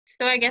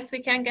So I guess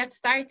we can get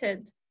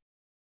started.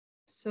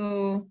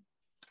 So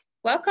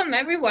welcome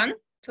everyone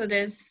to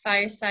this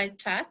fireside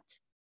chat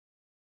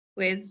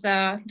with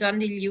John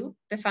Di Liu,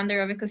 the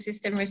founder of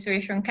Ecosystem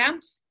Restoration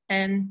Camps,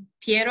 and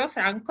Piero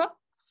Franco,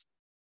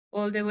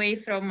 all the way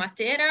from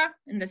Matera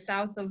in the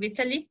south of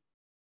Italy,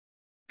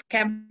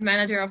 camp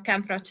manager of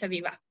Camp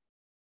Rocciaviva.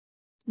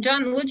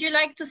 John, would you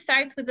like to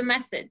start with a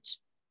message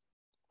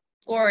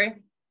or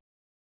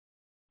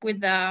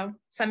with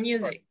some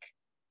music?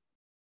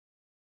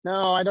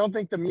 No, I don't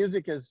think the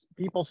music is,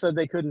 people said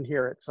they couldn't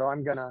hear it, so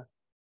I'm gonna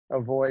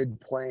avoid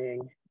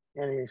playing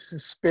any,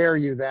 spare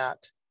you that,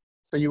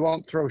 so you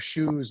won't throw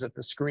shoes at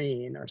the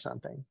screen or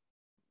something.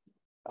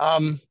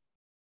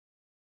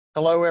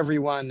 Hello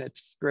everyone,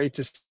 it's great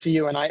to see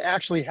you, and I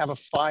actually have a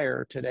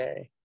fire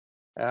today.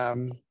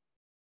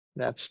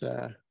 That's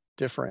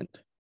different.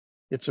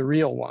 It's a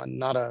real one,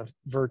 not a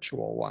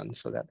virtual one,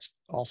 so that's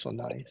also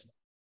nice.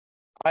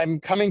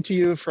 I'm coming to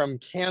you from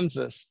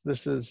Kansas.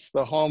 This is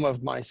the home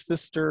of my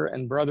sister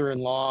and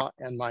brother-in-law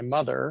and my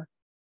mother.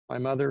 My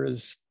mother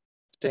is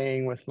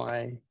staying with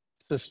my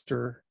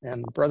sister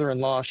and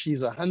brother-in-law.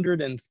 She's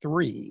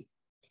 103.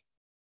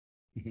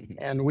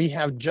 And we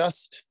have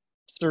just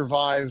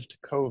survived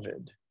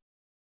COVID.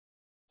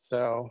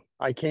 So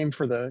I came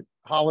for the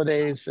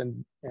holidays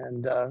and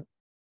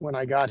when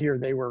I got here,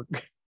 they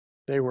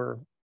were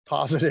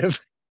positive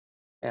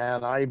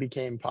and I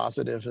became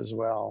positive as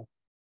well.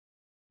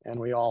 And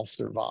we all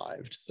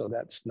survived, so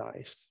that's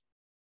nice.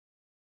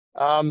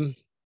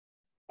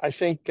 I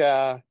think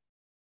the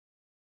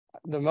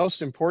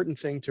most important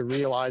thing to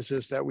realize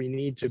is that we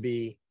need to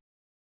be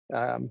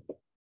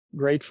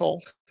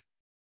grateful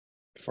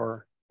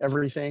for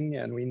everything,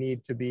 and we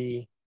need to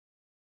be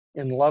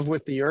in love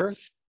with the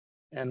earth,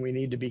 and we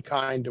need to be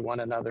kind to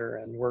one another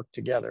and work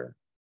together.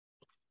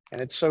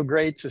 And it's so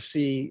great to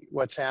see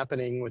what's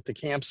happening with the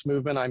camps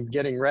movement. I'm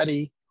getting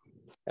ready.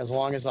 As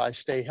long as I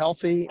stay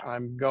healthy,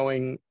 I'm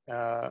going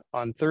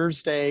on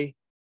Thursday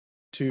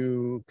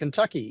to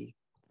Kentucky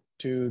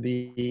to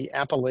the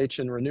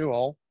Appalachian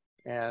Renewal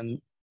and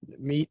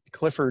meet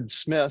Clifford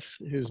Smith,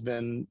 who's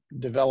been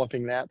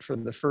developing that for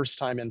the first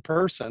time in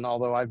person,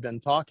 although I've been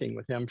talking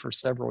with him for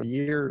several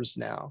years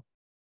now.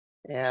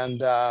 And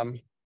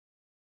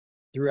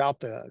throughout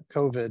the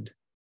COVID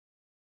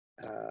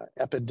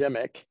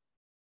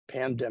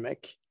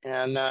pandemic.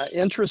 And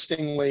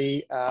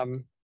interestingly,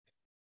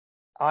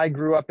 I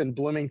grew up in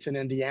Bloomington,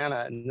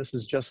 Indiana, and this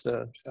is just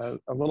a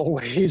little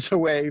ways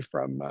away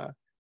from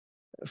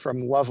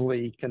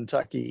lovely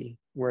Kentucky,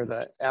 where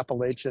the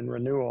Appalachian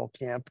Renewal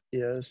Camp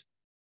is.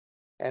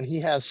 And he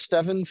has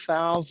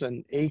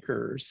 7,000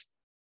 acres,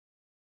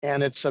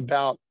 and it's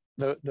about,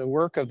 the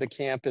work of the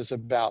camp is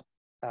about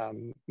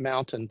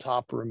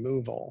mountaintop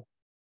removal,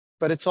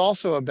 but it's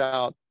also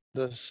about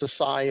the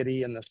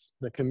society and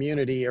the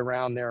community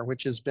around there,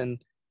 which has been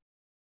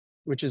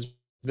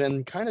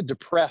kind of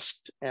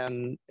depressed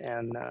and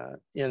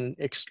in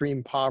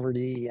extreme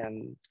poverty,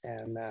 and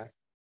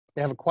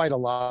they have quite a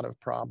lot of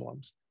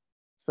problems.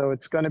 So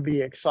it's going to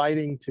be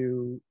exciting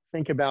to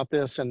think about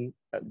this, and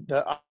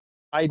the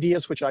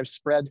ideas which I've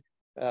spread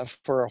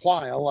for a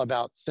while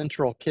about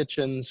central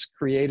kitchens,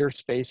 creator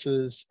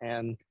spaces,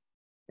 and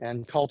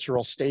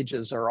cultural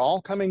stages are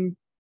all coming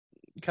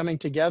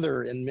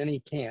together in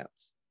many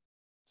camps.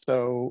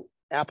 So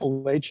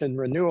Appalachian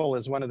Renewal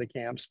is one of the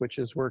camps which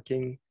is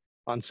working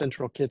on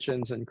central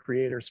kitchens and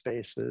creator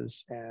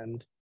spaces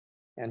and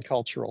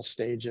cultural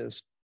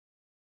stages.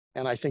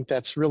 And I think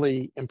that's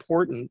really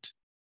important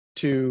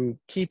to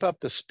keep up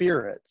the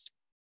spirits.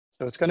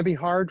 So it's going to be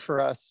hard for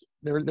us.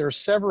 There are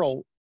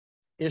several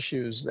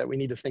issues that we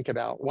need to think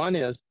about. One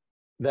is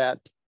that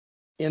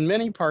in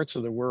many parts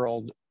of the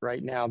world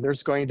right now,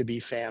 there's going to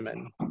be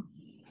famine.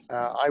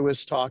 I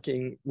was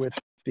talking with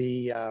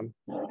the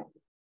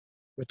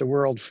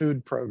World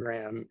Food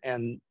Program,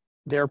 and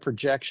their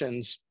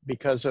projections,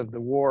 because of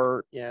the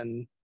war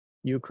in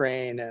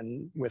Ukraine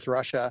and with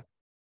Russia,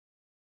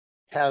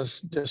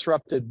 has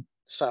disrupted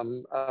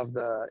some of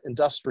the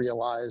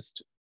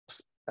industrialized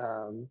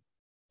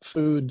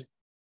food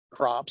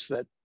crops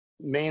that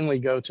mainly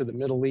go to the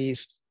Middle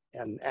East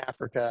and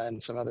Africa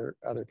and some other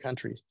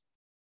countries.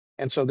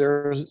 And so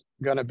there's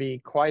going to be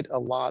quite a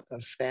lot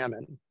of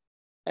famine.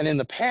 And in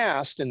the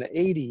past, in the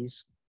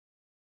 80s,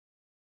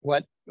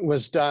 what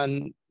was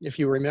done, if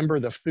you remember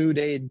the food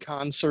aid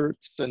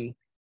concerts and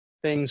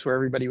things where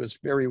everybody was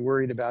very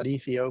worried about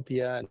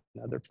Ethiopia and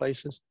other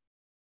places,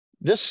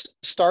 this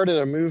started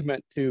a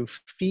movement to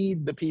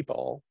feed the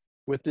people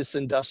with this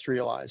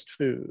industrialized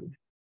food.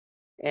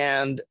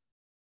 And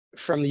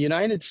from the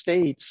United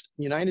States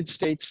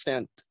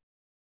sent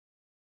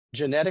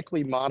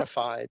genetically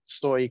modified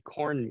soy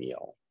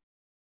cornmeal.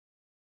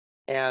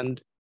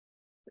 And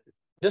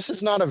this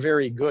is not a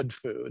very good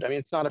food. I mean,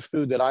 it's not a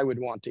food that I would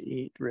want to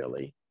eat,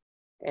 really.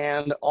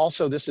 And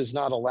also, this is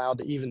not allowed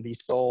to even be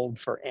sold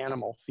for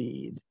animal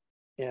feed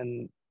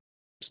in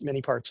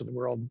many parts of the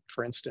world,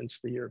 for instance,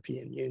 the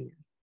European Union.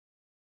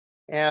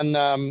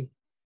 And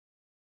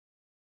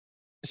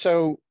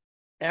so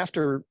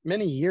after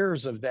many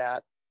years of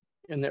that,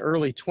 in the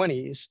early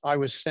 20s, I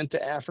was sent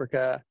to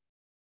Africa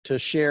to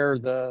share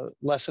the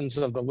lessons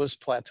of the Luz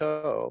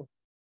Plateau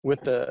with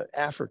the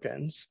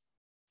Africans.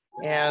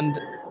 And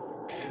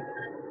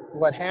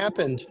what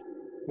happened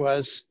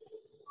was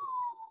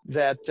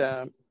that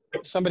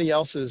somebody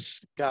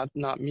else's got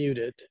not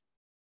muted.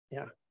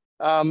 Yeah.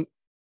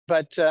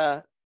 But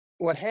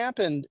what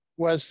happened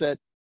was that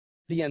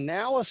the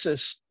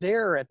analysis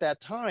there at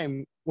that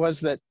time was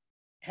that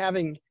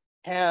having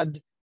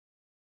had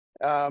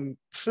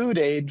food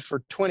aid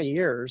for 20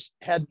 years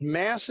had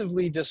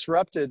massively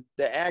disrupted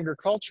the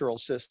agricultural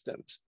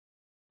systems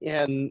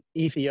in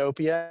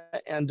Ethiopia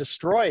and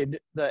destroyed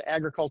the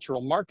agricultural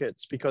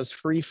markets, because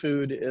free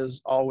food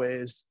is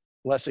always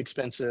less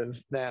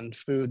expensive than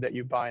food that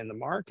you buy in the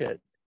market.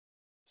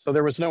 So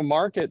there was no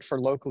market for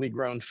locally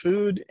grown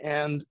food,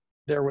 and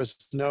there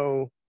was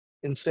no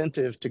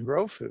incentive to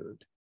grow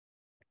food.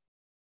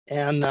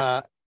 And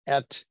at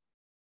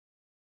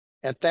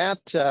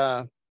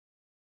that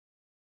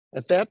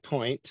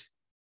point,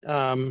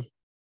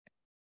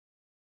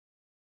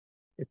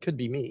 it could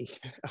be me.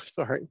 I'm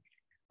sorry.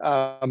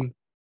 At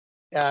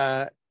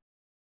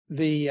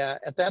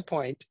that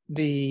point,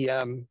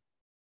 the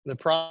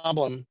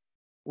problem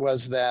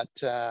was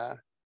that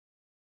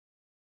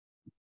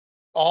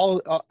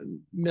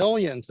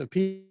millions of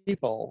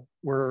people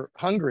were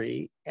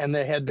hungry, and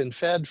they had been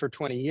fed for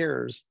 20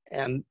 years,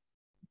 and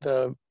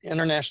the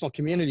international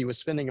community was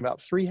spending about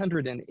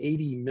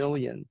 380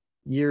 million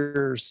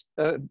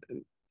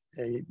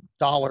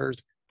dollars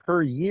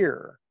per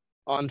year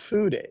on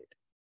food aid,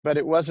 but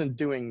it wasn't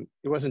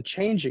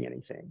changing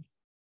anything.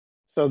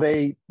 So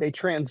they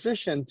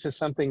transitioned to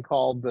something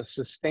called the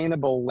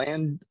Sustainable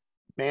Land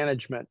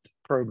Management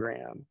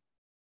Program,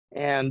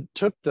 and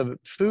took the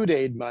food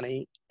aid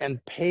money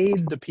and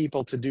paid the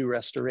people to do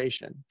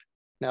restoration.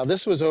 Now,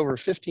 this was over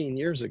 15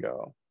 years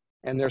ago,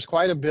 and there's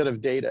quite a bit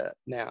of data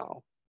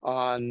now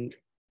on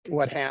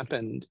what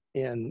happened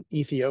in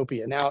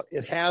Ethiopia. Now,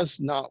 it has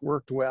not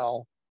worked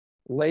well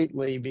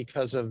lately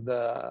because of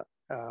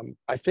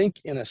I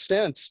think in a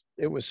sense,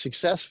 it was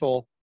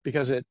successful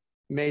because it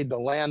made the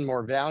land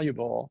more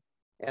valuable,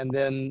 and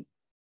then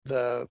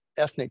the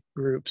ethnic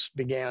groups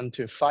began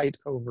to fight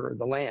over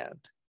the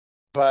land.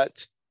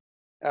 But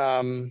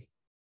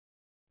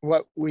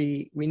what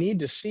we need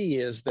to see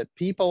is that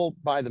people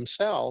by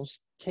themselves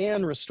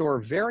can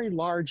restore very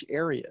large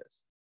areas.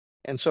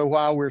 And so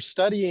while we're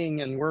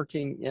studying and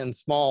working in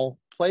small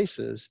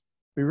places,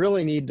 we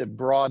really need to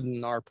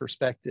broaden our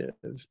perspective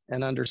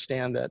and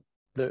understand that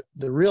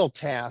the real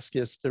task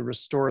is to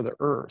restore the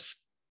earth,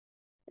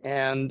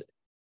 and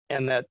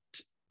that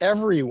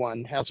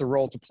everyone has a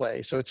role to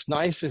play. So it's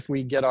nice if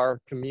we get our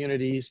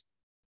communities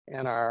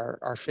and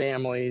our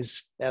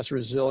families as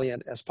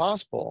resilient as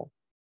possible.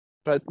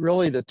 But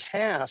really the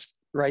task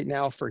right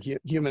now for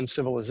human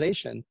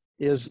civilization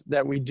is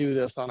that we do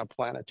this on a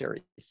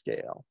planetary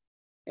scale.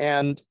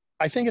 And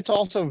I think it's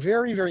also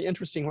very, very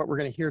interesting what we're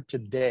going to hear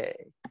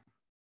today,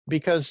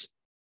 because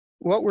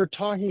what we're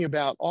talking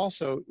about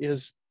also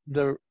is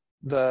the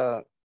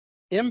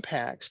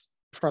impacts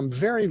from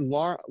very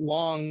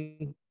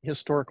long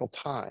historical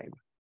time.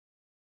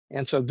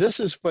 And so this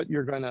is what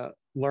you're going to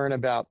learn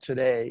about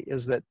today,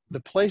 is that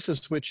the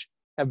places which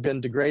have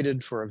been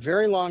degraded for a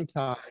very long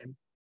time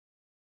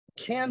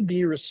can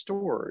be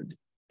restored.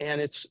 And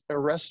it's a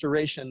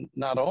restoration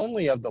not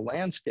only of the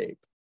landscape,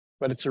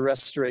 but it's a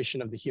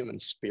restoration of the human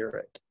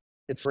spirit.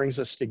 It brings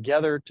us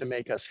together to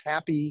make us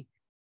happy.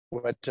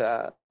 What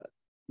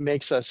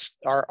makes us,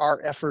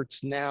 our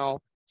efforts now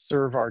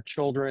serve our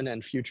children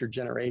and future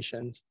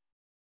generations.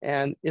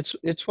 And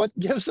it's what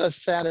gives us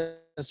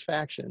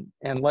satisfaction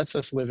and lets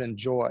us live in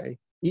joy,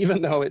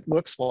 even though it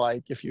looks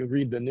like, if you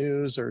read the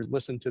news or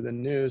listen to the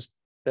news,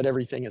 that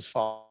everything is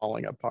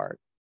falling apart.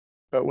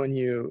 But when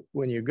you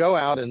go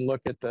out and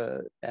look at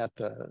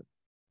the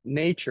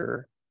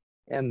nature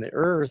and the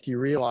earth, you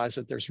realize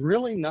that there's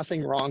really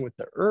nothing wrong with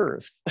the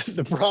earth.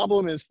 The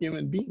problem is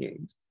human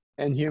beings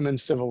and human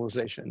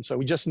civilization. So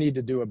we just need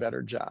to do a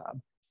better job.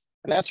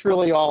 And that's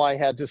really all I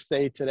had to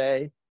say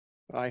today.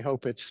 I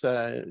hope it's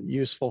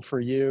useful for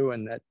you,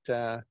 and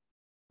that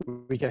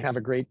we can have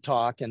a great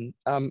talk. And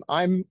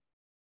I'm,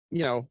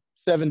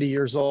 70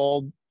 years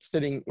old,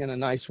 sitting in a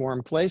nice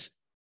warm place.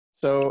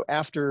 So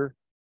after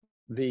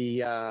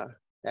the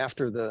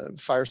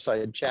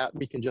fireside chat,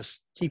 we can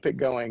just keep it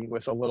going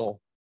with a little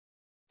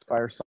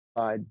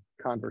fireside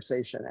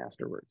conversation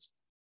afterwards,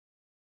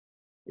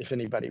 if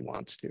anybody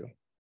wants to.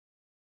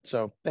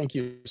 So thank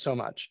you so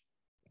much.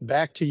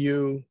 Back to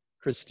you,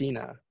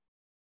 Christina.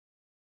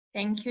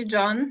 Thank you,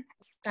 John.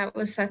 That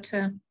was such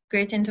a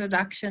great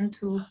introduction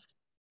to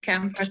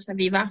Camp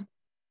Rocciaviva.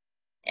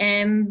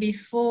 And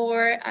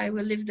before I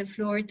will leave the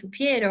floor to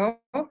Piero,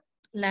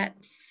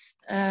 let's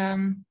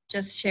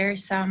just share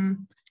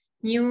some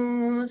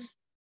news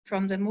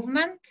from the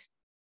movement.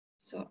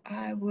 So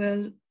I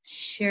will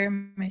share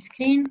my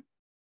screen.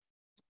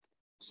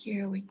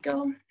 Here we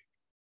go.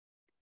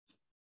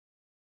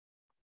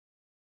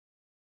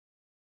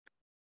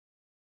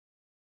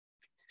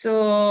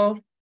 So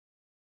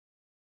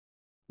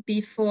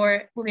before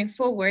moving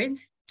forward,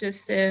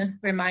 just a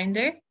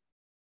reminder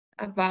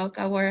about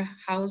our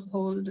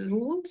household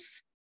rules.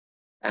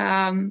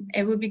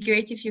 It would be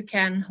great if you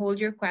can hold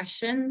your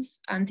questions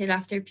until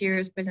after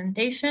Piero's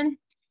presentation.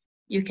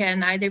 You can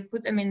either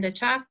put them in the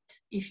chat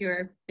if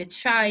you're a bit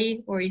shy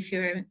or if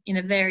you're in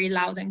a very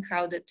loud and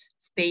crowded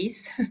space.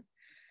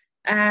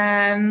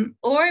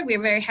 Or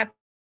we're very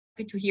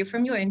happy to hear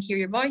from you and hear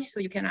your voice, so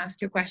you can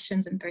ask your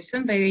questions in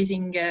person by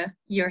raising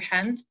your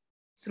hand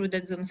through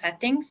the Zoom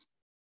settings.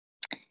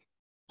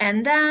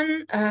 And then,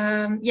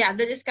 yeah,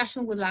 the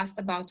discussion will last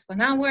about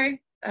 1 hour,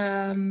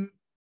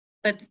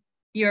 but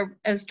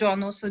as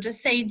John also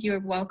just said, you're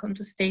welcome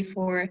to stay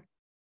for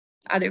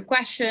other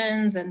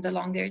questions and the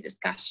longer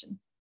discussion.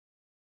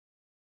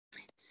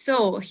 So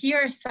here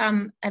are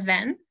some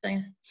events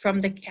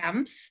from the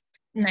camps,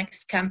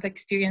 next camp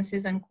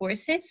experiences and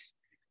courses.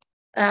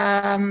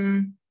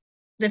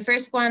 The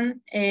first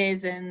one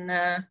is in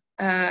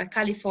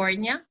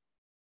California,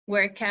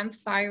 where Camp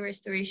Fire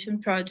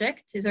Restoration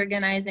Project is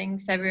organizing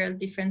several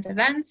different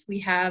events. We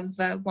have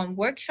one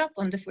workshop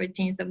on the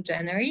 14th of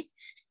January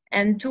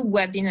and 2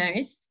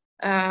 webinars,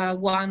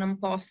 one on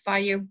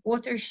post-fire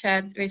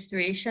watershed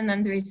restoration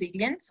and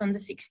resilience on the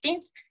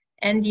 16th,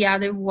 and the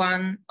other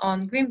one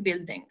on green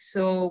buildings.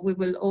 So we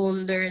will all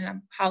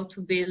learn how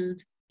to build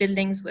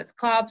buildings with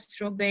cobs,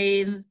 straw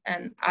bales,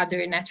 and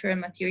other natural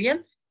material.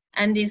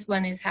 And this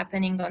one is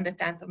happening on the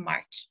 10th of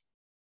March.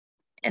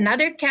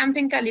 Another camp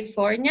in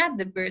California,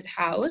 the Bird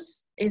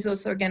House, is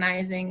also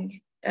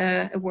organizing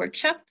a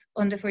workshop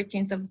on the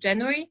 14th of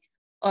January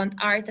on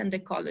Art and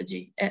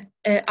Ecology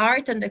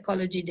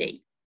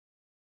Day.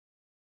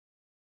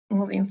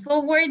 Moving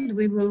forward,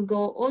 we will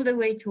go all the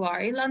way to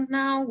Ireland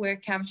now, where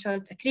Camp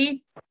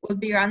Shaltacree will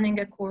be running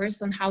a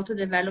course on how to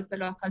develop a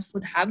local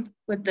food hub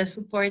with the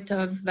support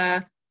of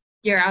the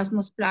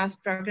Erasmus Plus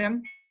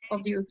program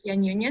of the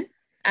European Union.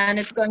 And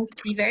it's going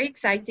to be very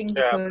exciting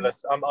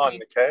because I'm on,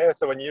 okay?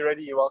 So when you're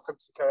ready, you're welcome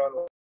to carry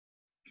on.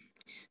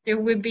 There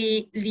will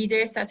be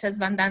leaders such as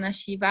Vandana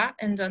Shiva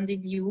and John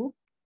Liu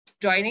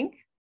joining.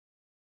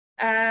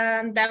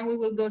 And then we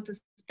will go to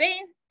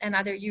Spain,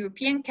 another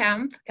European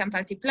camp, Camp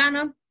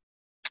Altiplano,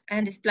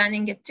 and is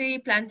planning a tree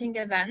planting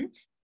event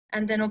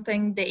and an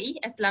open day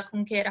at La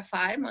Junquera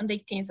Farm on the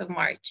 18th of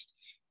March.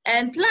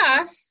 And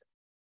plus,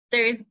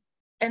 there is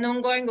an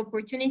ongoing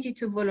opportunity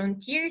to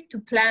volunteer to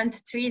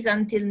plant trees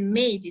until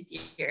May this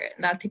year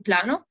in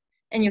Altiplano.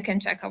 And you can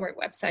check our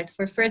website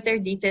for further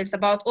details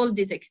about all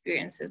these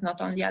experiences, not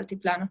only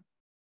Altiplano.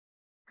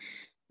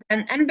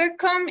 And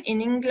Embercombe in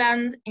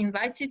England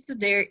invites you to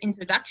their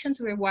Introduction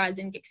to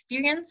Rewilding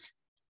experience,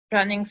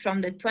 running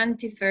from the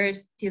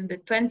 21st till the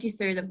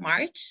 23rd of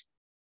March.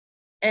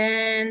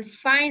 And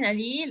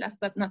finally, last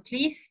but not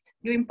least,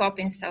 Green Pop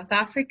in South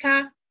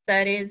Africa,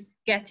 that is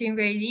getting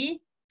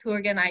ready to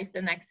organize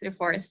the next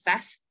Reforest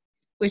Fest,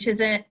 which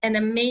is an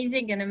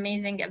amazing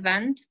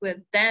event with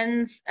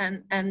dance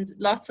and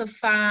lots of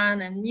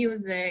fun and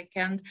music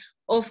and,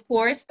 of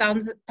course,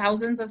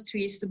 thousands of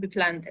trees to be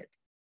planted.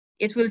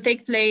 It will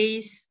take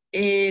place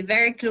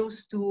very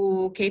close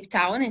to Cape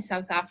Town in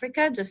South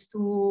Africa, just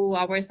 2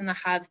 hours and a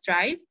half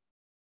drive,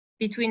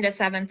 between the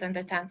 7th and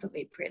the 10th of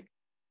April.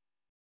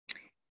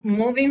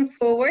 Moving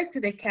forward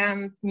to the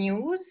camp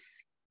news,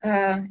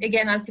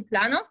 again,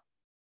 Altiplano.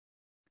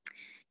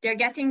 They're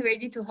getting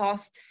ready to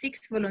host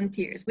 6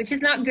 volunteers, which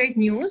is not great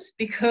news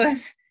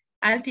because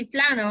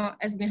Altiplano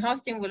has been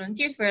hosting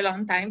volunteers for a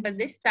long time, but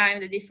this time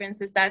the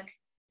difference is that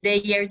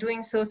they are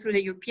doing so through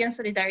the European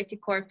Solidarity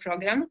Corps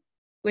program,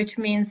 which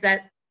means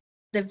that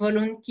the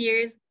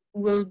volunteers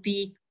will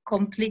be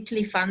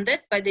completely funded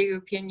by the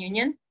European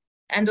Union,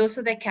 and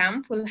also the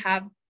camp will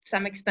have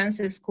some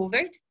expenses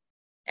covered.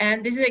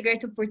 And this is a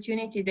great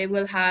opportunity. They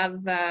will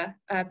have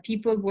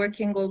people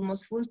working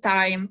almost full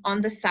time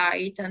on the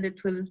site, and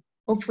it will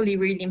hopefully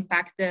really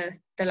impact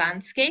the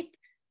landscape.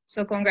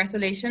 So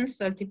congratulations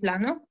to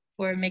Altiplano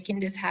for making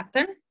this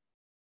happen.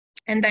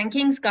 And then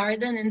King's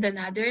Garden in the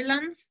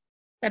Netherlands,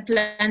 that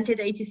planted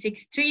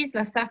 86 trees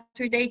last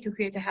Saturday to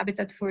create a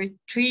habitat for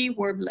tree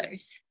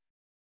warblers.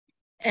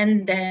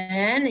 And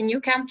then a new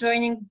camp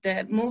joining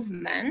the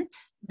movement,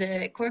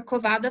 the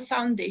Corcovado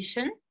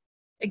Foundation,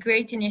 a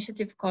great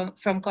initiative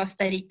from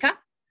Costa Rica,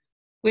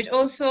 which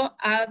also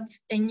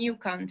adds a new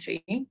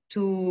country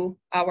to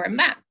our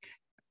map.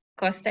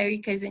 Costa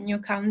Rica is a new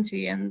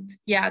country, and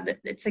yeah,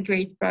 it's a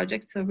great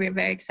project. So we're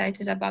very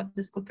excited about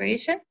this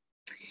cooperation.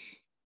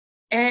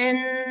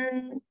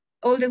 And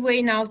all the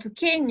way now to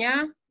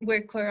Kenya,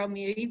 where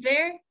Koromi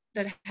River,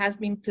 that has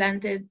been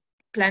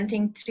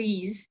planting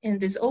trees in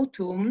this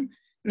autumn,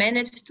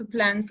 managed to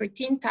plant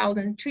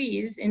 14,000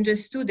 trees in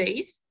just 2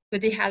 days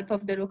with the help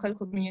of the local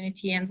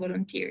community and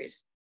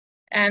volunteers.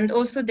 And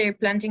also their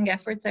planting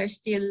efforts are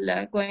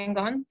still going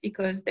on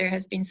because there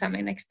has been some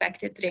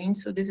unexpected rain.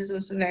 So this is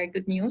also very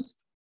good news.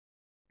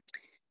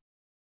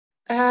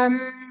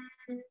 And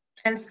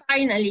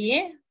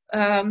finally,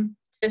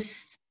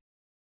 just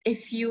a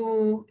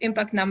few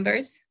impact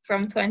numbers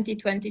from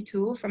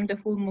 2022 from the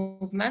whole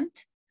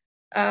movement.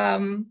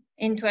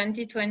 In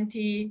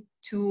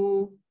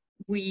 2022,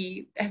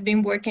 we have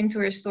been working to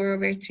restore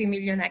over 3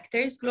 million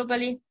hectares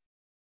globally.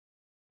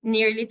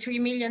 Nearly 3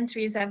 million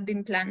trees have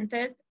been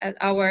planted at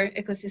our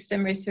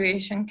ecosystem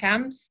restoration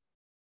camps.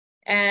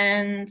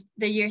 And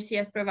the ERC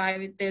has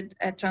provided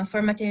a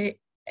transformative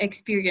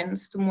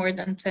experience to more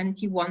than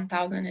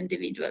 21,000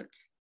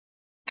 individuals.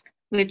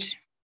 Which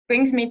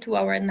brings me to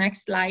our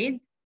next slide.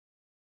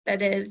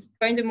 That is,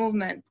 join the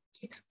movement,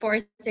 keep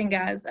supporting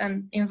us,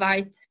 and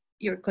invite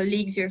your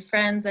colleagues, your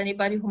friends,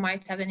 anybody who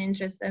might have an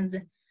interest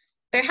and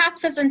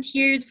perhaps hasn't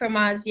heard from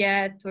us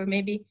yet, or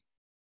maybe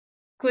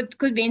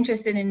could be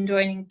interested in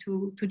joining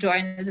to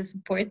join as a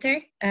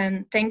supporter.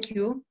 And thank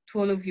you to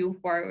all of you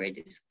who are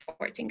already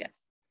supporting us.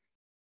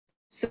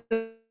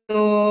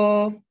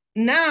 So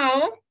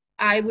now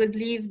I would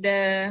leave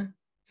the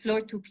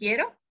floor to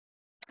Piero.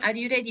 Are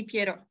you ready,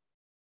 Piero?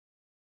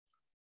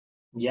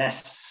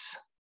 Yes.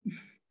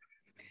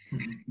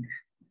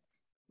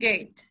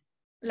 Great.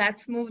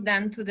 Let's move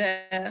then to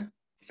the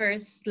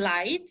first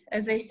slide.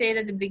 As I said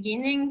at the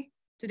beginning,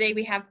 today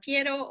we have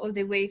Piero all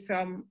the way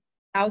from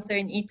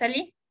southern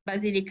Italy,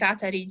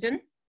 Basilicata region,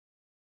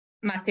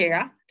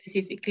 Matera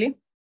specifically,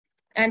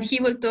 and he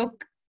will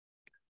talk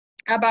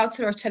about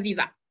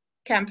Rocciaviva,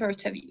 Camp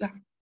Rocciaviva.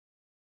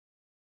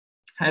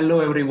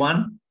 Hello,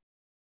 everyone.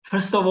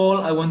 First of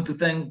all, I want to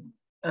thank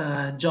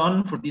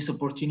John for this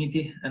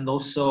opportunity and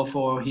also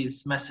for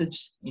his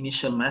message,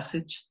 initial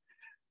message.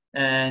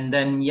 And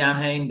then Jan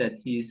Hein, that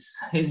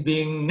he's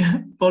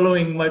been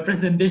following my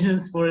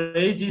presentations for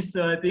ages,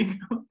 so I think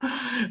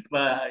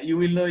but you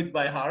will know it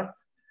by heart.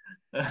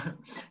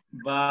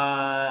 But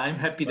I'm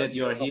happy that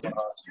you are here.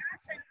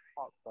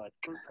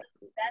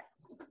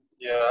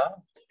 Yeah.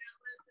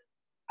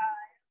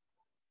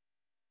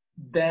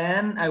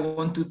 Then I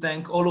want to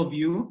thank all of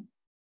you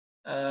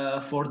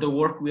for the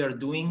work we are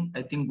doing.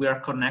 I think we are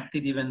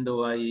connected, even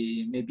though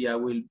maybe I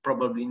will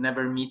probably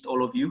never meet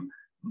all of you,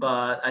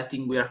 but I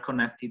think we are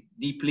connected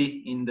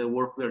deeply in the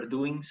work we are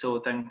doing. So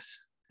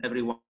thanks,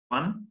 everyone.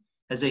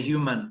 As a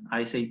human,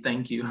 I say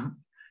thank you.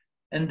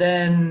 And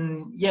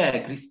then,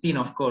 yeah, Christine,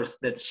 of course,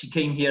 that she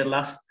came here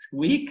last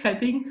week, I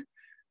think.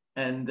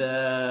 And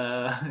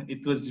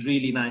it was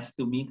really nice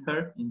to meet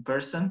her in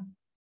person.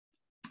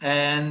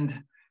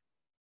 And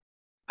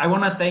I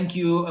want to thank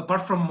you,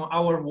 apart from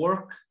our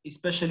work,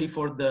 especially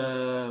for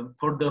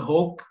the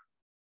hope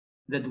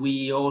that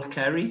we all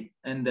carry.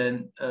 And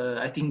then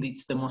I think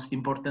it's the most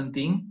important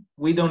thing.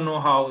 We don't know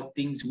how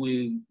things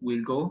will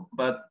go,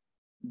 but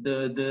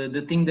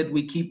the thing that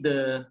we keep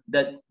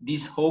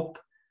this hope,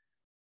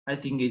 I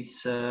think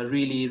it's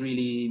really,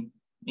 really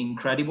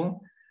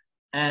incredible.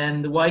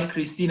 And while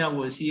Christina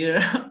was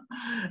here,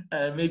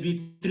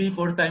 maybe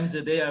 3-4 times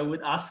a day, I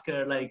would ask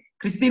her, like,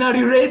 Christina, are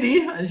you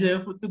ready? And she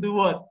have to do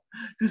what?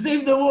 To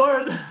save the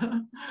world.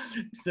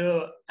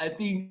 So I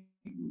think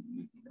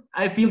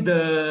I feel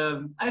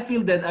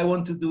that I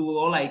want to do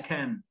all I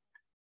can,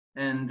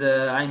 and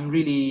I'm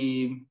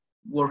really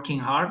working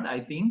hard, I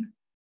think.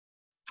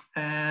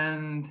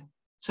 And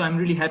so I'm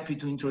really happy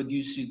to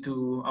introduce you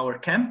to our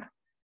camp.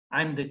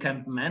 I'm the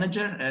camp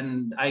manager,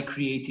 and I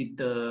created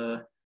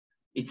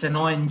it's an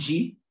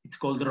ONG. It's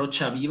called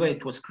Rocciaviva.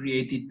 It was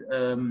created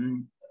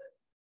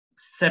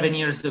 7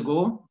 years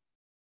ago,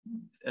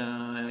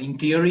 in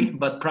theory,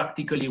 but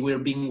practically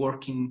we've been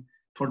working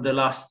for the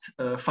last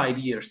 5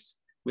 years.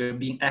 We're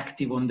being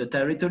active on the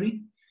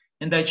territory.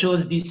 And I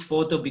chose this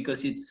photo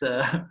because it's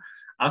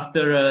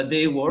after a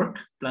day work,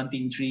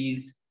 planting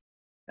trees.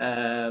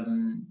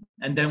 And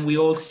then we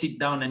all sit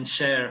down and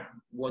share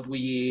what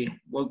we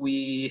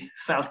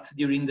felt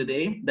during the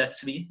day.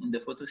 That's me in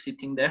the photo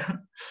sitting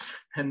there.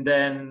 And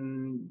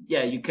then,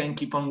 yeah, you can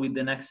keep on with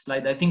the next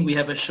slide. I think we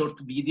have a short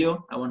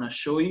video I want to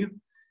show you.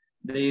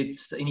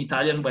 It's in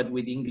Italian, but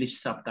with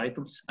English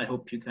subtitles. I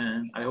hope you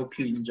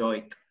enjoy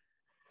it.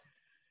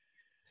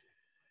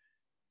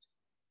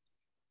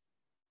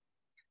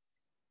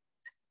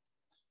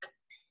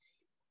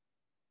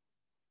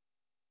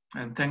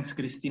 And thanks,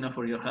 Christina,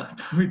 for your help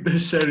with the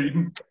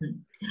sharing.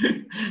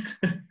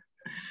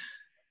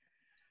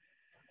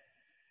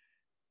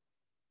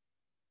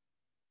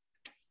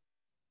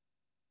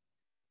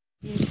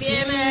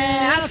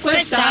 Insieme a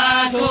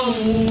questa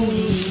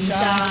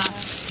comunità,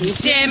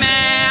 insieme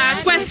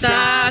a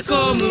questa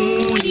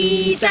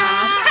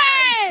comunità,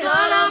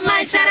 solo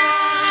mai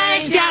sarai,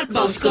 sia al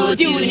bosco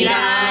ti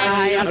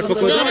unirai, al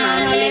fuoco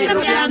d'onore, al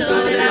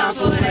pianto della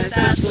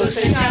foresta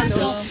scorse il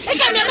canto. Il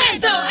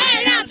cambiamento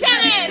è in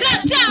azione,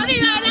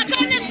 Rocciaviva la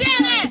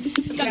connessione!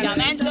 Il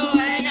cambiamento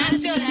è in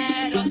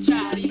azione,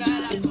 Rocciaviva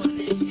la connessione.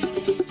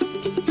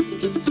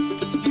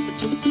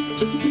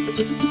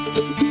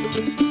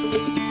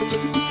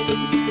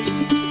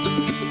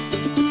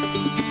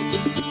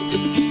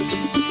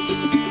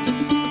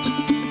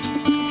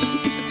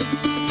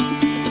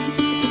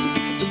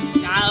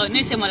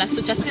 Noi siamo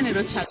l'associazione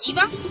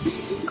Rocciaviva.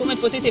 Come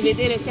potete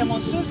vedere siamo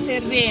sul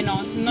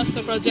terreno, il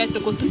nostro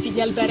progetto con tutti gli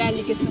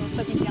alberelli che sono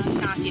stati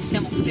piantati e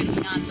stiamo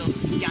terminando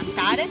di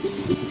piantare.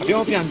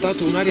 Abbiamo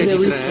piantato un'area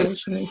di 3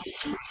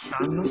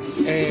 quest'anno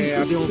e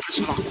abbiamo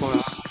preso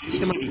l'acqua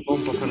sistema di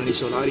pompa a pannelli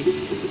solari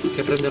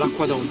che prende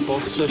l'acqua da un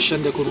pozzo e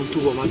scende con un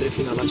tubo madre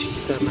fino alla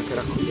cisterna che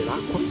raccoglie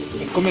l'acqua.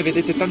 E come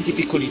vedete tanti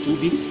piccoli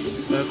tubi,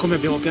 come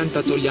abbiamo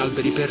piantato gli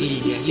alberi per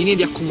linee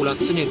di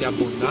accumulazione e di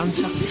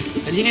abbondanza.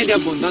 Le linee di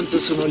abbondanza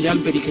sono gli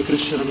alberi che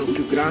cresceranno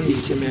più grandi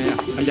insieme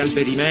agli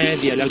alberi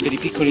medi, agli alberi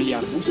piccoli e agli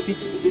arbusti.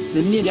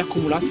 Le linee di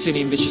accumulazione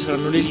invece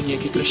saranno le linee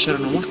che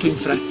cresceranno molto in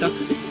fretta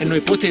e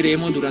noi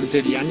poteremo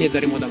durante gli anni e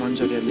daremo da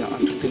mangiare a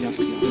tutti gli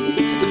altri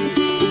alberi.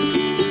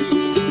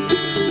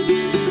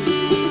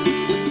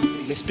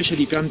 Le specie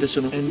di piante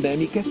sono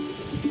endemiche,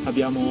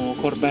 abbiamo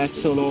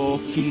corbezzolo,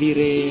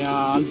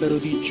 fillirea, albero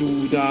di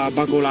Giuda,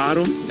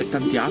 bagolaro e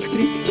tanti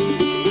altri.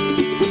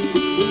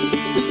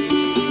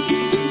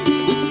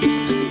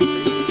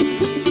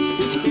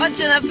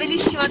 Oggi è una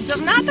bellissima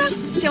giornata,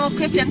 siamo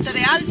qui a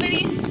piantare alberi,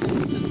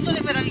 c'è un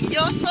sole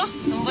meraviglioso,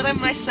 non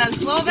vorremmo essere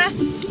altrove.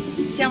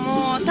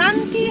 Siamo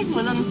tanti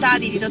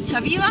volontari di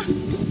Rocciaviva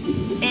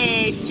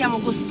e stiamo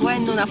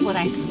costruendo una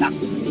foresta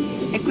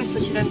e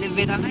questo ci rende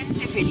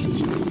veramente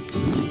felici.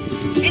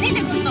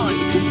 Venite con noi!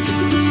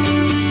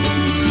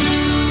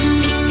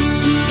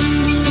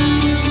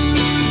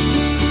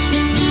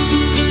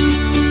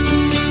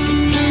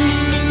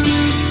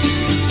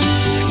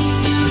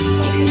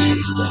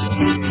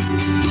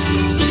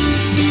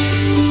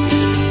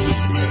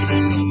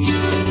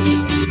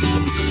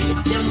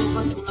 Abbiamo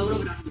fatto un lavoro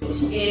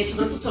grandioso e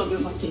soprattutto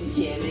l'abbiamo fatto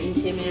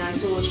insieme ai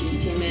soci,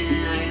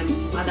 insieme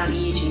ad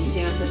amici,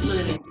 insieme a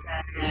persone che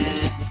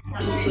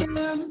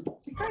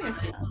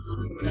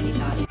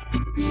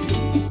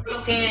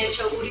quello che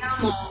ci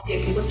auguriamo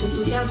è che questo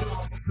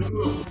entusiasmo possa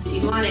solo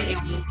continuare e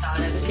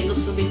aumentare, perché il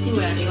nostro obiettivo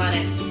è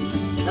arrivare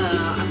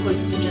a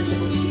quanta più gente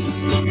possibile.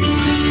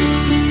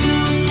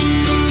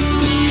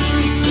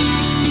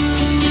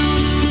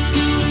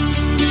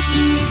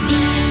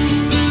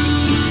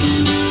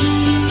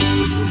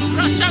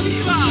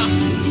 Rocciaviva!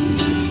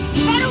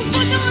 Per un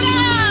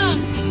futuro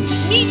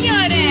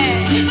migliore!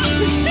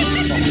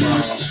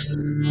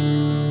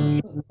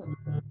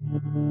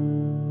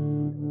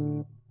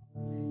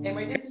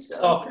 Maar dit is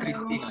Stop,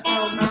 Cristina.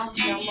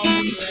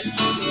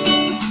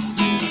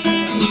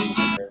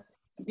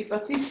 Die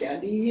Patricia,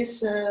 die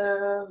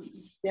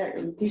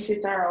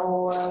zit daar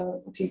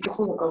al, die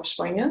begon ook over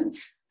Spanje.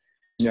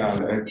 Ja,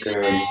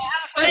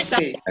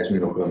 Okay. hij is nu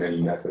nog wel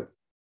net.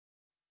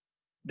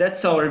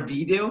 That's our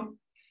video,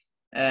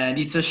 and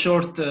it's a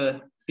short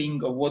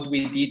thing of what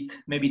we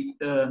did. Maybe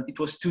it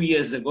was 2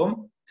 years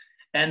ago,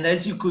 and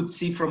as you could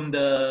see from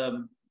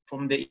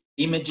the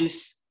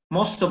images,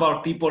 most of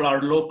our people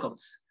are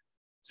locals.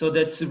 So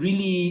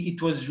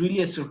it was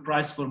really a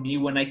surprise for me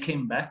when I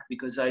came back,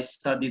 because I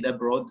studied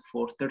abroad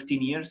for 13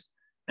 years,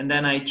 and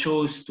then I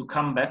chose to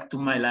come back to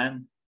my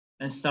land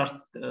and start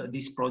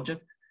this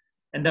project.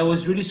 And I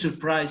was really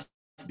surprised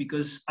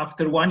because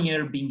after 1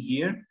 year being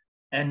here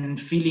and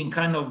feeling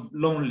kind of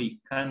lonely,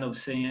 kind of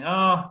saying,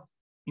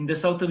 in the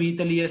south of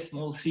Italy, a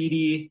small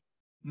city,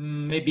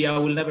 maybe I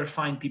will never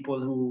find people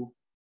who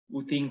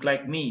think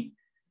like me.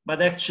 But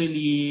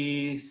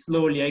actually,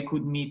 slowly I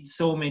could meet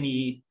so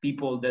many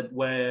people that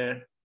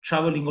were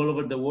traveling all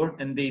over the world,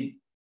 and they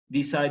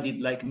decided,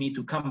 like me,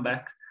 to come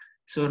back.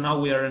 So now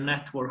we are a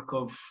network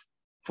of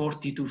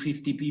 40 to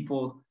 50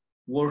 people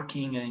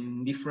working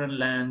in different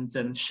lands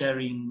and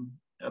sharing,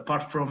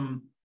 apart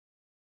from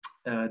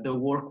the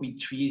work with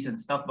trees and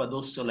stuff, but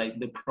also like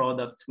the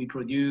products we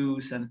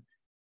produce. And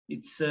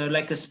it's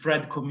like a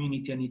spread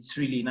community, and it's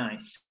really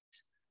nice.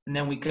 And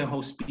then we can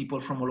host people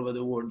from all over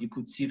the world. You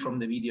could see from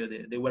the video,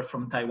 they were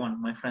from Taiwan,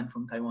 my friend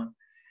from Taiwan.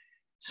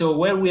 So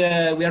where we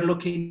are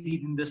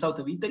located in the south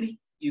of Italy,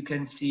 you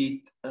can see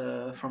it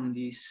from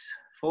this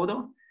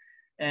photo.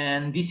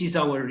 And this is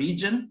our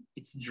region.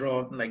 It's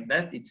drawn like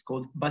that. It's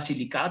called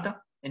Basilicata.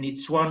 And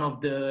it's one of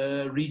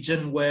the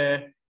region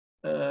where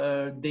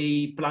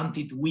they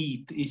planted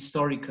wheat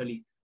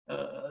historically.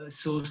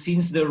 So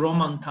since the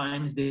Roman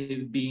times,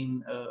 they've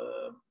been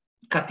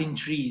cutting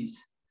trees.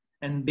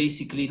 And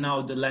basically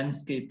now the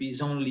landscape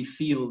is only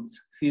fields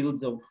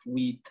of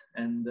wheat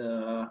and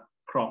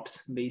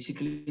crops,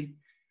 basically,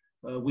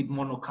 with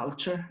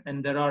monoculture.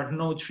 And there are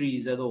no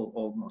trees at all,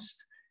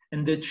 almost.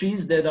 And the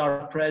trees that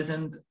are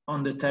present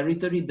on the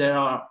territory, they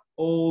are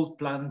all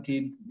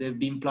planted. They've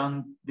been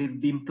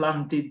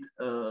planted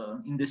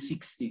in the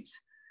 60s.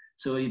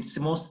 So it's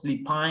mostly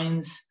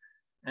pines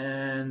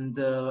and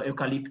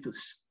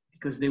eucalyptus,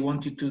 because they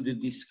wanted to do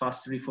this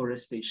fast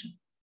reforestation.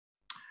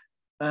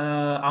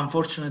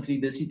 Unfortunately,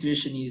 the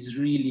situation is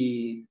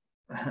really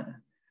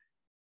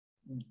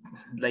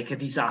like a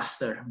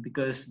disaster,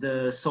 because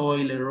the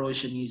soil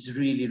erosion is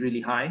really, really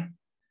high.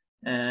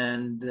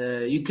 And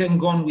you can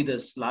go on with a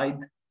slide.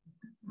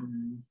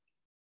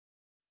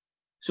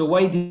 So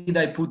why did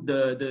I put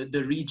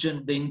the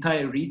region, the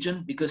entire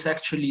region? Because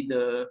actually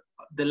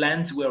the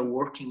lands we are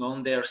working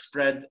on, they are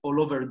spread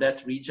all over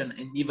that region,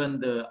 and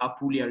even the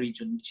Apulia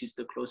region, which is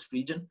the close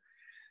region.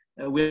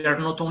 We are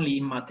not only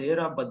in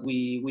Matera, but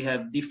we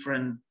have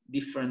different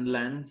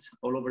lands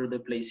all over the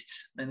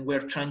places. And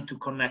we're trying to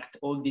connect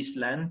all these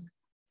lands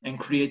and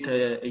create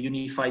a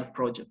unified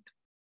project.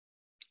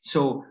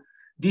 So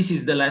this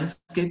is the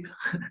landscape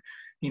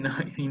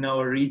in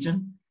our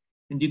region.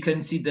 And you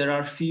can see there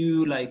are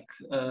few like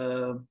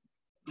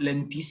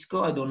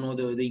lentisco, I don't know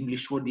the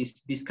English word,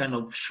 is this kind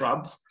of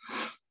shrubs.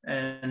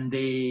 And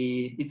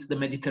it's the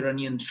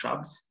Mediterranean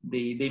shrubs.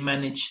 They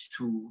manage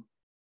to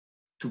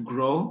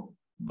grow,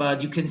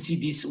 but you can see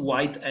these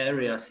white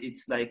areas.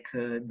 It's like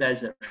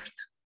desert,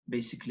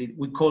 basically.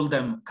 We call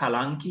them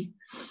kalanki,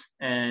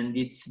 and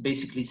it's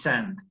basically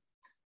sand.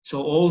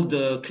 So all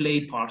the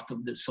clay part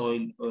of the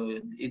soil,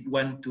 it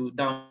went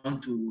down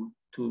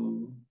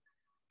to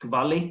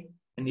valley,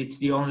 and it's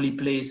the only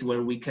place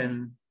where we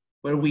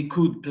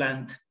could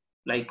plant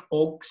like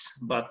oaks,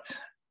 but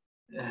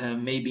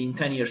maybe in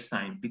 10 years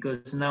time,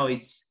 because now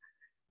it's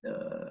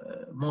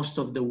most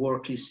of the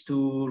work is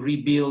to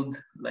rebuild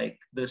like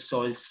the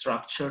soil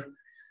structure.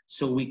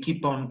 So we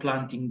keep on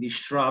planting these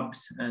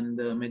shrubs and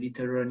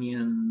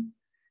Mediterranean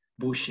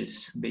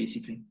bushes,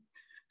 basically.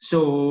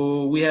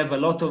 So we have a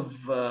lot of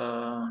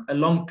a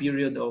long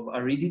period of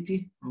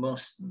aridity.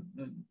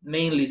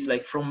 Mainly it's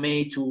like from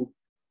May to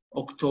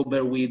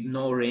October with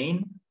no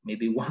rain,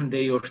 maybe 1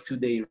 day or 2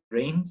 day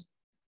rains,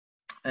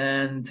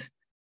 and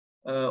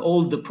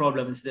all the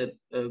problems that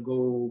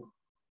go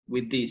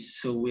with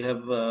this. So we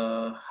have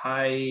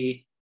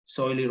high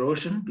soil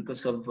erosion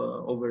because of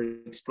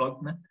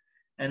overexploitment,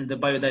 and the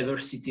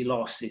biodiversity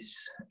loss is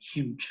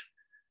huge.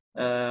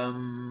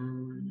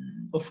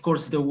 Of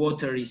course, the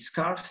water is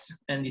scarce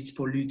and it's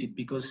polluted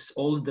because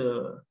all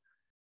the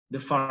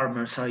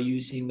farmers are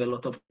using a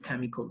lot of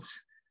chemicals,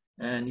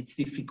 and it's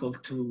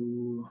difficult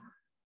to,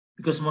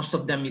 because most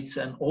of them, it's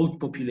an old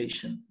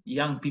population,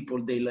 young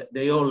people,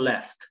 they all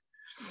left,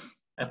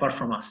 apart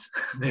from us.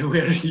 They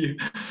were here,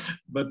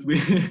 but we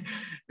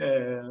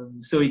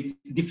so it's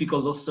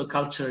difficult also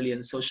culturally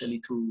and socially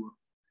to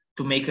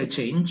make a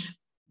change.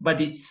 But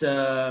it's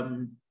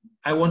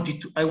I want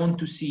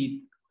to see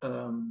it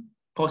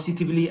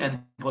positively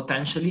and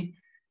potentially,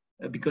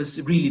 because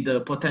really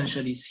the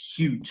potential is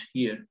huge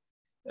here,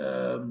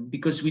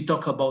 because we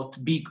talk about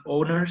big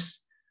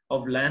owners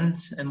of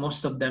lands, and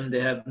most of them,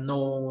 they have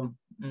no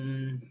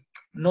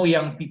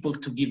young people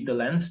to give the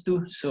lands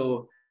to,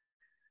 so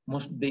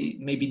they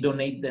maybe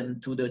donate them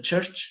to the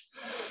church,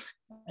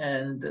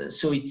 and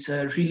so it's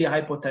a really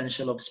high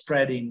potential of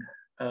spreading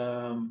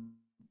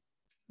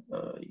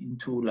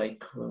into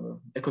like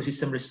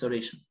ecosystem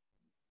restoration.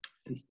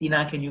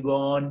 Cristina, can you go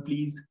on,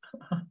 please?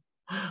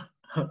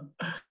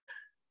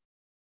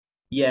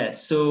 Yeah,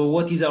 so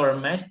what is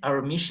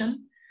our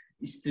mission?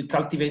 Is to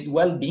cultivate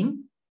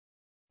well-being,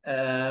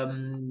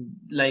 and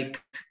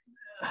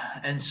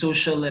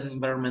social and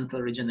environmental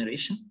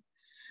regeneration.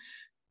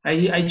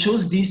 I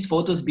chose these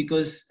photos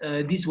because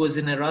this was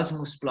an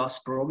Erasmus Plus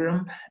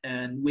program,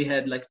 and we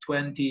had like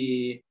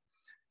 20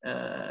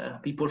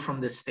 people from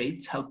the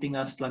States helping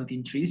us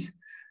planting trees.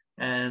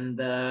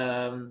 And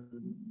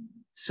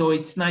so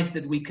it's nice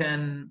that we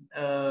can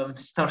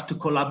start to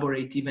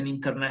collaborate even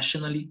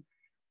internationally,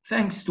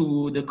 thanks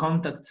to the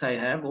contacts I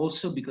have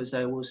also, because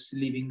I was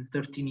living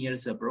 13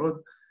 years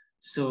abroad.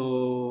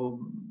 So,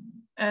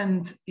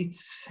 and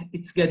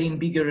it's getting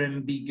bigger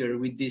and bigger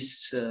with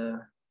this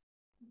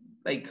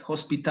like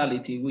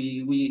hospitality.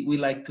 We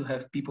like to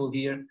have people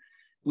here.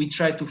 We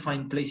try to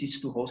find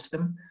places to host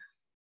them,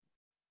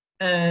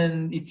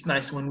 and it's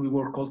nice when we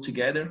work all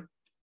together.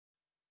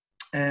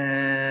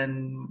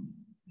 And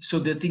so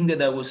the thing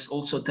that I was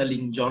also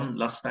telling John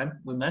last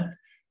time we met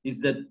is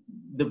that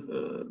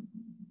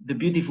the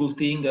beautiful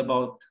thing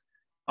about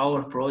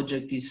our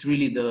project is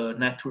really the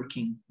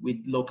networking with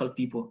local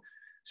people.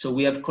 So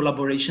we have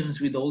collaborations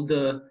with a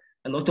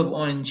lot of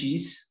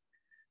ONGs,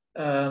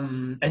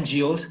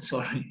 NGOs,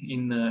 sorry,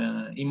 in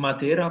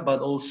Matera, but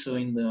also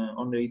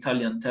on the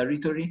Italian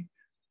territory,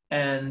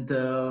 and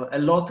a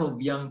lot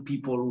of young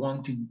people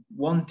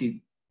wanted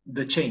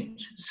the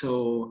change.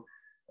 So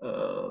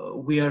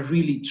we are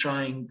really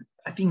trying.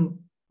 I think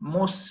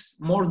more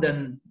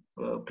than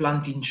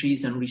planting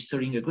trees and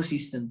restoring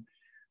ecosystem,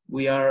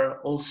 we are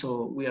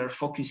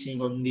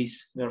focusing on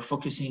this. We are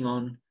focusing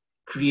on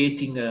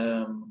creating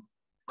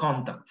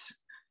contacts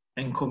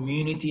and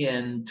community,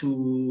 and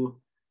to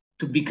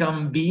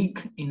become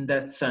big in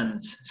that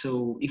sense.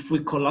 So if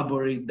we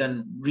collaborate,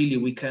 then really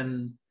we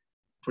can,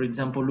 for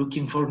example,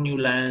 looking for new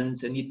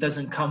lands, and it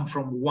doesn't come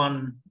from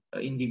one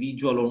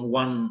individual or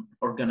one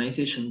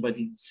organization, but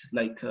it's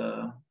like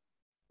a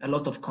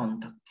lot of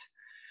contacts.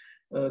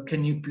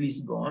 Can you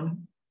please go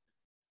on?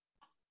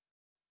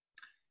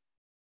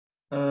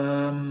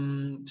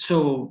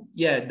 So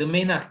yeah, the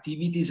main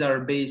activities are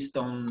based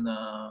on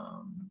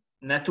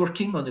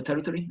networking on the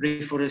territory,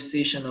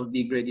 reforestation of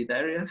degraded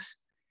areas,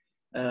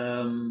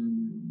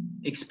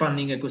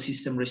 expanding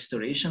ecosystem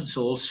restoration,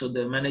 so also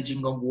the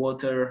managing of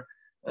water,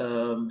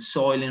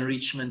 soil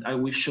enrichment. I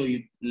will show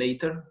you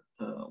later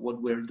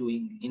what we're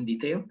doing in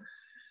detail.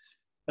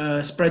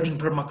 Spreading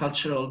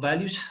permacultural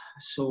values,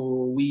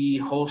 so we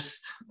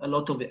host a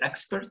lot of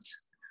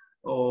experts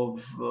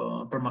of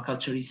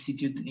Permaculture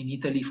Institute in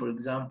Italy, for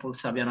example,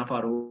 Saviana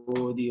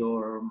Parodi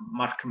or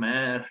Marc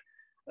Mer,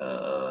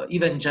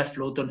 Even Jeff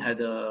Lawton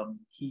had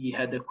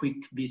a quick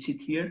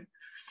visit here.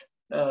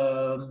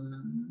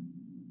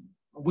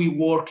 We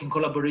work in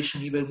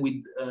collaboration even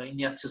with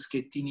Ignazio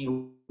Schettini,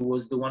 who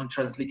was the one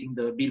translating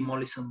the Bill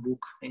Mollison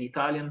book in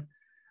Italian.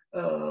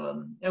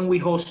 And we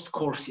host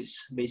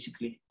courses,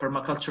 basically,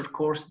 permaculture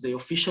course, the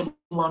official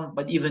one,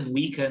 but even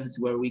weekends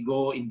where we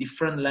go in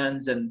different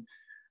lands and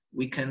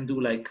we can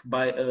do like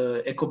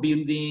eco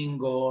building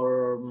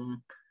or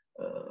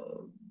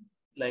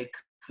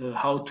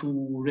how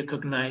to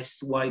recognize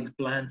wild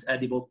plants,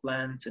 edible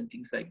plants, and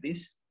things like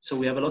this. So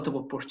we have a lot of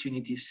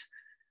opportunities,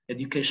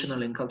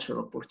 educational and cultural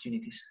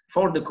opportunities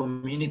for the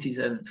communities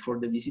and for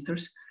the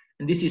visitors.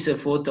 And this is a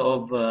photo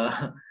of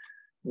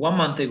 1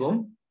 month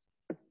ago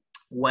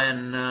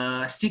when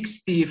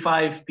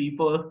 65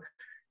 people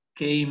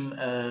came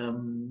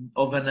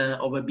of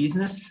a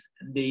business.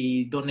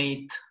 They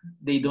donated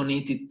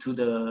to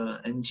the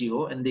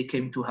NGO and they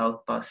came to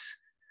help us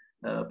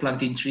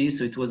planting trees.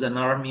 So it was an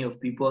army of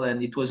people,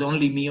 and it was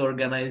only me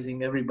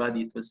organizing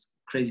everybody. It was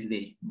a crazy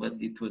day, but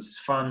it was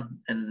fun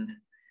and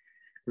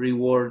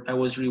I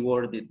was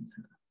rewarded.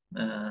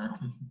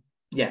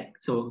 Yeah,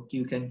 so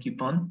you can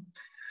keep on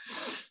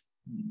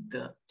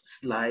the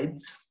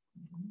slides.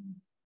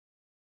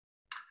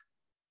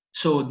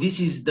 So this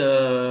is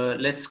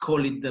let's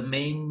call it the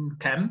main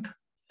camp.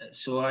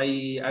 So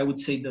I would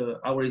say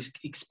our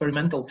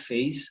experimental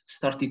phase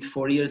started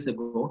 4 years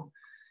ago,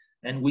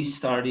 and we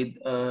started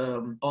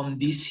on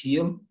this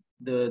hill,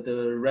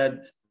 the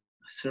red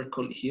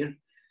circle here,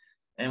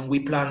 and we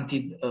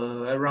planted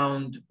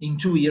in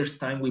 2 years'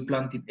 time, we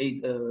planted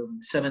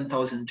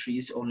 7,000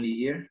 trees only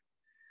here.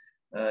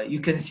 You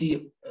can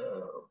see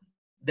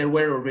there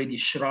were already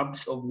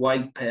shrubs of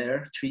wild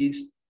pear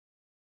trees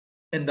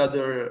and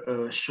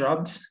other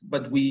shrubs,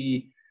 but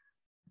we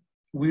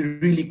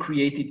really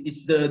created,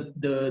 it's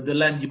the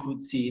land you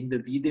could see in the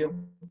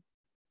video.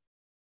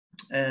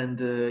 And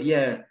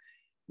yeah,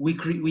 we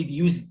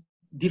used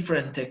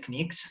different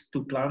techniques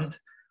to plant.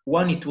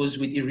 One, it was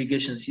with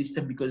irrigation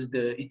system because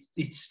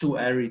it's too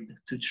arid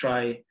to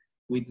try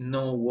with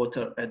no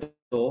water at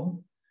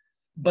all.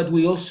 But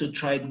we also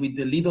tried with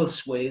the little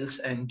swales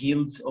and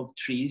guilds of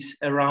trees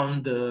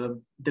around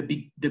the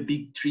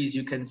big trees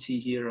you can see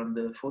here on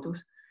the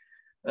photos.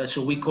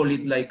 So we call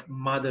it like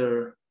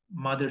mother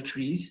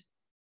trees,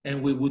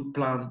 and we would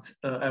plant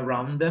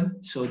around them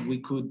so we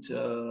could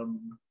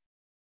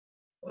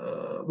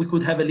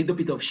have a little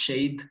bit of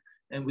shade,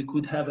 and we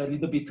could have a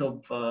little bit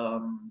of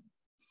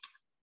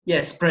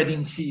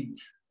spreading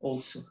seeds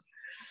also.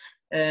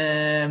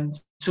 And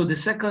so the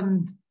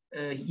second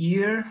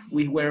year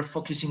we were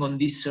focusing on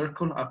this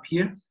circle up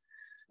here.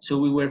 So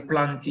we were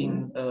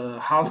planting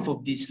half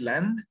of this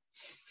land,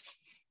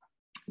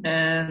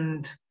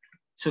 and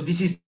so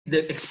this is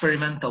the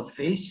experimental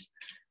phase,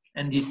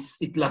 and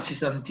it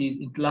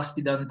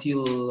lasted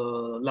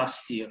until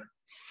last year.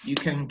 You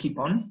can keep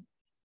on.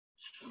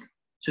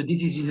 So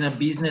this is in a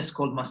business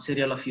called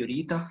Masseria La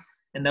Fiorita,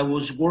 and I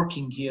was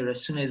working here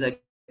as soon as I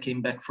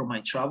came back from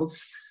my travels.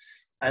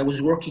 I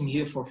was working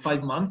here for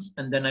 5 months,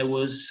 and then I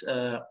was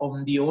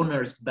on the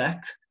owner's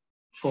back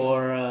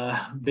for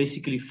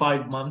basically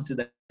 5 months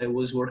that I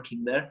was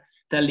working there,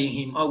 telling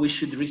him, oh, we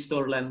should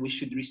restore land, we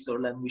should restore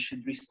land, we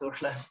should restore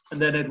land.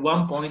 And then at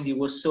one point he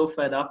was so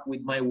fed up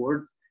with my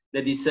words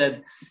that he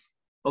said,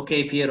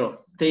 okay,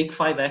 Piero, take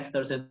 5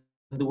 hectares and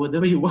do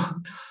whatever you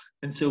want.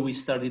 And so we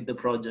started the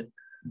project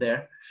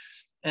there.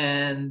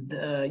 And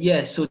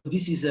yeah, so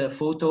this is a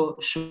photo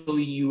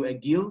showing you a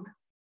guild.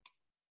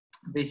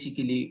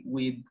 Basically,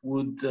 we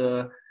would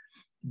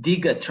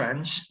dig a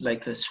trench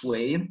like a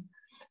swale,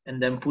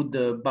 and then put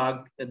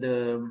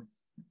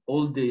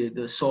all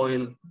the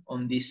soil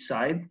on this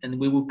side, and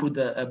we will put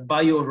a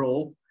bio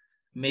roll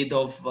made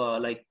of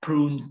like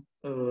pruned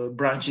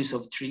branches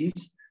of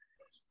trees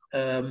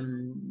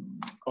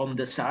on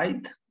the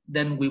side.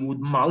 Then we would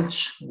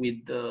mulch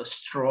with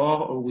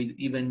straw, or we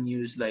even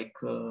use like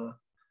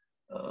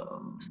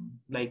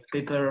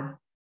paper.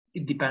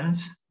 It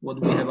depends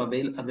what we have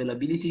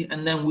availability,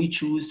 and then we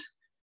choose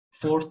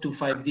 4 to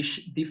 5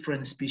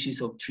 different species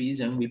of trees,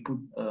 and we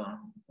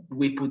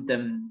put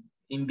them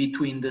in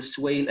between the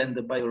swale and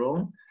the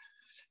bio-roll.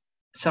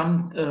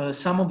 Some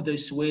of the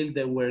swale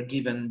they were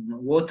given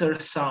water,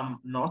 some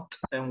not,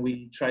 and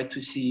we try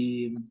to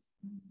see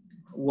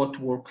what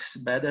works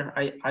better.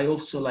 I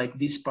also like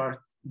this part.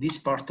 This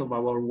part of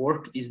our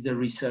work is the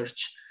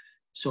research.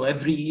 So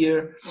every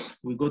year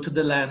we go to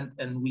the land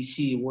and we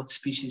see what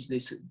species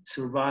they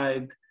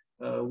survived,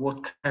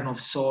 what kind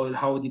of soil,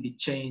 how did it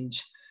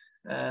change.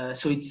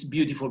 So it's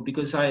beautiful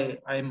because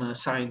I'm a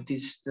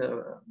scientist.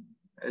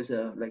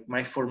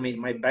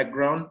 My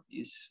background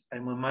is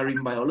I'm a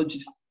marine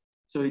biologist.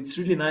 So it's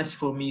really nice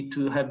for me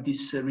to have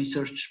this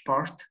research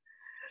part.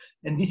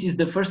 And this is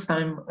the first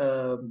time.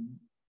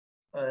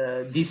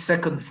 This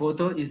second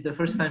photo is the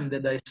first time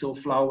that I saw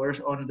flowers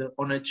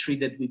on a tree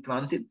that we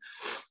planted.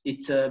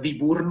 It's a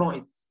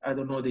viburno. I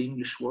don't know the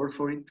English word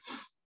for it.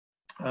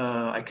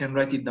 I can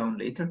write it down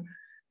later.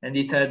 And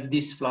it had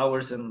these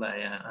flowers, and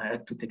I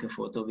had to take a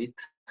photo of it.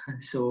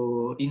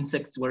 So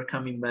insects were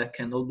coming back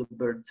and all the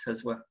birds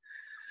as well.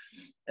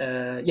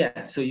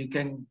 Yeah, so you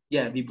can,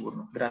 yeah,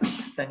 Viburno,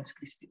 grazie. Thanks,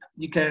 Cristina.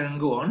 You can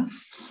go on.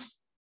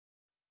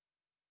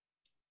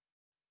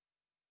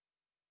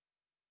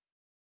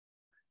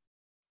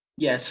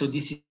 Yeah, so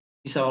this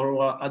is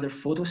our other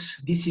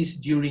photos. This is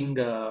during,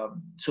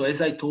 so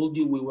as I told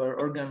you, we were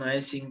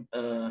organizing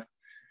a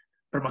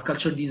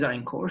permaculture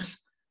design course.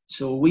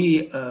 So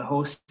we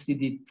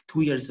hosted it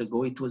 2 years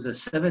ago. It was a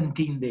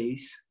 17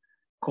 days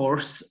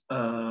course.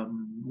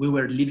 We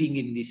were living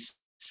in this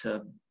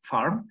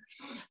farm,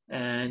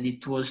 and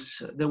it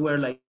was, there were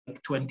like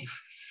 20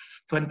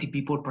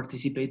 people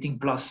participating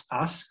plus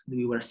us.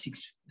 We were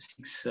six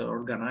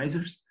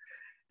organizers,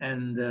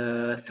 and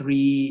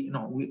we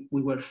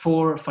were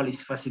 4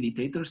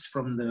 facilitators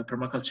from the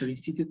Permaculture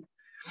Institute.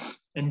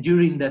 And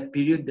during that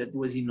period, that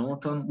was in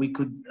autumn,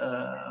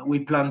 we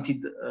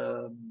planted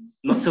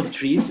lots of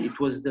trees. It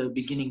was the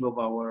beginning of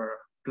our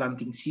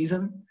planting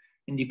season,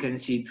 and you can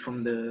see it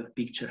from the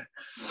picture.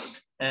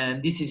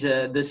 And this is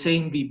the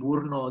same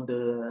Viburno,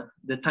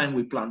 the time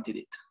we planted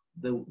it,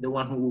 the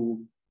one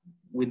who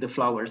with the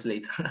flowers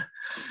later.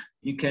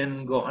 You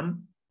can go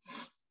on.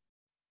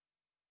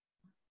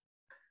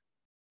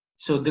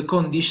 So the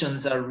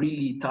conditions are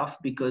really tough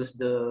because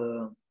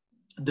the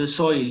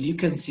soil, you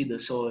can see the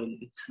soil,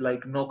 it's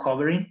like no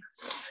covering,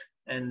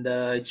 and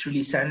it's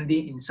really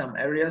sandy in some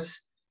areas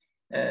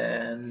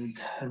and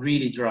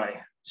really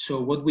dry. So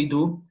what we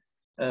do,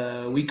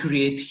 we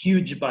create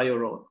huge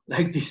bioroll,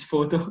 like this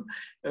photo.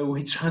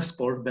 We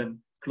transport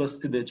them close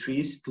to the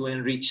trees to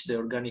enrich the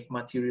organic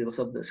materials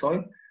of the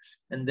soil,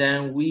 and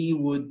then we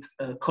would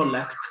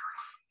collect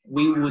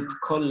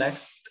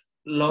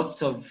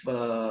lots of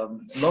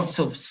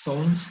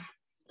stones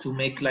to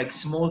make like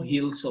small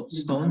hills of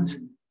stones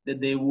that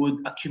they would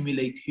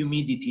accumulate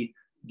humidity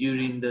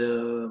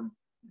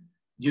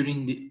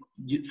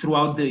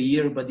throughout the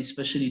year, but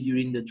especially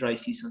during the dry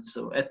season.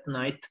 So at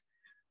night,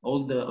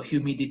 all the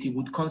humidity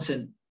would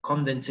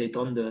condensate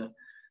on the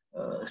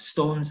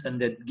stones, and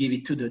that give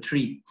it to the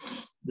tree,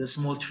 the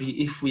small tree,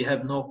 if we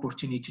have no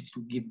opportunity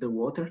to give the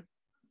water.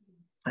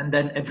 And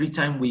then every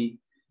time we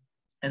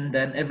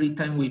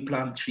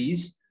plant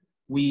trees,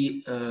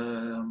 we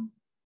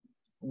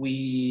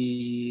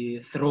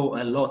throw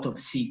a lot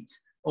of seeds,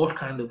 all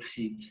kinds of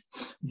seeds.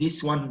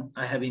 This one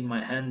I have in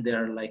my hand, they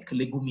are like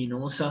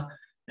leguminosa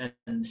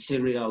and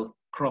cereal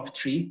crop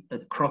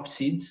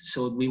seeds.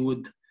 So we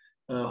would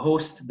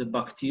host the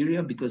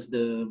bacteria, because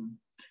the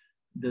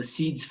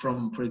seeds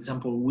from, for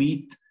example,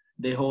 wheat,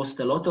 they host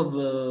a lot of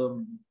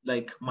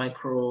like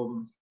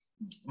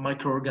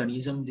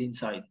microorganisms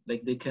inside.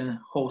 Like they can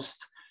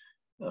host,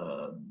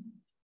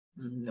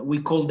 we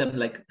call them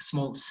like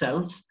small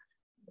cells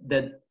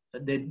that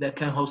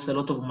can host a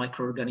lot of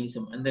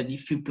microorganisms. And then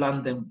if you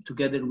plant them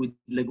together with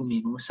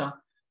leguminosa,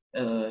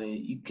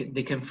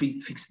 they can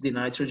fix the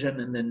nitrogen,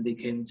 and then they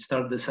can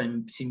start the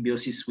same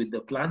symbiosis with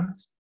the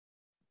plants,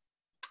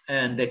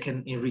 and they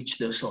can enrich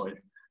the soil.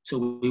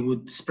 So we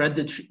would spread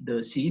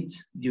the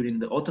seeds during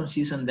the autumn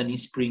season. Then in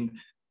spring,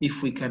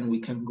 if we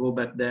can go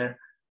back there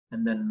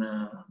and then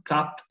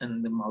cut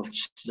and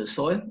mulch the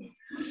soil.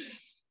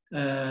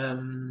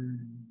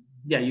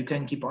 Yeah, you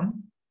can keep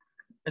on.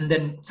 And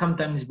then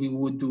sometimes we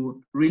would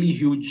do really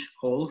huge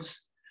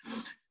holes,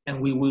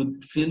 and we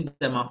would fill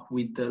them up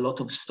with a lot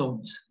of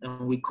stones,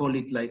 and we call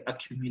it like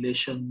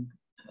accumulation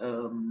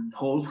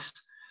holes.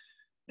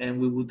 And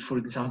we would, for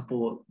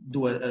example,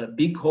 do a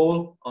big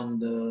hole on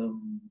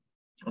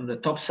the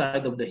top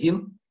side of the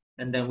hill,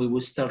 and then we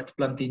would start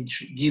planting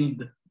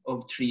guild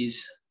of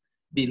trees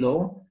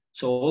below.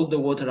 So all the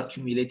water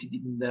accumulated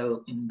in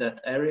that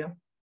area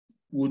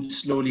would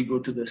slowly go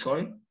to the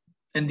soil.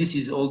 And this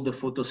is all the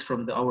photos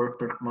from our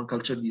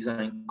permaculture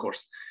design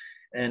course.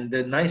 And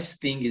the nice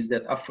thing is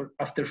that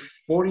after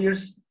 3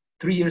 years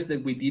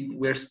that we did,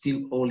 we're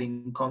still all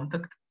in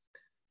contact.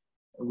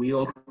 We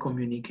all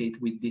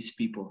communicate with these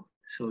people.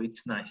 So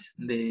it's nice.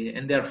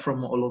 They are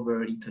from all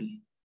over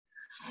Italy.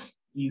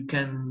 You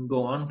can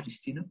go on,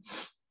 Cristina.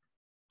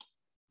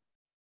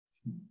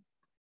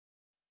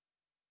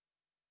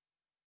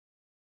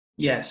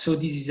 Yeah, so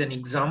this is an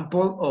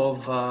example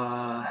of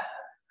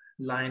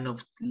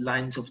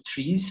lines of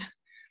trees.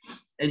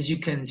 As you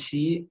can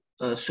see,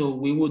 so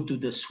we would do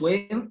the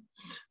swale,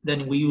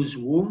 then we use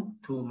wool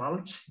to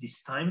mulch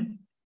this time,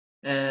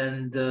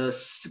 and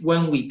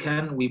when we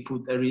can, we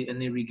put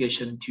an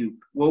irrigation tube.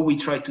 What we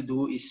try to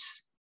do is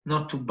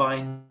not to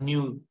buy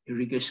new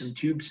irrigation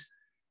tubes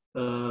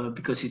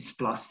because it's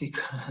plastic,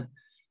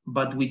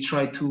 but we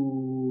try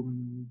to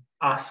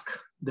ask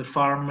the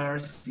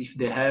farmers if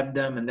they have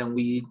them, and then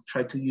we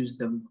try to use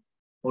them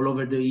all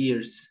over the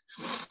years.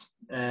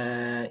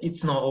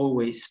 It's not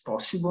always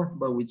possible,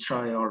 but we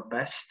try our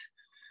best.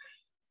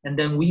 And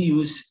then we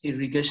use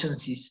irrigation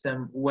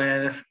system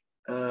where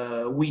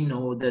we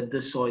know that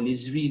the soil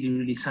is really,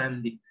 really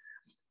sandy.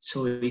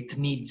 So it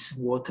needs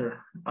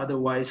water.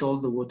 Otherwise, all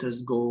the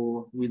waters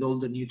go with all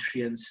the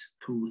nutrients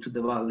to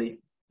the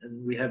valley,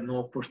 and we have no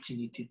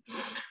opportunity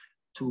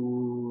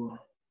to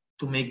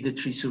make the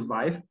tree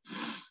survive.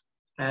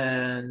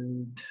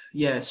 And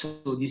yeah,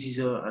 so this is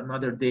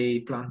another day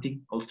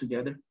planting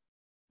altogether.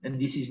 And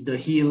this is the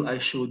hill I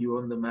showed you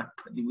on the map,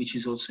 which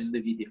is also in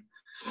the video.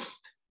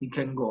 We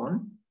can go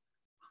on.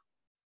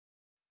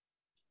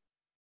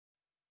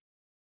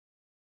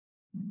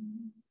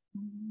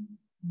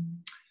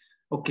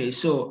 Okay,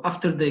 so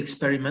after the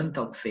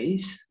experimental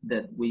phase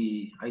that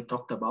I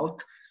talked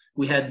about,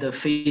 we had the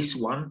phase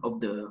 1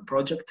 of the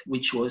project,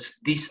 which was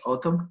this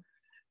autumn.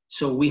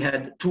 So we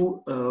had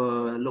 2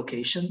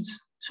 locations.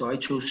 So I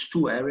chose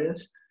 2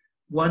 areas.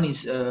 One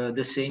is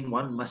the same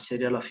one,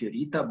 Masseria La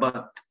Fiorita,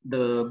 but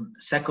the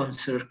second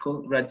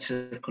circle, red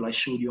circle, I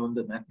showed you on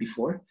the map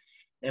before.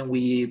 And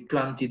we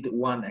planted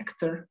 1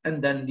 hectare.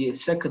 And then the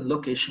second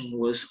location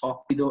was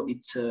Oppido.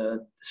 It's a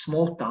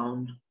small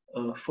town,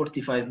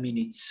 45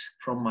 minutes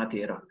from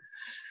Matera,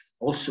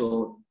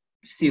 also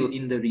still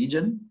in the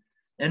region.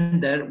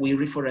 And there we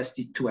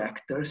reforested 2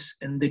 hectares.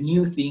 And the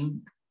new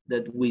thing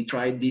that we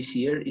tried this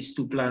year is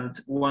to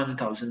plant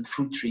 1,000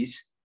 fruit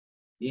trees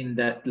in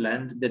that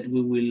land that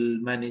we will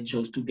manage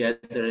all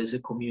together as a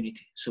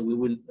community. So we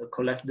will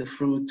collect the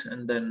fruit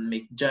and then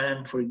make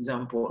jam, for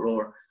example,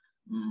 or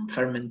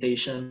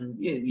fermentation.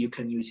 Yeah, you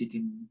can use it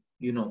in,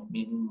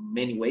 in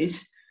many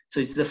ways. So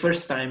it's the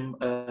first time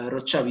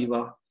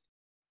Rocciaviva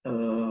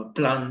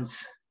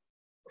plants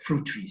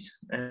fruit trees,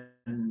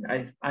 and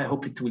I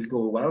hope it will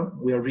go well.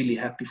 We are really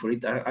happy for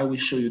it. I will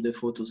show you the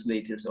photos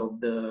later of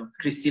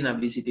Cristina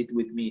visited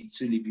with me.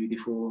 It's really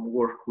beautiful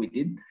work we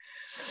did.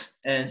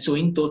 And so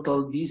in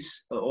total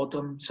this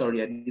autumn,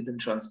 sorry, I didn't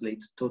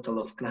translate total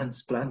of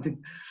plants planted,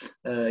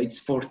 it's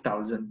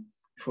 4,000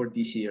 for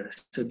this year.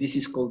 So this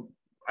is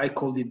I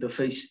called it the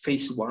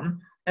phase 1.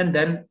 And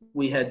then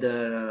we had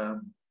a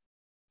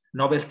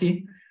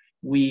novelty.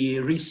 We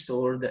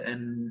restored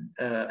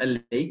a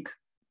lake.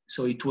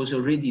 So it was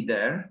already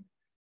there,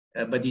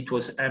 but it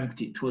was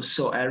empty. It was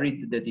so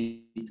arid that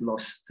it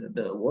lost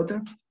the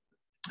water,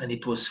 and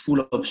it was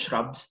full of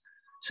shrubs.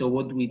 So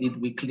what we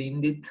did, we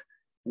cleaned it.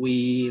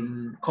 We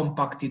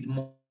compacted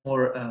more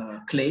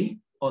clay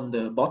on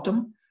the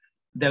bottom.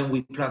 Then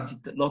we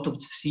planted a lot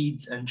of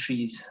seeds and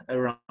trees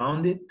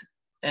around it.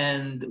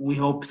 And we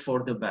hoped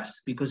for the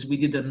best, because we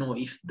didn't know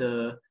if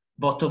the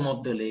bottom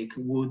of the lake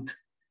would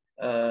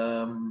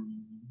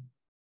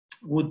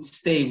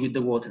stay with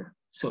the water.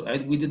 So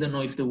we didn't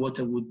know if the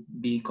water would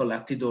be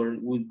collected or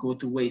would go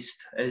to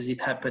waste, as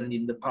it happened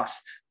in the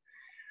past.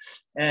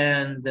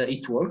 And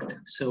it worked.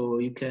 So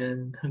you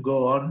can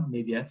go on,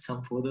 maybe add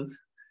some photos.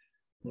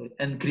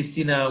 And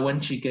Cristina, when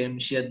she came,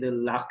 she had the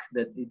luck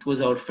that it was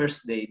our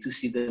first day to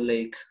see the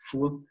lake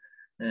full.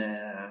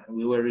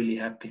 We were really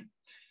happy.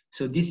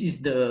 So this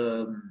is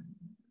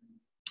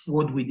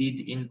what we did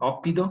in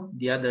Oppido,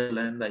 the other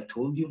land I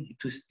told you.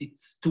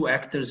 It's 2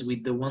 hectares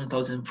with the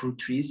 1,000 fruit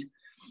trees.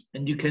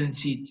 And you can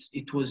see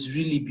it was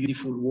really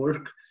beautiful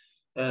work.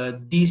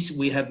 This,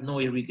 we have no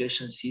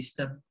irrigation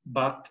system,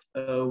 but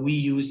we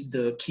used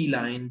the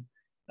Keyline,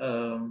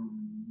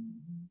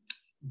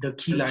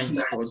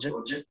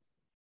 project.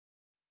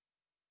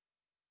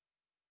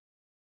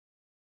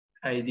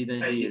 I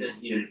didn't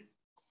hear.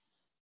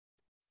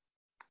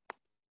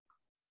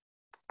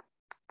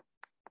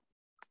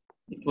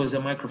 It was a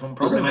microphone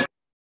problem.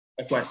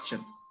 A question.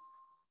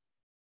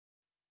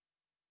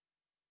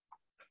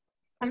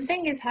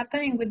 Something is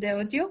happening with the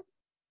audio.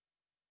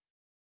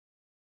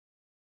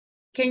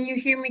 Can you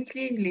hear me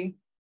clearly?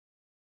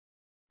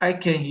 I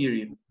can hear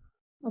you.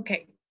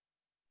 Okay.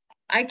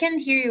 I can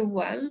hear you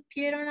well,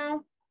 Piero,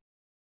 now?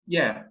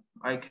 Yeah,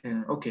 I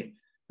can. Okay.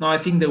 No, I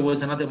think there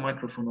was another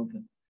microphone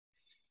open.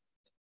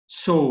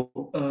 So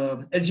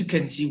as you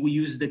can see, we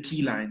use the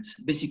key lines.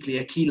 Basically,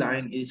 a key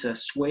line is a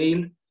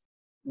swale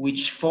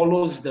which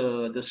follows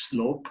the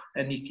slope,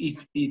 and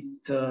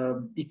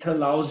it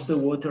allows the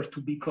water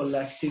to be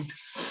collected,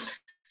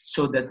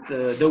 so that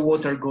the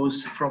water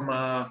goes from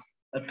a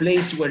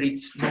place where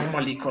it's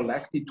normally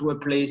collected to a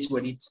place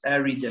where it's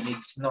arid and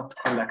it's not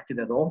collected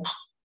at all.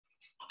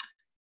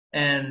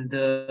 And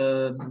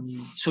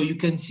so you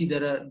can see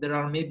there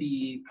are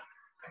maybe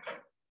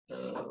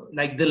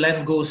like the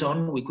land goes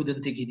on. We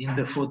couldn't take it in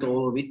the photo,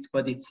 all of it,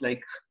 but it's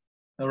like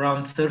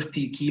around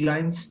 30 key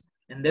lines,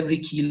 and every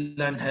key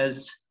line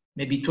has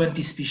maybe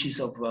 20 species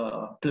of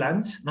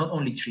plants, not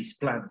only trees,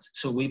 plants.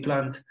 So we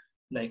plant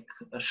like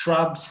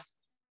shrubs.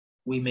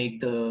 We make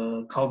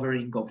the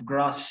covering of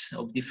grass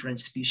of different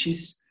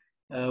species.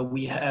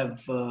 We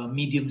have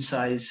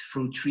medium-sized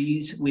fruit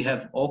trees. We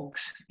have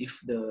oaks if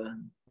the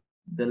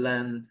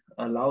land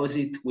allows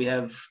it. We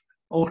have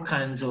all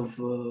kinds of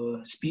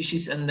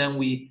species, and then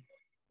we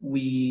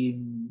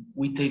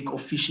take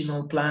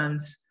officinal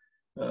plants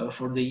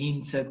for the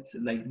insects,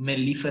 like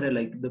mellifera,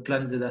 like the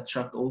plants that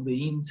attract all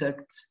the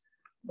insects,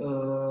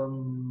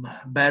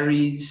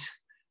 berries.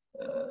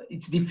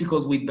 It's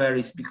difficult with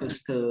berries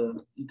because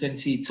you can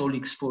see it's all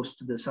exposed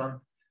to the sun.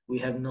 We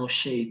have no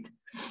shade.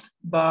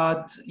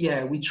 But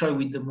yeah, we try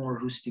with the more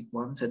rustic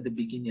ones at the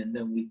beginning, and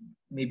then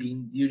maybe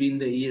during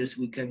the years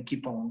we can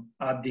keep on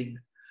adding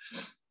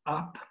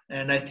up.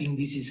 And I think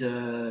this is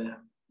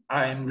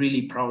I'm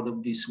really proud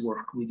of this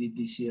work we did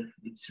this year.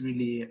 It's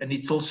really, and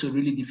it's also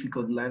really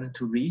difficult land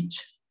to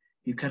reach.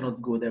 You cannot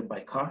go there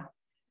by car.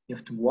 You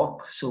have to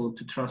walk. So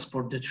to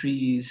transport the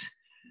trees,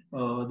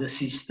 the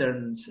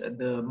cisterns,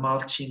 the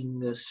mulching,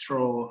 the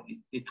straw,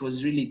 it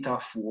was really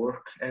tough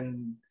work.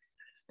 And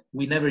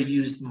we never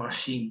used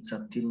machines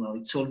until now.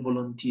 It's all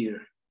volunteer.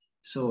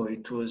 So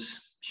it was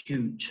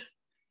huge.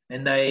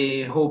 And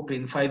I hope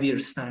in 5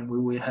 years' time we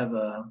will have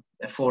a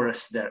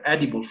forest there,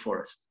 edible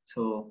forest.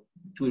 So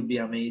it will be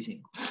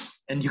amazing.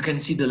 And you can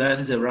see the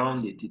lands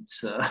around it.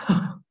 It's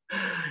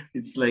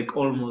it's like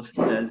almost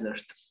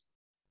desert.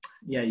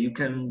 Yeah, you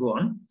can go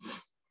on.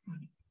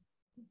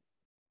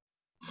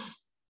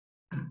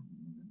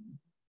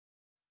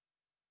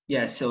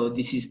 Yeah, so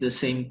this is the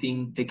same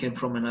thing taken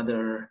from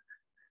another.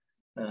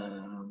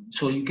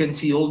 So you can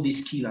see all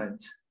these key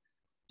lines.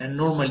 And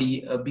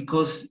normally,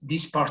 because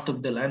this part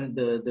of the land,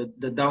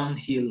 the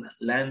downhill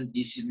land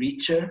is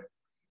richer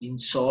in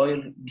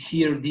soil,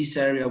 here, this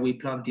area, we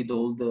planted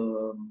all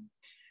the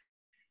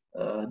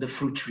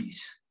fruit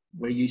trees,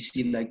 where you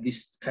see like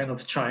this kind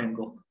of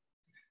triangle.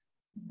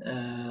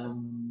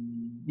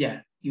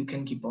 Yeah, you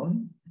can keep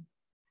on.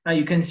 Now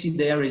you can see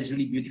the area is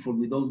really beautiful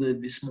with all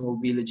the small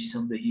villages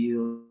on the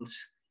hills.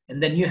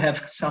 And then you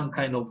have some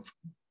kind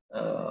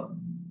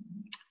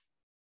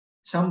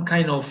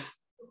of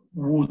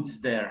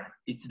woods there.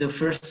 It's the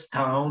first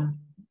town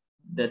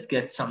that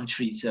gets some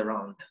trees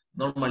around.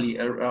 Normally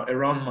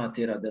around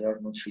Matera, there are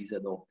no trees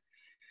at all.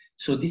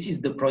 So this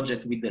is the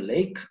project with the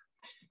lake.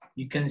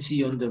 You can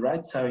see on the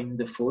right side in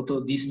the photo,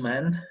 this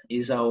man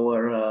is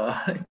our,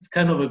 it's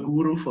kind of a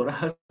guru for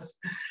us.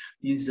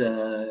 He's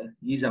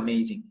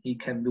amazing. He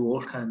can do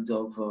all kinds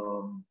of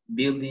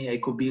building,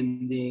 eco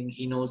building.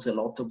 He knows a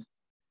lot of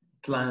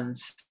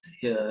plants.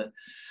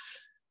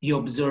 He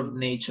observed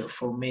nature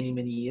for many,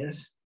 many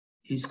years.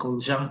 He's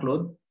called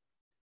Jean-Claude,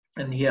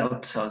 and he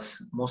helps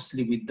us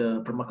mostly with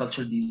the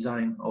permaculture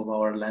design of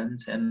our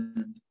lands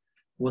and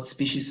what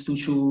species to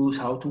choose,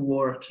 how to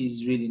work.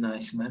 He's really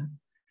nice, man.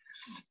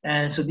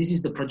 And so this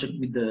is the project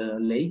with the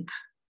lake.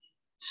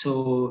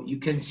 So you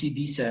can see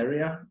this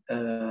area.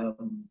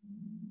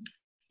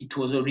 It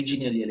was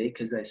originally a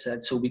lake, as I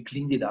said, so we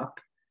cleaned it up.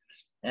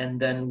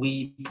 And then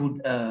we put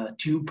a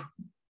tube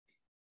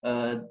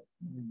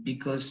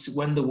because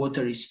when the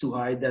water is too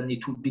high, then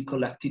it would be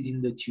collected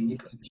in the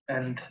tube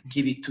and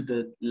give it to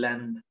the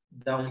land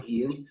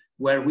downhill,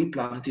 where we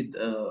planted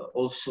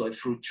also a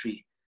fruit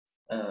tree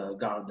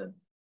garden.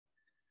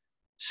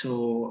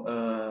 So,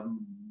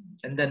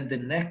 and then the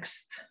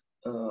next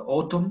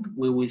autumn,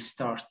 we will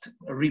start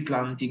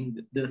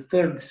replanting the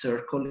third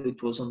circle.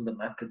 It was on the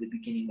map at the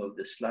beginning of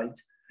the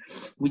slides,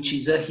 which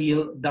is a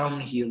hill,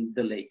 downhill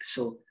the lake.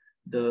 So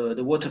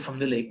the water from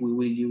the lake, we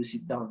will use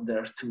it down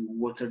there to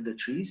water the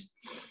trees.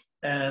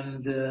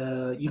 And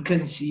you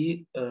can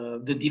see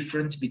the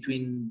difference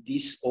between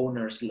this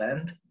owner's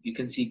land. You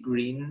can see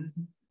green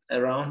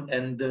around,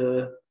 and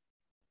the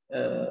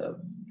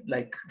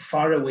like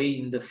far away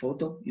in the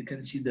photo, you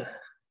can see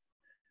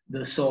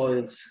the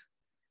soils.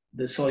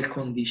 The soil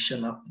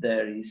condition up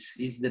there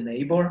is the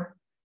neighbor,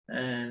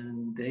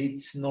 and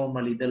it's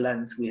normally the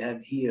lands we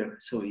have here.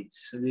 So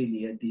it's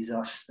really a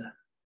disaster.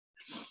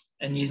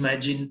 And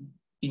imagine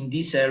in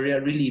this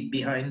area, really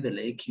behind the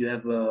lake, you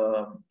have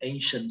an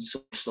ancient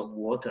source of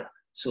water.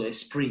 So a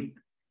spring,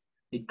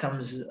 it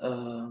comes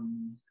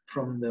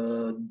from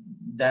the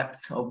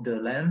depth of the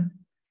land.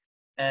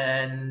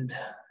 And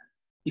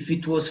if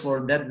it was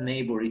for that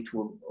neighbor, it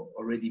would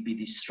already be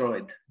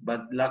destroyed.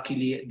 But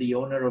luckily, the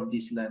owner of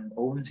this land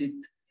owns it,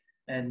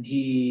 and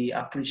he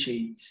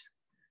appreciates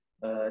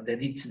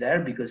that it's there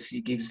because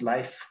he gives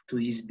life to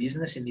his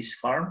business and his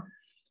farm.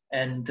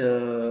 And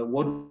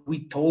what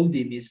we told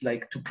him is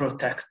like to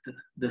protect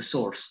the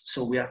source.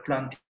 So we are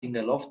planting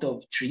a lot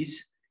of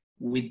trees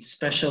with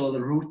special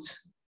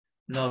roots,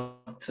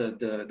 not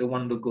the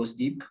one that goes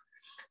deep.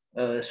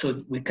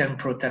 So we can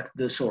protect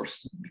the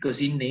source, because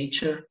in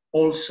nature,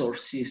 all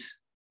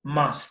sources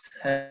must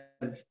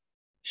have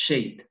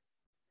shade.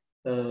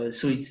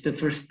 So it's the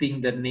first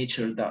thing that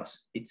nature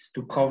does. It's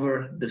to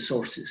cover the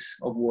sources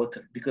of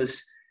water,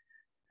 because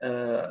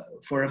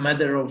for a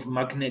matter of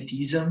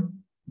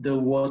magnetism, the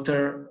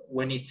water,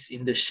 when it's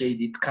in the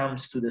shade, it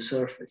comes to the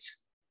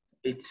surface.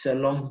 It's a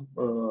long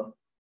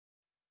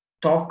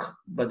talk,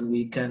 but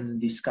we can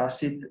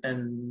discuss it,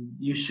 and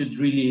you should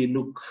really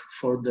look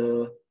for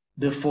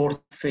the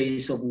fourth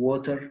phase of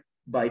water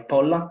by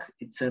Pollack.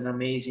 It's an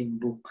amazing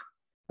book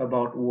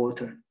about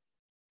water,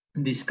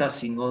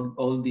 discussing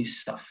all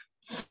this stuff.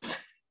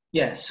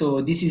 Yeah,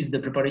 so this is the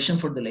preparation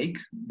for the lake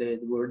that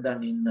were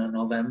done in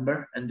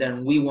November, and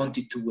then we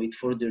wanted to wait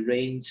for the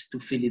rains to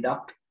fill it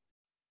up,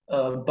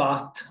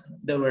 but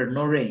there were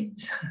no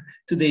rains.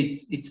 Today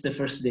it's the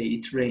first day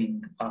it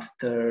rained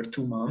after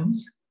 2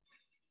 months.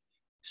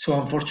 So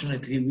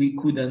unfortunately we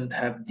couldn't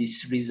have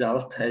this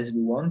result as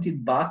we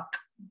wanted, but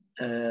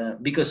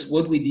because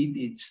what we did,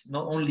 it's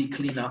not only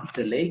clean up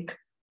the lake,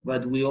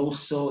 but we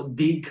also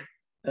dig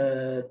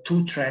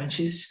 2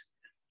 trenches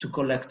to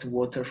collect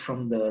water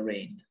from the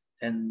rain.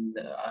 and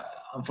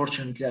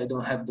unfortunately I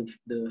don't have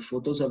the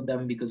photos of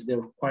them because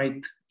they're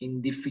quite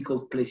in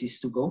difficult places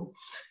to go.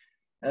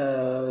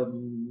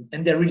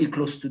 And they're really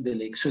close to the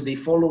lake. So they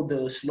follow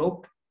the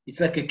slope. It's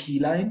like a key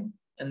line,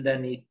 and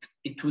then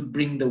it would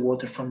bring the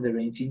water from the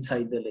rains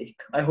inside the lake.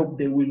 I hope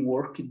they will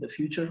work in the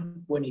future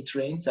when it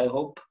rains, I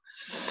hope.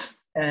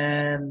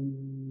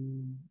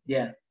 And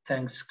yeah,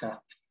 thanks,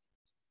 Kat.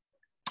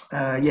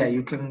 Yeah,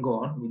 you can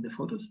go on with the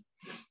photos.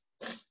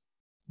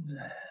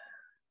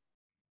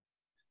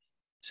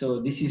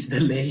 So this is the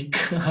lake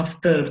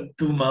after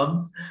 2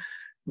 months.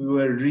 We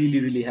were really,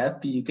 really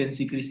happy. You can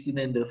see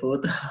Christina in the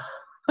photo.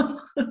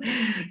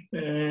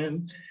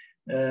 And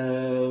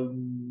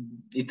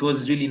it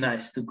was really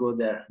nice to go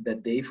there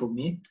that day for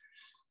me.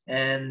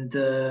 And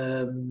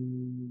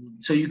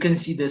so you can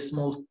see the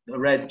small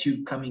red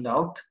tube coming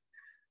out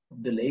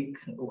of the lake.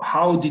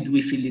 How did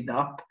we fill it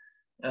up?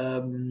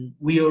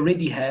 We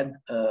already had,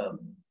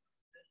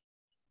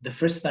 the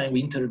first time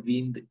we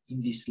intervened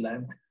in this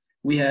land,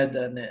 we had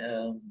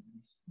an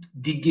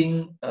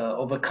digging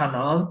of a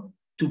canal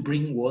to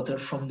bring water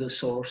from the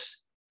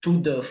source to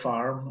the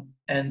farm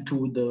and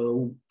to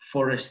the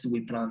forest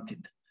we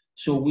planted.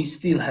 So we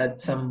still had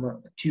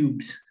some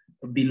tubes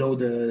below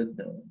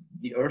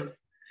the earth.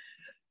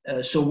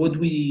 So what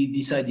we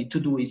decided to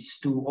do is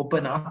to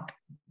open up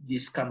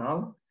this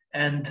canal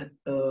and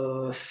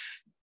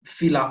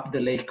fill up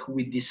the lake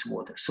with this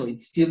water. So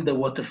it's still the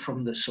water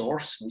from the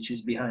source, which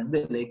is behind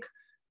the lake,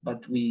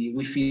 but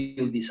we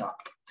fill this up.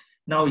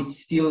 Now it's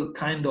still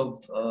kind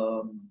of,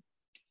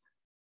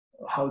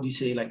 how do you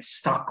say, like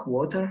stuck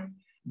water,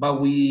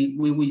 but we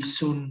will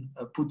soon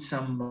put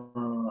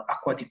some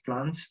aquatic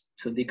plants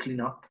so they clean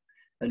up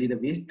a little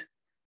bit.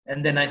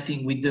 And then I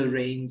think with the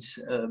rains,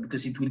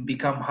 because it will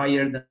become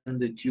higher than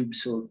the tube,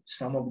 so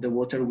some of the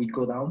water will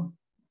go down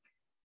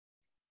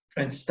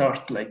and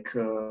start like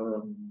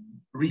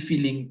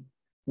refilling.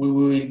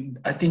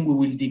 I think we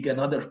will dig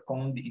another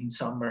pond in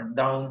summer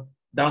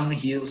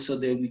downhill so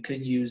that we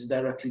can use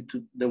directly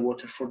to the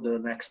water for the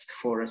next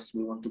forest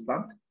we want to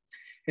plant.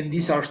 And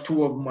these are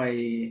two of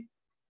my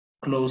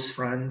close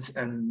friends,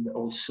 and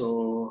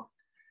also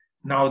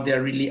now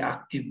they're really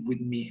active with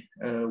me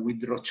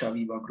with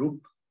Rocciaviva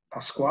group,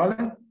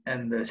 Pasquale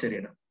and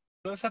Serena.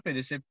 Lo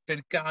sapete se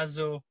per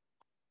caso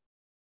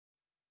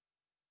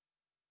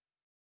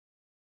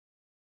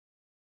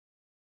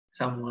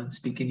Someone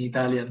speaking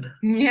Italian?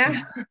 Yeah.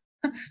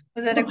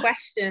 Was that a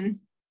question?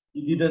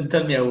 You didn't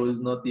tell me I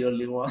was not the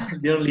only one,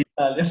 the only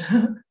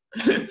Italian.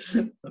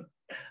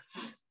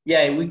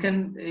 Yeah, we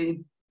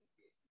can,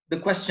 the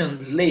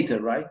question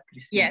later, right,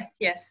 Christina?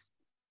 Yes.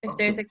 If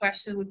there's a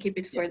question, we'll keep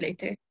it for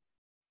later.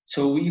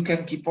 So you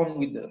can keep on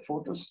with the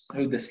photos,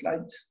 with the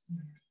slides.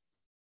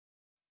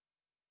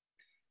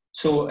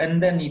 So,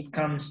 and then it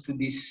comes to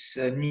this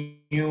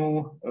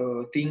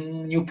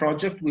new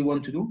project we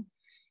want to do.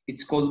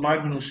 It's called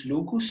Magnus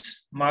Lucus.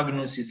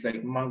 Magnus is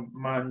like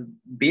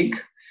big.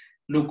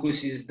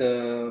 Lucus is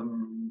the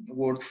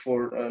word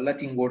for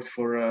Latin word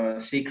for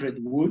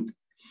sacred wood,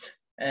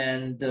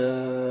 and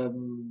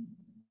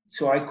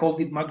so I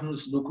called it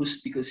Magnus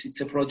Lucus because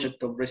it's a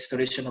project of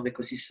restoration of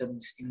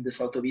ecosystems in the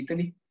south of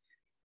Italy.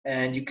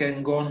 And you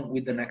can go on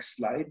with the next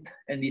slide.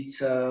 And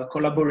it's a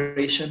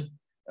collaboration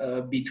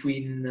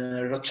between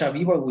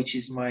Rocciaviva, which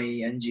is my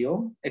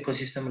NGO,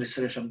 Ecosystem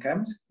Restoration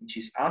Camps, which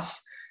is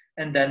us,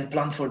 and then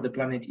Plant for the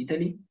Planet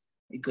Italy,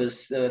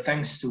 because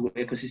thanks to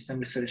Ecosystem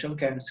Restoration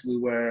Camps, we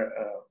were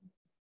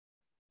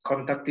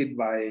contacted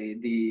by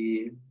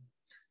the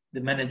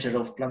manager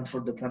of Plant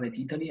for the Planet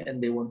Italy,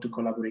 and they want to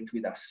collaborate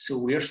with us. So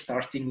we are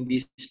starting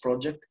this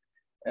project,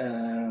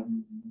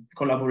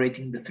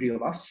 collaborating the three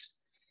of us.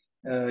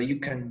 You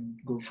can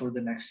go for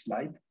the next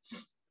slide.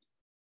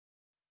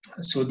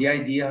 So the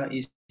idea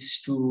is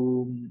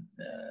to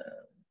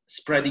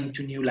spreading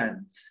to new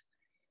lands.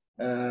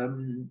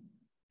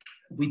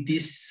 With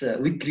this,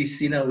 with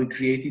Christina, we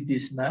created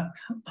this map,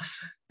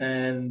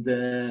 and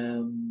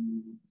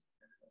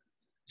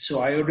so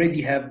I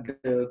already have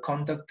the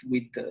contact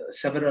with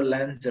several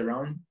lands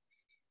around.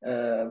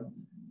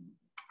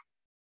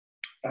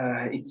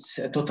 It's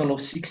a total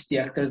of 60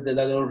 hectares that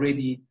are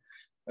already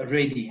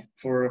ready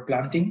for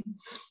planting.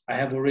 I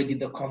have already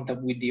the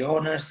contact with the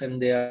owners, and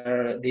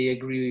they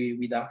agree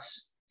with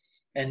us.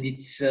 And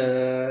it's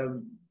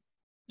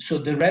so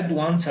the red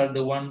ones are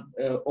the one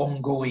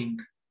ongoing.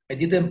 I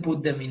didn't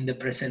put them in the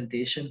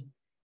presentation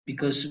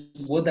because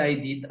what I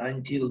did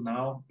until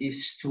now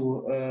is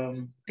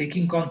to take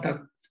in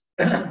contact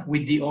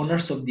with the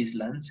owners of these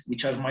lands,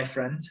 which are my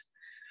friends,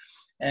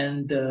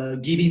 and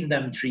giving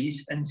them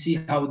trees and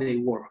see how they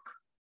work.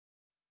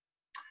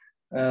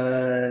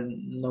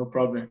 No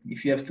problem.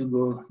 If you have to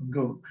go,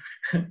 go.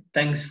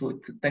 Thanks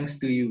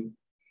to you.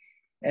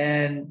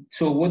 And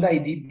so what I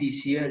did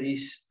this year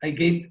is I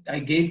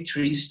gave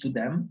trees to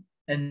them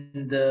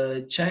and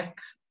check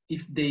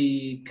if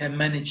they can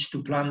manage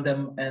to plant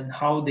them and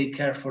how they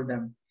care for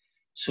them.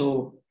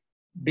 So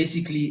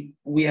basically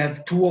we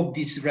have 2 of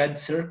these red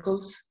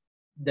circles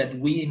that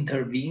we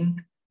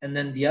intervened, and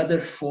then the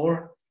other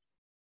 4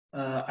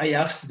 I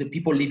asked the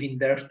people living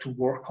there to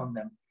work on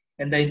them.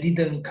 And I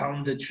didn't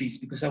count the trees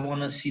because I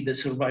want to see the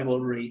survival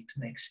rate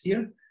next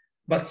year.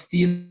 But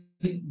still,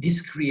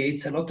 this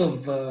creates a lot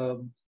of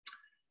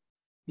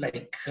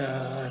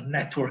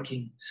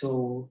networking.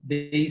 So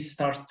they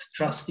start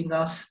trusting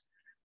us.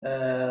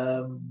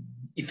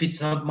 If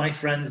it's not my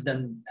friends,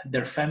 then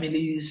their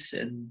families,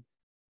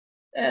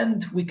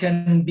 and we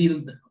can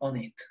build on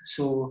it.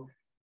 So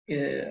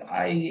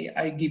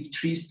I give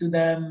trees to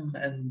them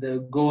and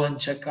go and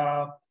check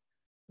up.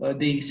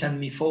 They send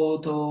me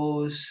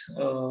photos,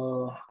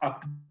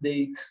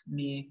 update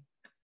me.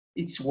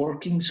 It's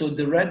working. So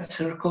the red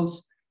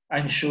circles,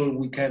 I'm sure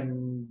we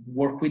can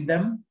work with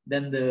them.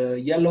 Then the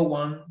yellow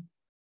one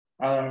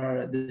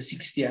are the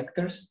 60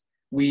 hectares.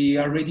 We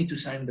are ready to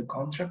sign the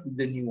contract with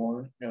the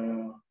new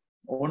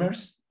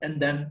owners.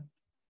 And then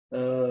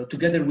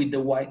together with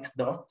the white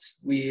dots,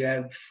 we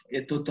have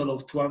a total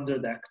of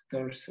 200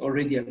 hectares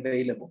already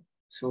available.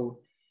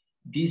 So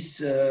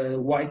these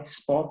white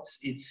spots,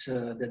 it's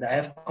that I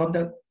have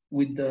contact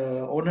with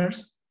the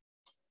owners.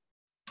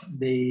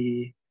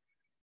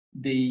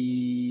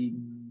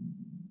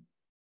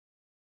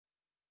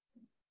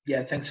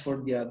 Yeah, thanks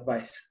for the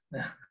advice.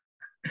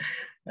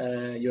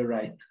 You're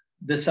right.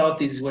 The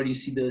south is where you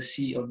see the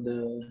sea on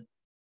the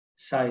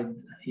side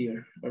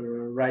here, or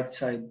right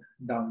side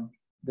down,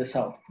 the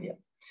south, yeah.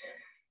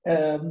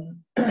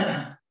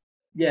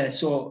 Yeah,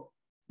 so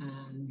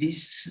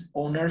these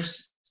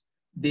owners,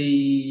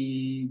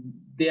 they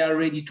are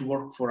ready to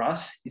work for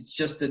us. It's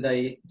just that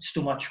it's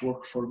too much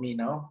work for me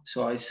now.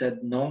 So I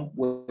said, no,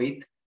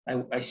 wait,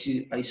 I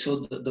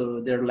saw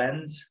their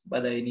lands,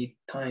 but I need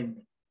time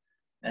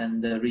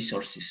and the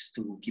resources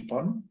to keep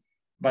on.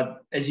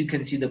 But as you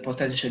can see, the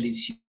potential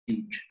is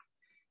huge.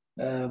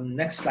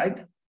 Next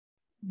slide.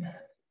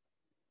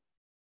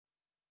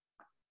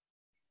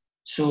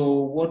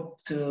 So what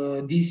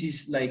this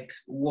is like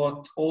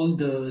what all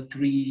the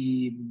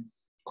three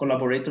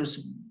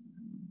collaborators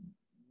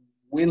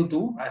will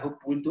do, I hope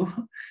will do.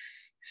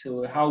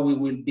 So how we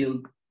will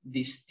build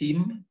this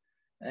team.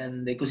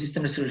 And the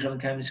ecosystem restoration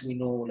camps, we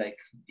know like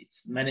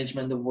it's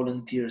management of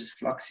volunteers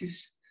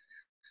fluxes,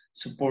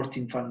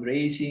 supporting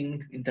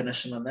fundraising,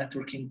 international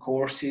networking,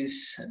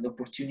 courses and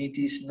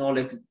opportunities,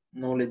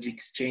 knowledge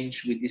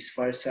exchange with this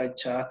Fireside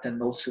chat,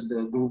 and also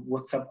the group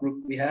WhatsApp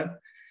group we have,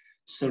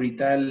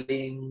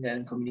 storytelling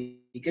and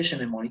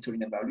communication and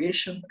monitoring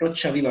evaluation.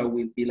 Rocciaviva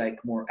will be like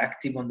more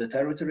active on the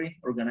territory,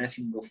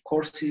 organizing of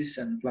courses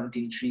and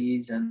planting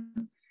trees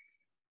and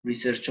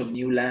research of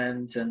new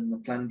lands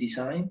and plant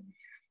design.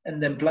 And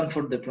then Plan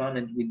for the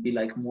Planet will be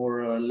like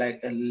more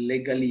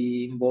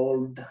legally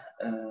involved,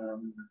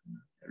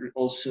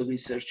 also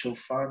research of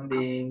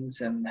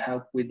fundings and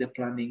help with the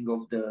planning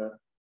of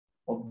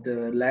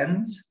the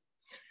lands,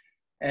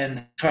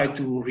 and try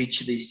to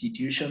reach the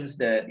institutions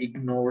that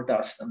ignored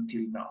us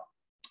until now.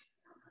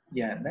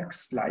 Yeah,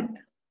 next slide.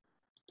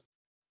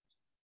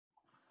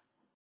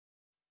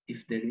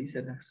 If there is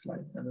a next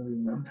slide, I don't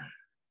remember.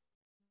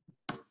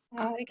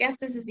 I guess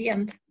this is the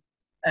end.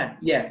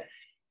 Yeah,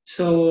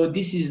 so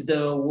this is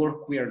the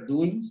work we are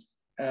doing.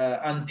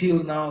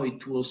 Until now,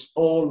 it was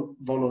all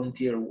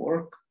volunteer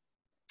work.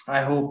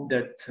 I hope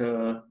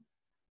that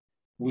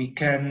we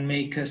can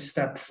make a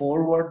step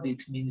forward.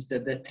 It means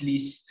that at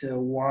least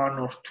 1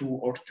 or 2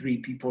 or 3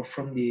 people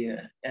from the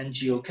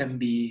NGO can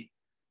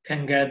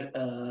get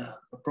a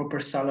proper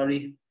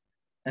salary,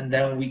 and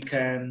then we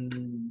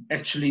can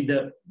actually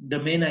the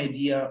main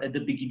idea at the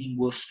beginning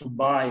was to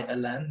buy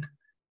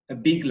a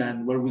big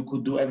land where we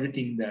could do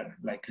everything there,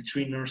 like a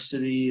tree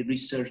nursery,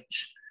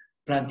 research,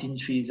 planting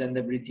trees and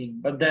everything.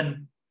 But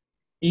then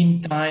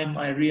in time,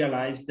 I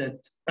realized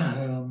that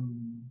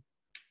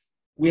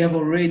we have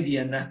already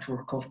a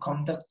network of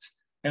contacts,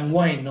 and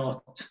why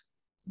not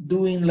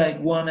doing like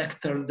 1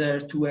 hectare there,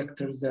 2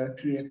 hectares there,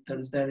 3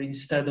 hectares there,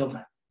 instead of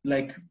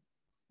like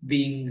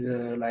being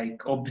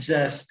like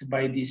obsessed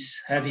by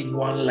this having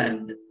one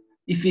land.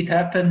 If it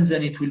happens,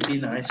 then it will be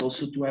nice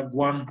also to have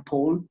one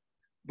pole,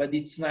 but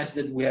it's nice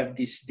that we have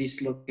these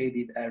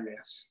dislocated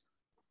areas.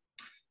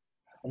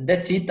 And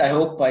that's it. I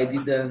hope I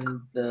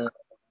didn't,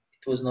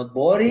 it was not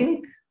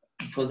boring.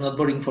 It was not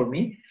boring for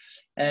me.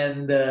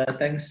 And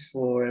thanks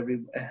for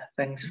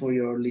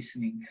your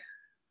listening.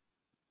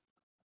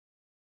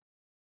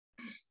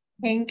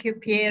 Thank you,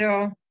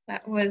 Piero.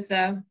 That was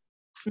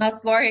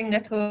not boring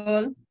at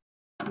all.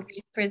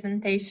 Great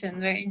presentation,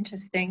 very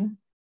interesting,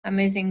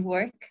 amazing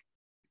work.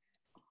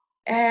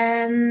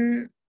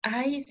 And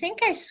I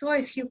think I saw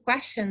a few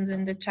questions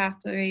in the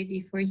chat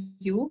already for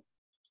you.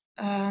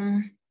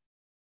 I'm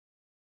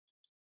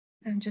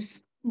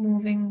just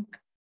moving.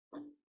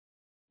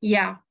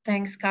 Yeah,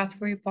 thanks, Kat,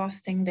 for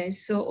reposting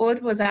this. So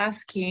Aude was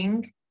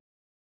asking,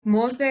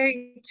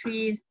 mulberry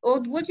trees.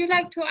 Aude, would you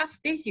like to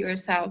ask this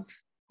yourself?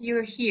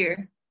 You're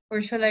here, or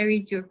shall I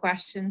read your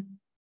question?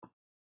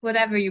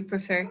 Whatever you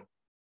prefer.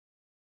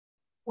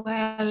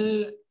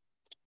 Well,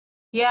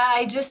 yeah,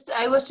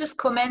 I was just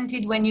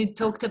commented when you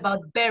talked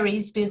about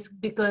berries,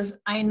 because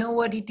I know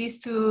what it is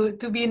to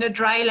be in a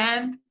dry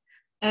land.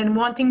 and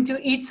wanting to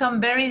eat some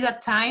berries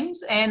at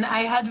times. And I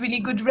had really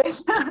good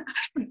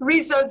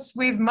results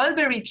with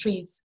mulberry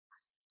trees.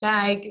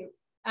 Like,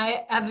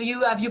 have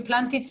you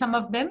planted some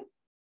of them?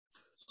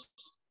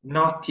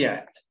 Not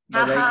yet,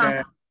 but I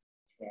can.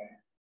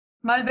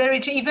 Mulberry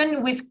tree,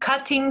 even with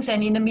cuttings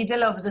and in the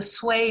middle of the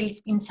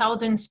swales in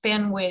southern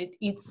Spain, where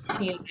it's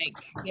still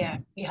like, yeah,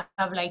 we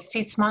have like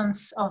 6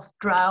 months of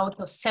drought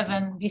or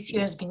 7. This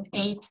year has been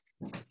 8.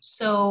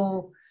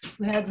 So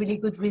we had really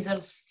good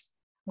results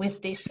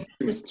with this,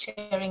 just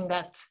sharing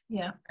that.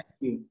 Yeah. Thank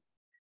you.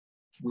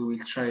 We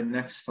will try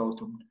next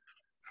autumn.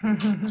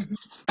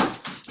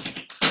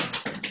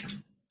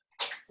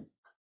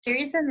 There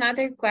is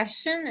another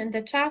question in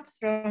the chat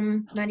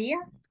from Maria.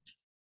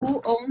 Who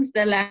owns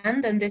the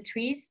land and the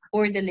trees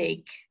or the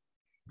lake?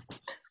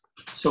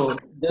 So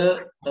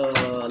the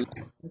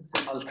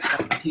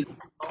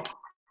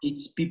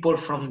it's people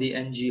from the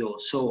NGO.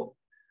 So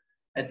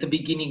at the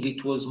beginning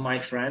it was my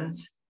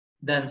friends.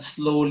 Then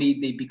slowly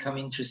they become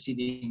interested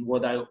in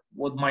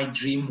what my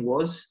dream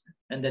was,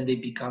 and then they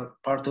become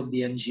part of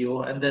the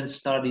NGO, and then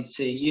started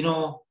saying, you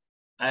know,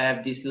 I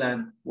have this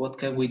land. What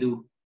can we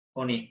do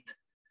on it?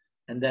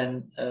 And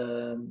then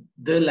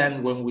the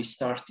land where we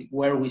started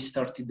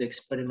the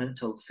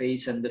experimental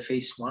phase and the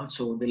phase 1,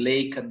 so the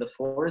lake and the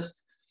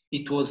forest,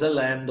 it was a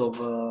land of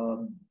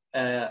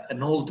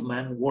an old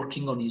man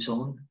working on his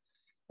own,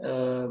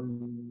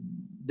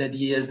 that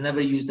he has never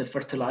used a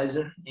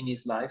fertilizer in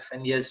his life,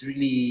 and he has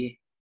really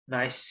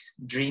nice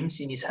dreams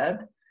in his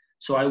head.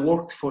 So I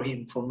worked for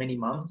him for many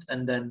months,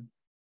 and then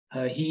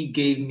he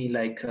gave me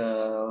like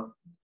the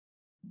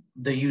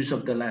use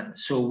of the land.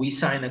 So we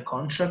signed a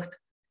contract,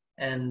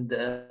 and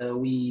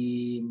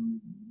we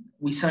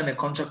sign a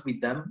contract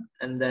with them,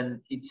 and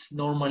then it's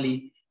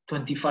normally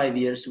 25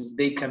 years.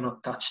 They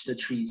cannot touch the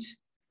trees,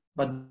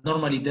 but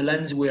normally the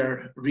lands we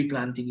are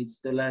replanting,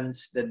 it's the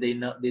lands that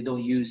they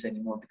don't use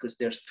anymore because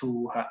they're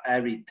too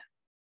arid.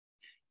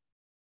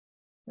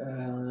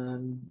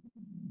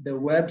 The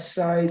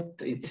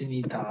website, it's in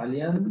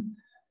Italian,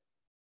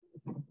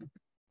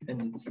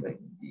 and it's like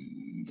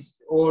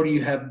this. Or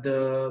you have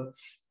the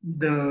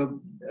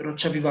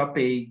Rocciaviva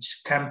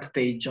page, camp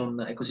page on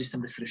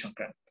ecosystem restoration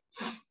camp.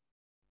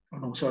 Oh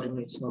no, sorry, no,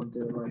 it's not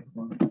the right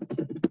one.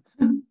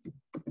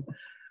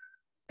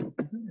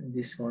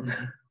 This one.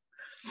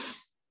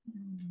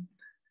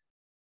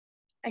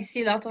 I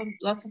see lots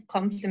of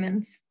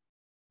compliments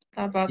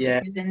about the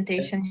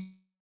presentation.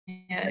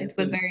 Yeah, it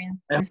was very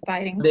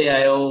inspiring.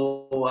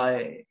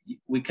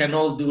 We can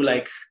all do,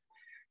 like,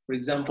 for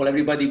example,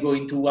 everybody go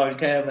into one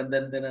camp and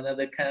then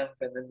another camp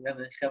and then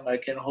another camp. I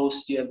can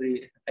host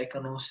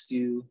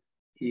you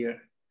here.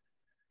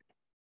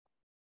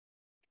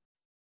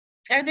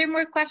 Are there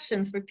more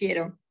questions for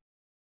Piero?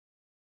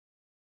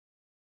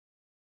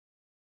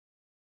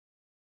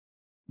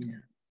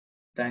 Yeah.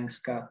 Thanks,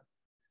 Kat.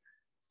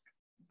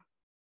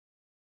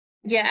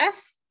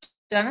 Yes,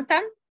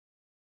 Jonathan?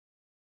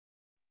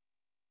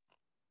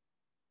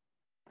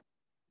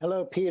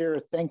 Hello,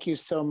 Peter. Thank you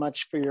so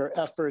much for your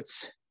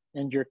efforts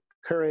and your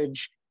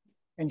courage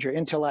and your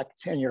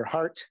intellect and your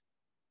heart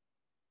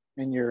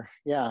and your,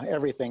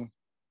 everything.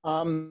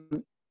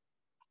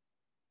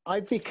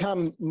 I've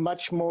become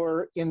much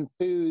more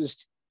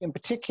enthused, in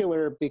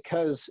particular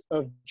because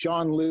of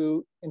John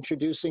Liu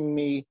introducing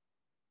me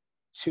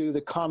to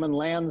the Common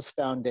Lands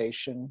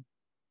Foundation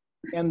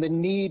and the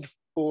need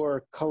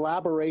for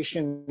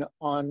collaboration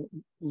on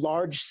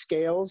large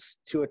scales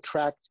to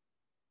attract,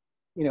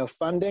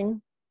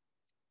 funding.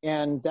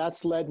 And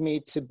that's led me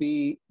to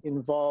be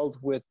involved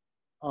with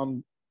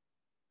the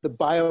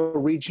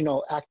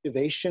bioregional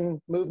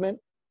activation movement.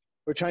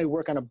 We're trying to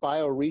work on a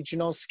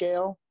bioregional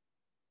scale.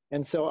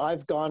 And so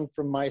I've gone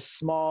from my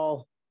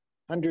small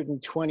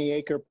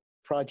 120-acre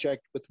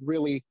project with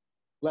really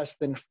less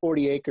than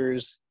 40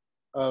 acres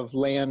of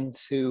land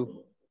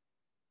to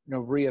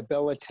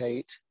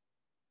rehabilitate,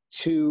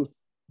 to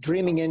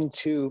dreaming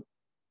into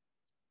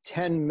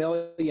 10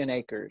 million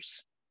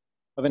acres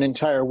of an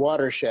entire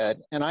watershed.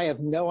 And I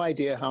have no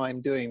idea how I'm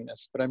doing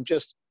this, but I'm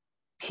just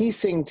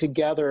piecing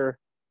together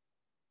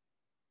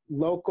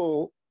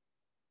local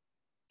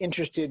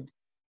interested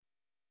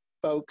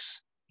folks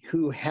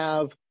who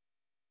have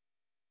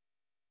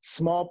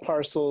small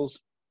parcels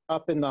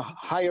up in the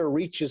higher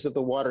reaches of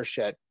the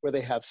watershed where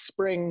they have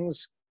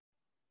springs,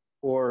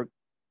 or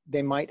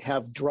they might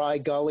have dry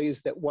gullies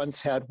that once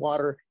had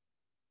water,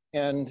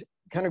 and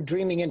kind of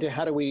dreaming into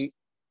how do we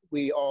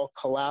all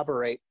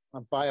collaborate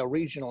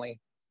bioregionally.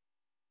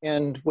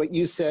 And what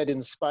you said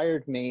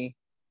inspired me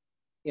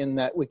in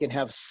that we can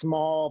have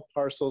small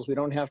parcels. We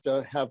don't have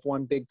to have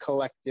one big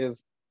collective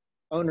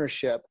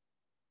ownership,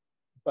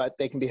 but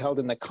they can be held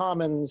in the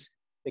commons,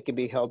 they can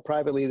be held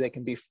privately, they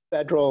can be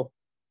federal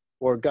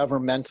or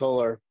governmental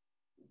or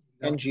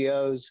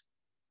NGOs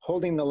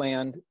holding the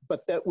land,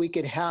 but that we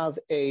could have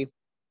a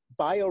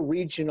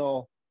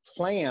bioregional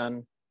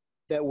plan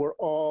that we're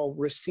all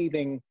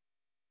receiving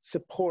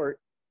support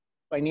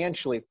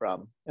financially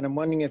from. And I'm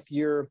wondering if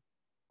you're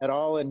at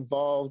all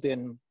involved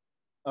in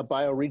a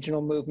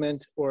bioregional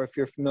movement, or if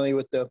you're familiar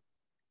with the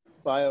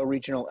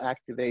bioregional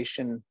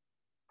activation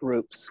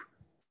groups.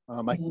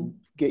 I can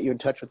get you in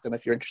touch with them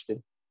if you're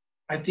interested.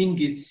 I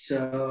think it's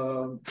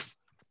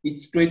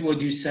great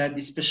what you said,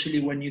 especially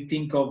when you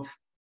think of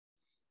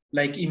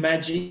like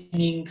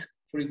imagining,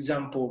 for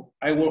example,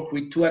 I work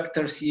with 2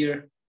 actors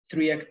here,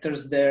 3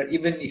 actors there,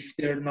 even if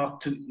they're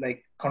not too,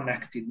 like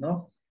connected,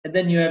 no? And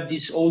then you have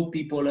these old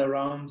people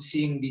around,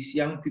 seeing these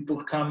young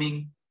people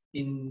coming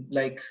in,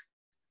 like,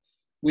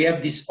 we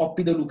have this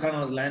Oppido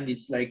Lucano land,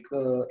 it's like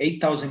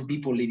 8,000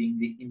 people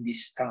living in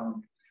this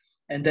town.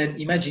 And then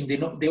imagine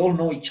they all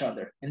know each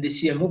other, and they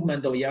see a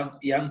movement of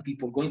young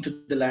people going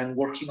to the land,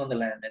 working on the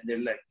land, and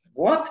they're like,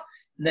 what?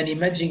 And then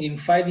imagine in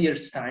 5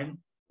 years' time,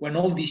 when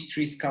all these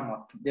trees come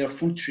up, they're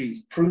fruit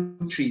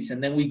trees,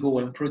 and then we go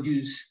and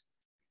produce.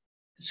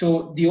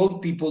 So the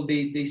old people,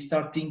 they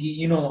start thinking,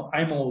 you know,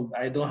 I'm old,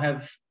 I don't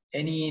have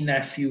any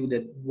nephew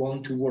that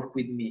want to work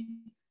with me.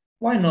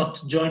 Why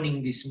not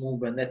joining this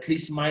movement? At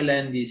least my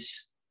land is,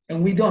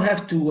 and we don't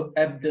have to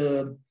have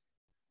the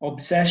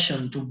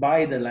obsession to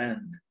buy the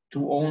land,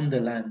 to own the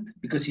land,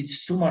 because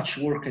it's too much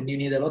work and you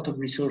need a lot of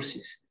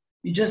resources.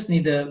 You just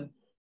need a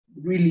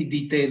really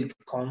detailed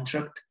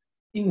contract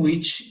in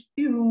which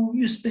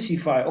you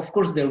specify. Of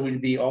course, there will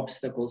be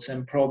obstacles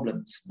and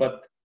problems,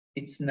 but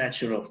it's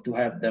natural to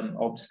have them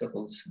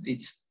obstacles.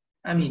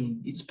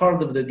 It's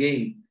part of the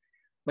game.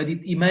 But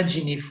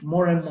imagine if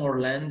more and more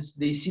lands,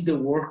 they see the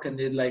work and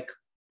they're like,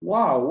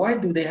 wow, why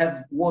do they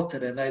have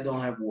water and I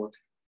don't have water?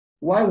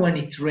 Why when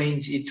it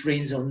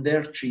rains on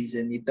their trees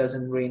and it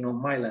doesn't rain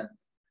on my land?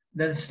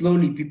 Then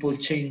slowly people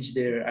change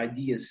their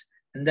ideas.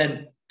 And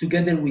then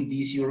together with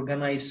these, you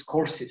organize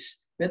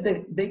courses that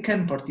they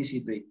can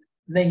participate.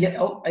 And then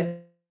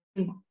I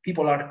think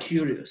people are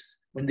curious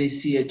when they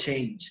see a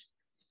change.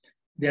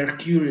 They're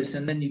curious,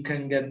 and then you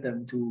can get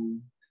them to.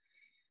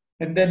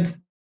 And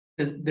then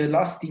the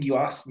last thing you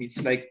asked me,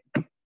 it's like,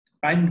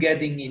 I'm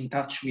getting in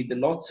touch with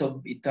lots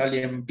of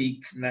Italian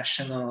big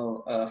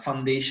national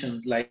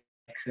foundations like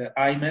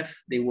IMF.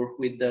 They work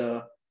with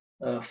the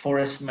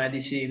forest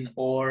medicine,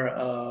 or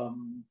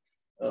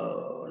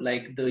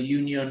like the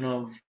Union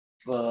of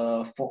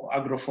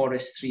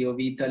Agroforestry of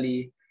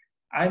Italy.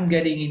 I'm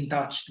getting in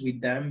touch with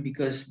them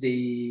because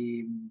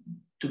they,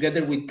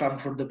 together with Plan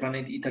for the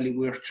Planet Italy,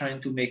 we're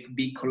trying to make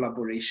big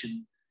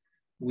collaboration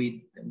with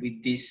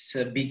these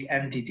big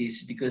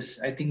entities, because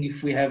I think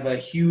if we have a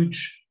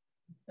huge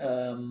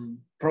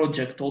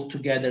project all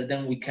together,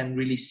 then we can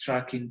really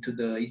strike into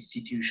the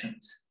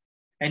institutions.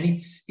 And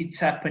it's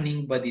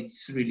happening, but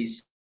it's really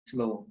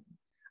slow.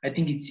 I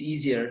think it's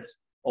easier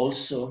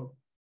also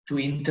to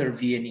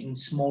intervene in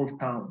small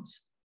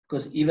towns,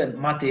 because even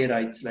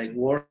Matera, it's like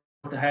World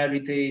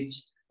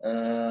Heritage,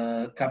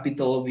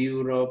 capital of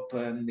Europe,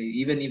 and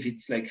even if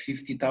it's like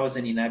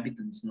 50,000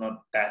 inhabitants,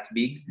 not that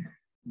big,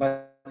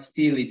 but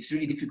still it's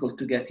really difficult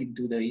to get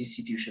into the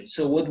institution.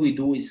 So what we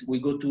do is we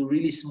go to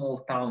really small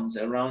towns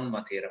around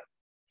Matera,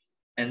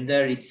 and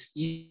there it's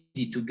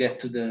easy to get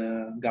to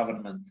the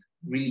government,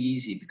 really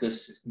easy,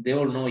 because they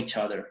all know each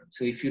other.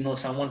 So if you know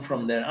someone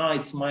from there,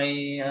 it's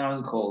my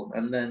uncle,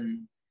 and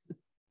then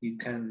you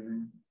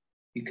can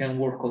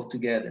work all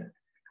together.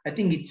 I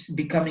think it's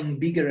becoming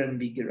bigger and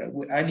bigger.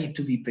 I need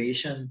to be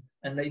patient,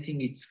 and I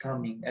think it's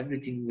coming.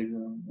 Everything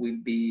will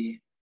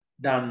be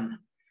done.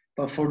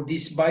 But for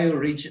this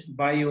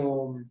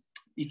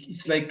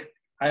it's like,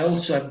 I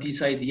also have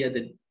this idea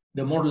that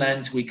the more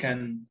lands we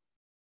can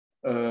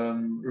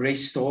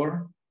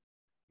restore,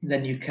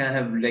 then you can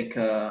have like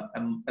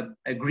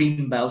a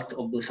green belt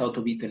of the south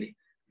of Italy,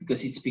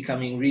 because it's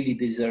becoming really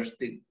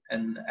deserted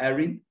and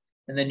arid.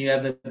 And then you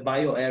have a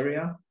bio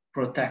area,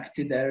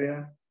 protected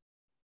area.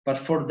 But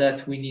for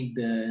that, we need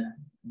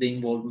the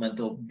involvement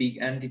of big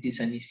entities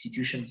and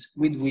institutions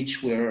with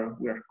which we're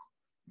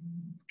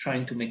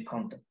trying to make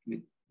contact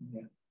with.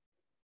 Yeah.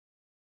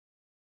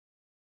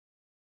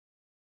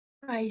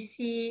 I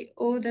see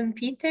Aude and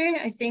Peter.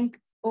 I think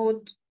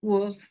Aude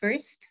was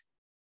first.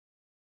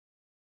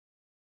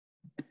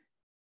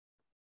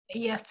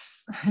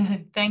 Yes,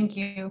 thank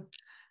you.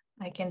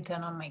 I can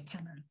turn on my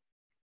camera.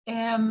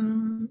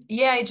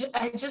 Yeah,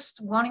 I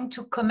just wanted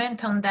to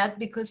comment on that,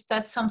 because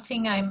that's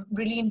something I'm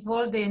really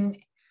involved in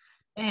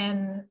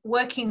and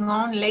working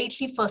on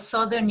lately for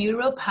Southern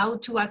Europe, how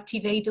to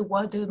activate the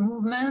water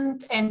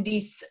movement and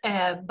these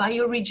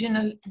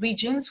bioregional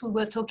regions we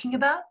were talking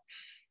about.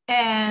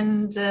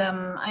 And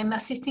I'm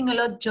assisting a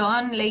lot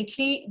John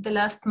lately, the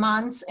last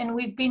months, and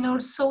we've been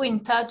also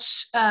in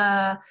touch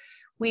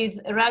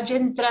with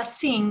Rajendra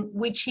Singh,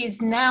 which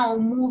is now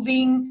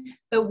moving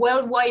a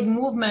worldwide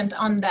movement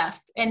on that.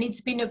 And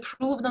it's been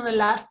approved on the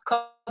last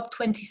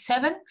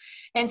COP27.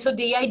 And so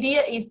the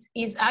idea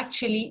is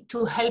actually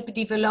to help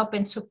develop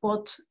and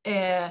support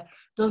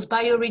those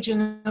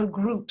bioregional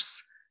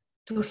groups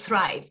to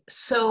thrive.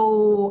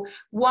 So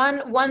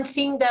one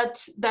thing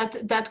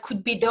that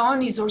could be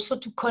done is also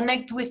to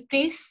connect with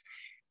this.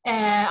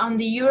 On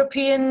the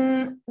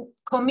European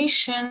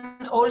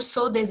Commission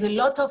also, there's a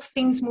lot of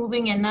things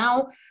moving, and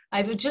now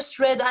I've just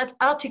read that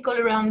article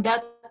around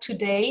that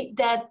today,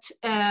 that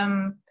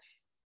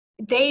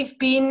they've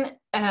been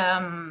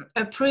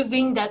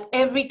approving that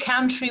every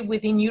country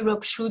within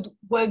Europe should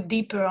work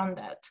deeper on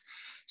that.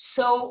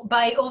 So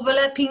by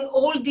overlapping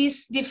all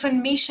these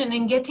different missions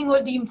and getting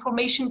all the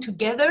information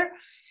together,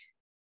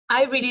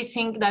 I really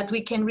think that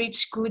we can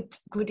reach good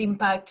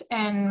impact.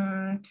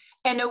 And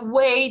a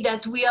way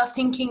that we are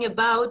thinking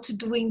about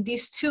doing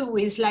this too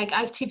is like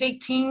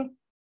activating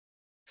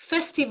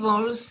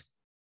festivals,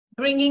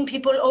 bringing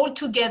people all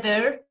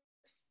together,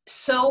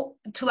 so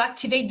to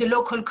activate the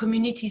local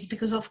communities,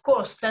 because of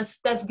course that's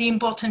the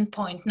important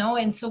point, no?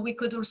 And so we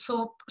could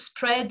also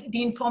spread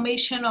the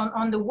information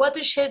on the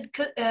watershed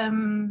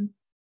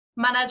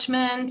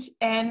management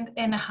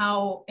and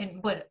how,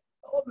 and what,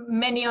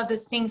 many other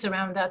things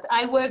around that.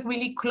 I work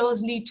really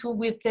closely too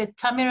with the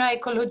Tamera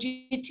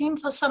ecology team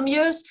for some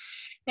years,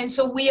 and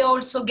so we are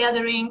also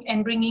gathering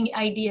and bringing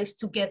ideas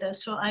together.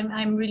 So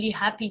I'm really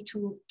happy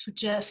to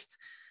just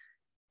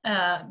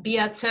be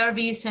at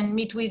service and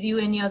meet with you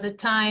any other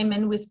time,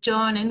 and with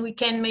John, and we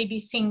can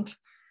maybe think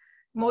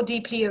more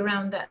deeply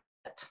around that.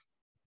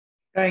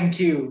 Thank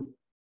you.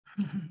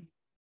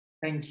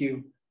 Thank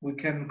you. We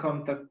can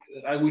contact,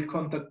 I will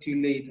contact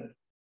you later.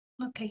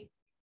 Okay.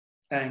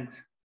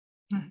 Thanks.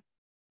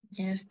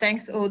 Yes,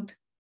 thanks, Aude.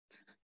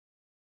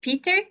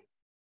 Peter?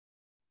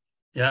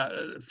 Yeah,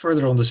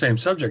 further on the same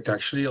subject,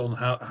 actually, on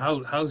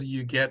how do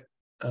you get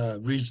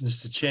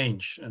regions to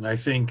change? And I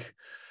think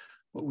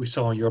what we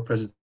saw in your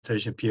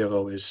presentation,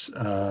 Piero, is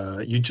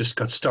you just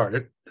got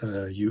started.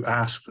 You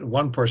asked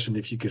one person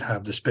if you could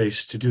have the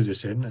space to do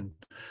this in, and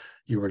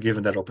you were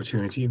given that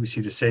opportunity. We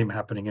see the same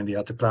happening in the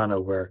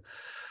Altiplano, where,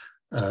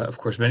 of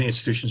course, many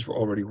institutions were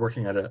already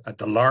working at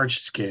the large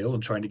scale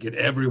and trying to get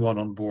everyone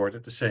on board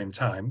at the same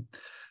time.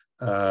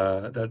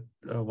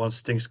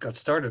 Once things got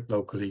started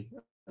locally,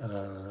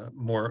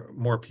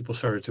 more people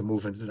started to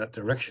move into that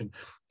direction.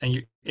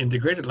 And in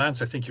degraded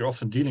lands, I think you're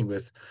often dealing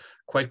with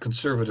quite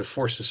conservative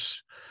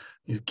forces.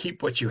 You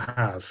keep what you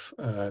have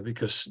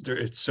because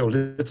it's so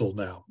little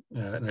now.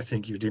 And I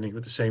think you're dealing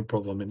with the same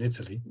problem in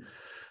Italy.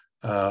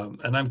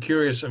 And I'm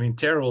curious, I mean,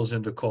 Terrell's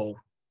in the call,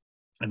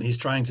 and he's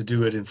trying to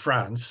do it in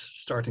France,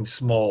 starting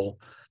small,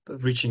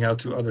 but reaching out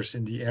to others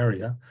in the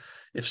area.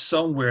 If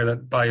somewhere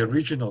that by a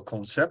regional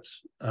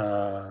concept,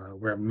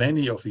 where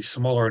many of these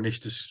smaller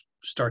initiatives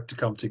start to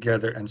come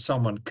together and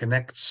someone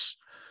connects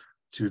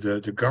to the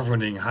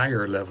governing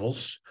higher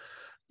levels,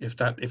 if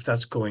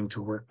that's going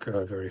to work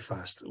very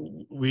fast.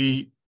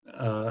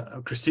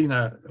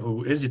 Christina,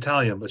 who is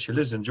Italian, but she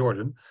lives in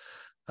Jordan,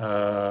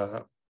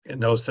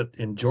 knows that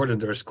in Jordan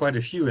there's quite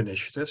a few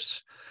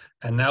initiatives,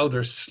 and now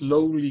there's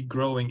slowly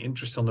growing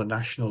interest on the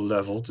national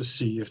level to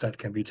see if that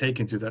can be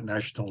taken to that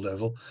national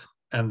level,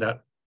 and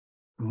that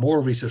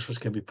more resources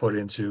can be put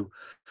into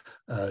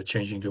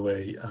changing the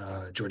way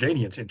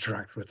Jordanians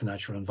interact with the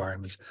natural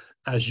environment,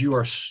 as you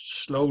are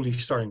slowly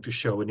starting to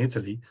show in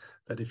Italy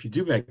that if you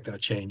do make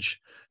that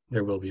change,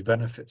 there will be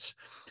benefits.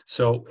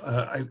 So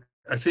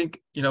I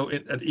think, you know,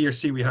 at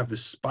ERC we have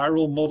this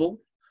spiral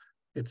model.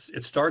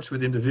 It starts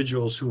with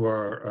individuals who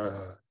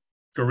are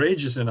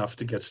courageous enough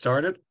to get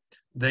started.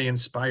 They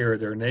inspire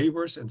their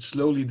neighbors, and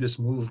slowly this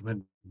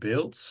movement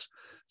builds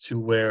to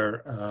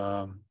where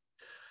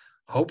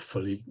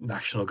hopefully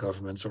national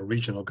governments or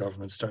regional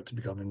governments start to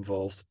become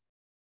involved,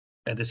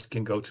 and this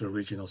can go to a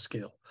regional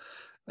scale.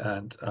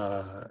 And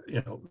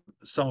you know,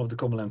 some of the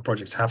common land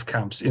projects have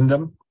camps in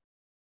them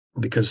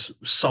because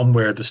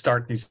somewhere the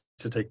start needs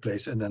to take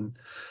place, and then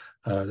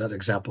that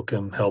example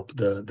can help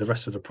the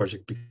rest of the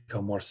project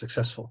become more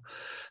successful.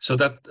 So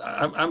that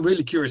I'm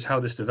really curious how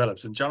this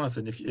develops. And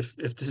Jonathan, if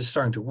this is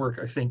starting to work,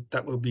 I think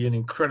that will be an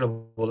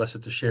incredible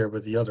lesson to share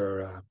with the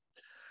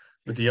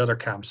other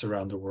camps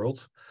around the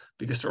world,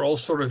 because they're all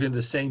sort of in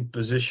the same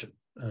position,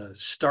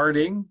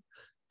 starting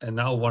and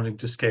now wanting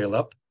to scale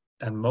up,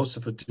 and most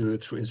of it do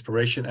it through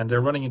inspiration, and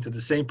they're running into the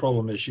same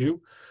problem as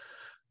you.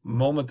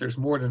 Moment there's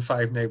more than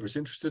 5 neighbors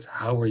interested,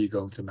 how are you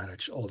going to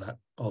manage all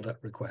that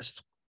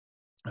request?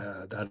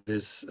 That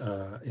is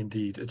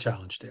indeed a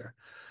challenge there.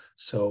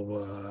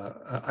 So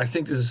I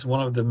think this is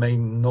one of the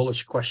main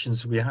knowledge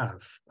questions we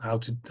have: how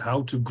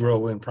to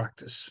grow in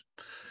practice.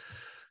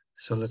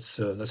 So let's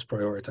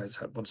prioritize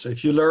that one. So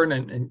if you learn,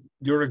 and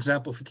your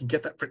example, if you can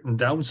get that written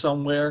down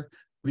somewhere,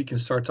 we can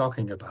start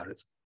talking about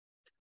it.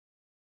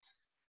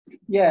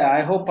 Yeah,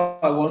 I hope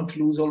I won't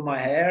lose all my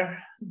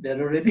hair.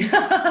 They're already,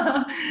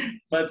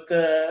 but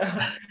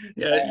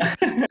yeah,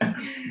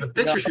 the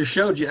pictures you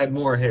showed, you had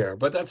more hair,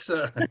 but that's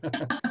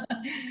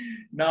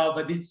no,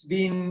 but it's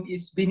been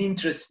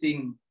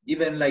interesting,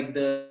 even like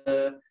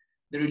the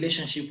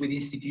relationship with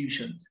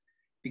institutions,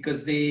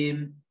 because they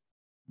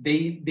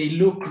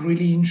look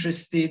really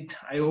interested.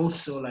 I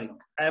also I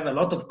have a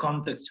lot of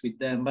contacts with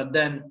them, but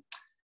then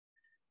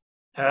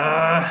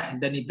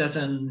it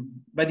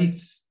doesn't. But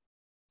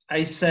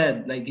I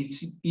said, like,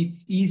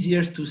 it's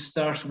easier to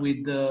start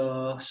with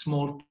the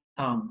small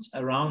towns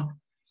around.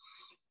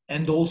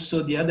 And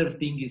also the other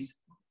thing is,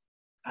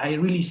 I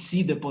really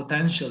see the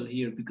potential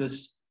here,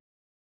 because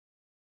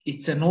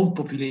it's an old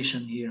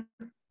population here.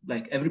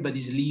 Like,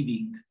 everybody's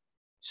leaving.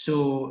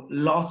 So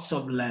lots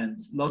of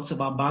lands, lots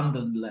of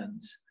abandoned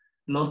lands,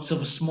 lots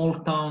of small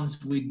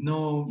towns with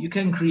no, you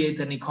can create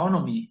an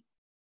economy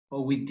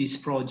with these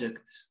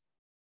projects,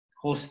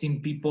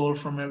 hosting people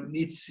from,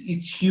 it's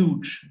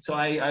huge. So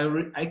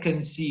I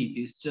can see it.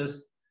 It's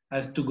just, I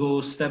have to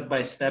go step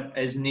by step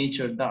as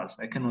nature does.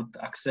 I cannot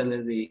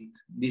accelerate.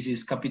 This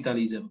is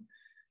capitalism.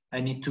 I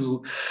need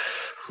to,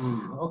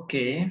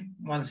 okay,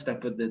 one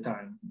step at a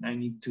time. I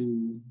need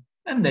to,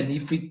 and then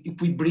if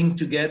we bring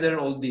together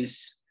all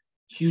this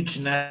huge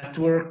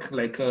network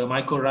like a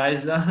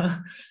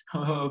mycorrhiza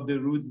of the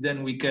roots,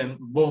 then we can,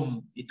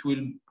 boom, it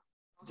will,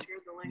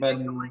 but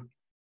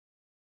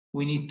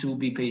we need to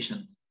be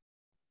patient.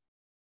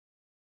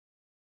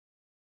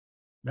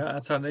 Yeah,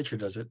 that's how nature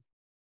does it.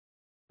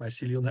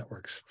 Mycelial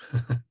networks.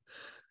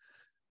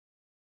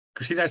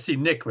 Christina, I see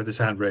Nick with his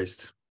hand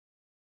raised.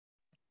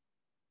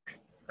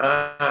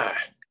 I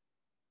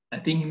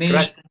think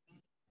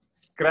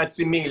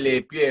Grazie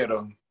mille,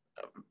 Piero.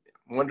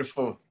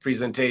 Wonderful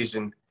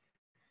presentation.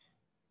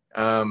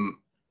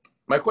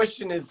 My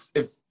question is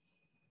if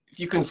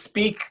you can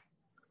speak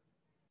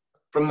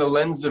from the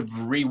lens of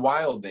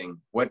rewilding,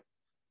 what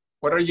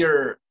are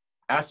your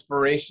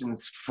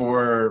aspirations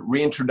for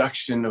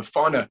reintroduction of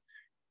fauna?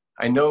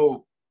 I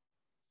know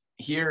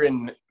here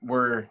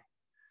we're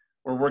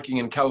working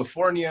in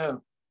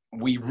California.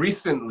 We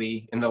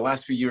recently, in the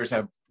last few years,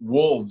 have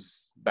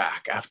wolves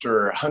back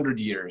after 100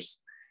 years.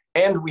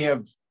 And we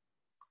have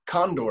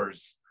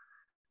condors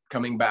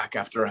coming back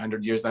after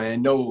 100 years. And I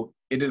know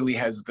Italy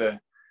has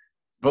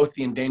both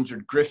the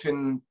endangered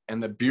griffin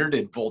and the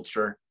bearded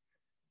vulture.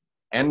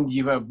 And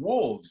you have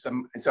wolves.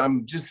 So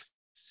I'm just,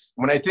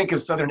 when I think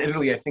of Southern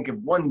Italy, I think of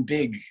one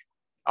big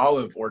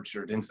olive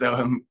orchard. And so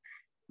I'm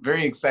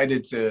very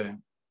excited to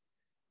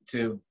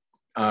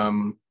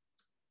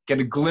get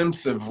a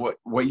glimpse of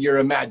what you're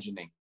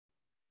imagining.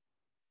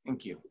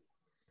 Thank you.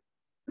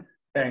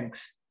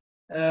 Thanks.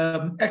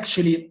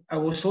 Actually, I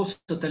was also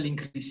telling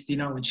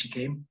Christina when she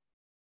came,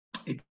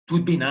 it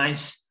would be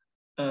nice,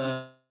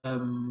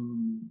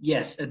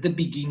 yes, at the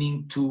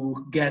beginning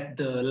to get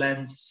the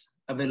lands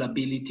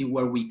availability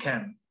where we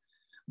can.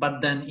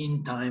 But then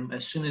in time,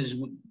 as soon as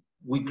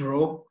we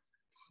grow,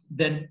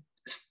 then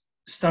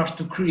start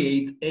to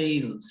create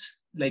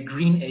ales, like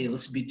green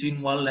ales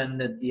between one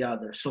land and the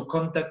other. So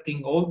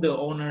contacting all the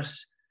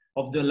owners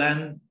of the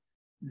land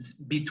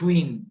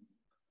between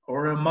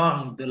or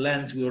among the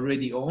lands we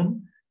already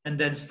own, and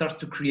then start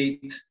to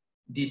create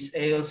these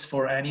ales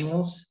for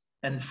animals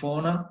and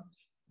fauna.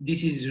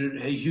 This is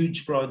a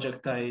huge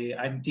project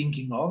I'm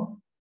thinking of.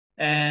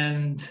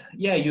 And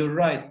yeah, you're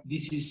right.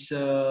 This is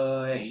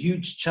a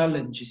huge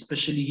challenge,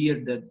 especially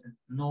here that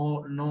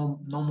no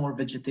more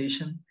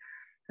vegetation.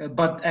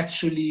 But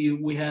actually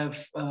we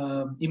have,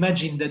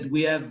 imagine that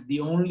we have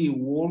the only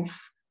wolf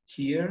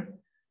here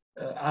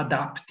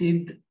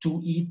adapted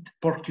to eat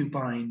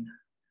porcupine.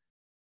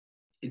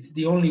 It's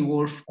the only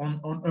wolf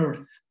on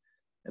Earth,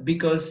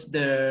 because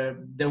there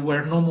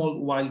were no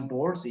more wild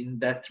boars in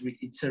that.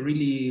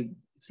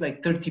 It's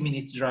like 30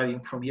 minutes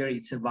driving from here.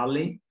 It's a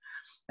valley.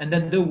 And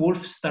then the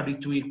wolf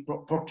started to eat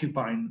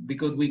porcupine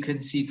because we can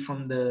see it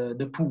from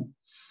the poo.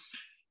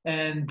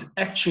 And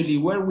actually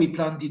where we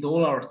planted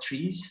all our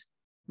trees,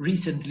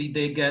 recently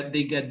they get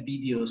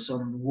videos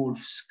on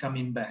wolves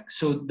coming back.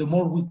 So the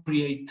more we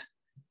create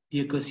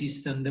the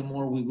ecosystem, the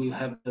more we will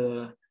have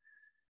the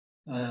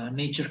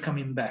nature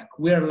coming back.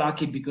 We are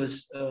lucky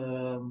because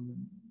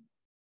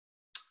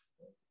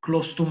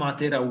close to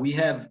Matera we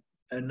have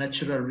a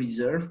natural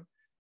reserve,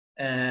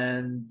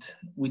 and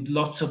with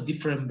lots of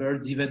different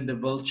birds, even the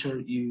vulture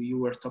you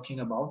were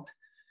talking about.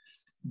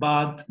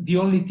 But the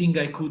only thing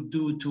I could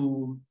do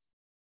to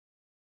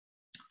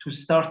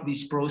start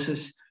this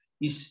process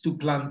is to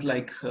plant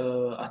like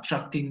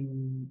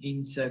attracting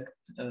insect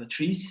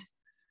trees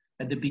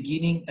at the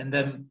beginning, and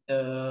then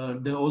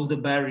all the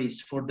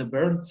berries for the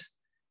birds.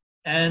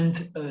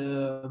 And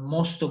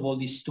most of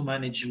all is to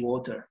manage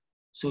water.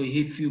 So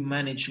if you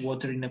manage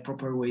water in a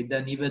proper way,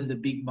 then even the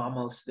big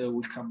mammals, they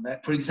will come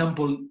back. For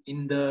example,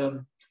 in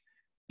the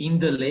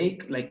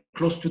lake, like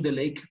close to the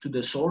lake, to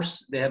the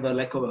source, they have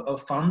a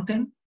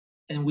fountain,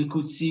 and we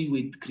could see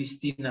with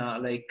Christina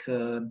like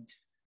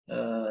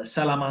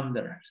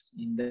salamanders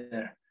in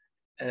there.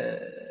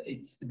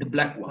 It's the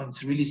black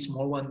ones, really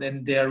small ones,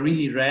 and they are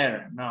really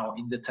rare now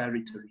in the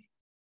territory.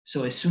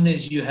 So as soon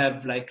as you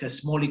have like a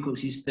small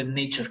ecosystem,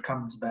 nature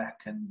comes back,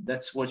 and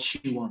that's what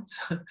she wants.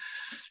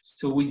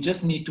 So we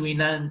just need to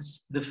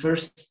enhance the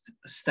first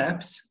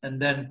steps,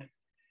 and then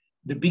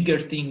the bigger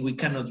thing we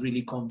cannot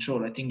really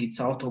control. I think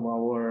it's out of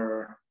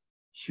our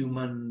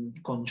human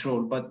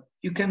control, but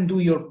you can do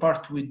your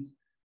part with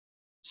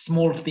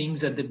small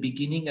things at the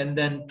beginning, and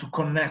then to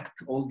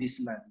connect all these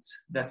lands.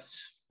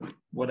 That's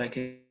what I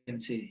can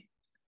say.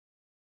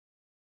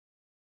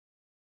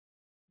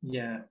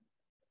 Yeah.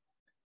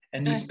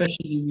 And Nice.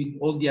 especially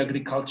with all the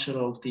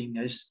agricultural thing,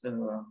 as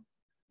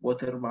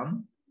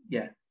Waterman,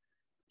 yeah,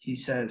 he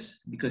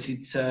says, because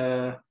it's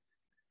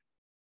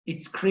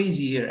it's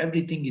crazy here.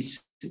 Everything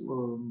is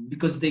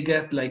because they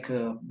get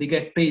they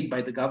get paid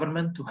by the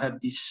government to have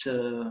these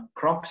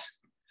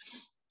crops,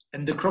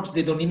 and the crops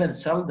they don't even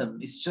sell them.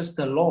 It's just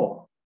a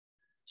law.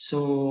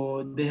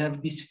 So they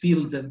have these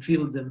fields and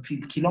fields and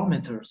field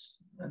kilometers,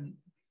 and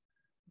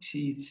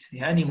it's the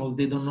animals,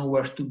 they don't know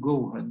where to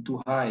go and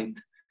to hide.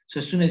 So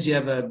as soon as you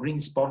have a green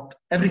spot,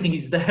 everything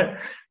is there.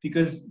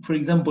 Because, for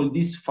example,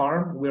 this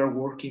farm we are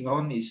working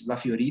on is La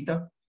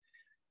Fiorita.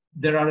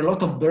 There are a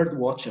lot of bird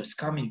watchers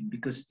coming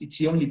because it's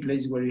the only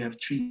place where you have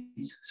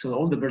trees. So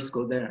all the birds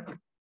go there.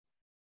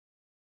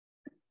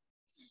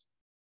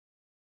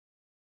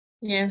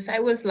 Yes, I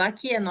was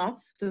lucky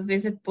enough to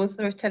visit both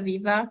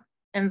Rocciaviva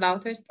and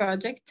Wouter's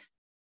project.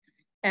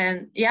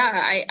 And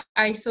yeah,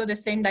 I saw the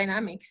same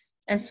dynamics.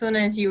 As soon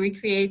as you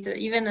recreate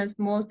even a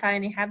small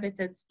tiny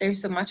habitats,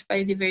 there's so much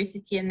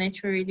biodiversity, and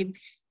nature really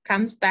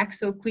comes back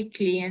so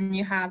quickly, and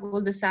you have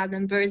all the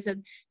sudden birds that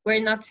were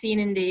not seen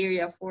in the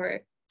area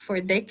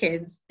for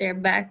decades. They're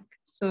back.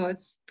 So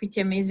it's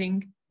pretty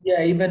amazing.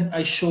 Yeah, even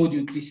I showed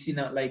you,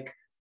 Christina, like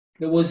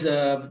there was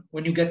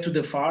when you get to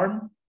the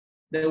farm,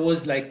 there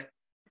was like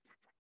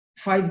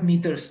 5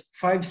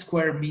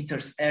 square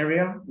meters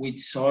area with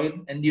soil,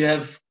 and you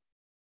have,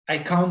 I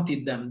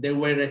counted them, there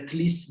were at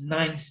least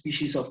 9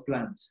 species of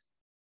plants,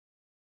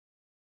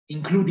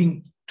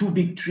 including 2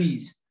 big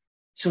trees.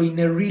 So in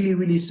a really,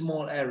 really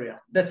small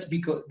area. That's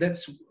because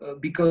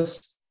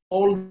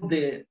all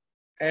the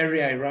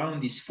area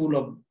around is full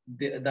of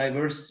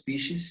diverse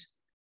species,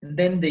 and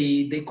then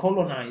they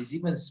colonize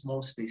even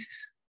small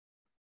spaces.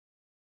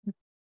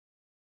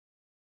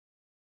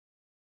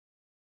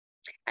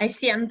 I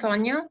see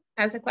Antonio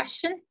has a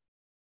question.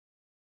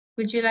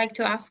 Would you like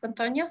to ask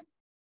Antonio?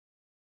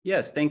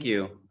 Yes, thank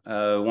you.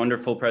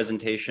 Wonderful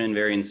presentation,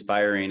 very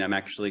inspiring. I'm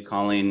actually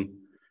calling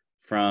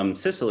from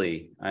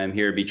Sicily. I'm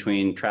here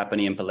between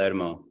Trapani and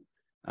Palermo.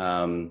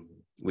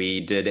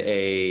 We did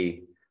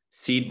a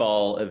seed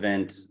ball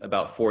event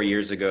about 4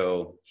 years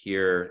ago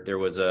here. There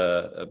was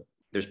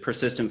there's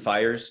persistent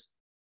fires,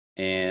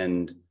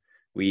 and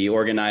we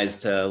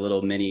organized a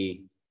little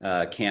mini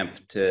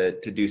camp to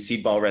do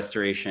seed ball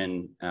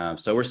restoration.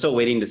 So we're still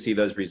waiting to see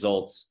those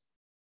results.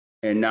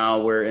 And now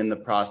we're in the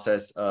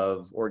process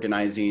of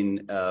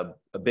organizing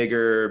a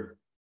bigger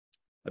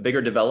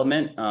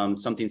development,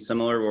 something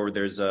similar where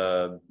there's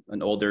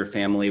an older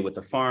family with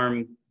a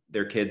farm.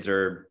 Their kids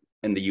are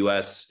in the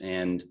US,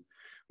 and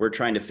we're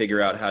trying to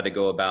figure out how to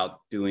go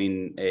about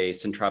doing a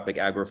syntropic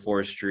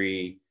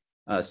agroforestry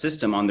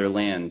system on their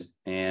land.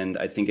 And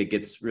I think it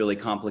gets really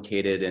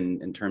complicated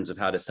in terms of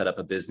how to set up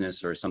a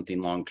business or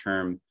something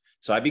long-term.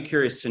 So I'd be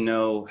curious to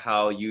know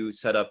how you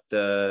set up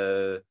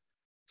the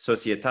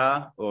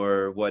Società,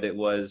 or what it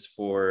was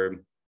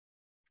for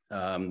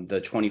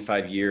the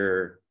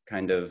 25-year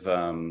kind of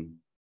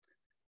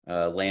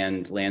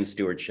land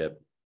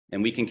stewardship.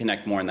 And we can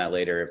connect more on that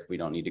later if we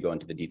don't need to go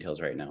into the details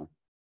right now.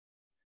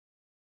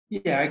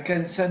 Yeah, I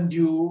can send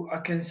you.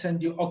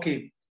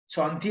 Okay,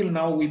 so until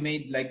now we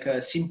made like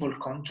a simple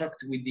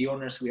contract with the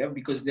owners we have,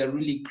 because they're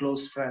really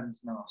close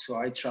friends now, so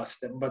I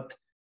trust them. But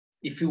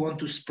if you want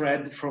to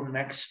spread from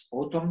next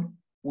autumn,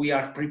 we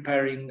are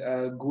preparing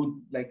a good,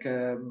 like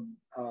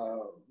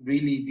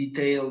really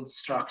detailed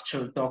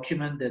structured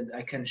document that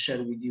I can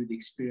share with you the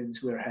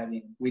experience we're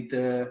having with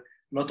a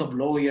lot of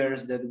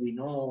lawyers that we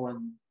know,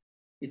 and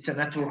it's a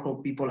network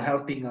of people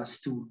helping us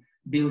to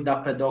build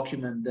up a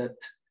document that,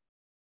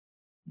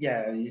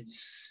 yeah,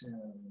 it's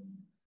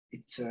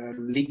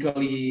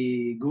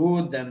legally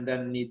good, and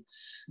then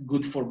it's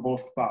good for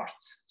both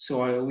parts.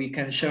 So we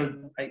can share,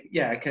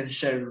 I can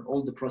share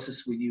all the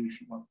process with you if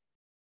you want.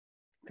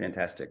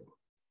 Fantastic.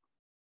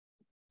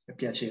 A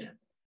piacere.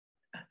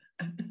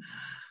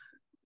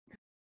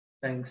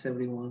 Thanks,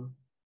 everyone.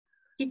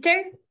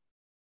 Peter?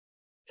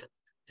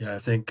 Yeah, I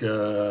think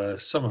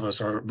some of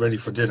us are ready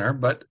for dinner,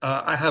 but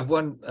I have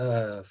one,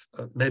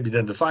 maybe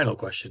then the final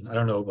question. I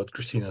don't know what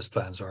Christina's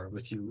plans are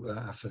with you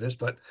after this,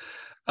 but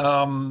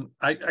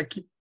I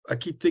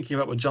keep thinking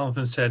about what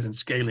Jonathan said in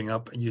scaling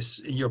up. And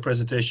in your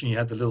presentation, you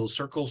had the little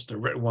circles, the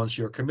red ones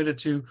you're committed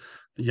to,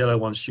 the yellow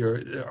ones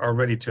are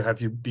ready to have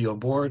you be on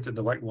board, and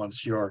the white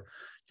ones you're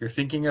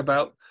thinking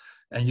about.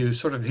 And you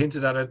sort of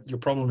hinted at it. Your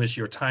problem is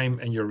your time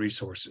and your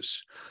resources.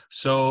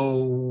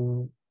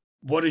 So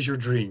what is your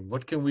dream?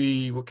 What can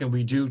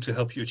we do to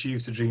help you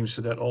achieve the dream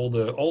so that all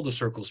the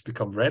circles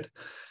become red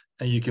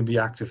and you can be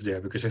active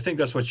there? Because I think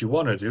that's what you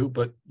want to do,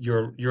 but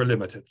you're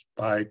limited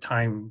by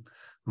time,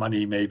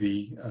 money,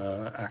 maybe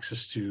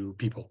access to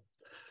people.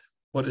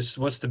 What's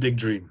the big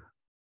dream?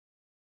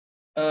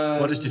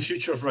 What is the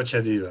future of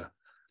Rocciaviva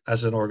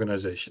as an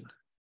organization?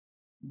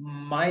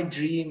 My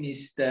dream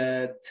is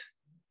that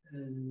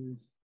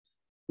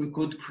we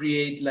could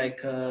create like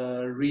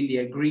really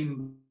a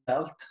green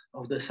belt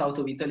of the south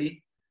of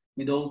Italy,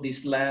 with all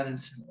these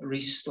lands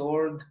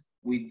restored,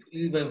 with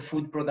even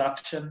food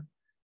production,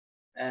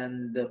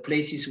 and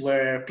places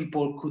where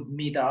people could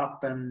meet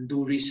up and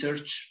do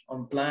research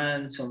on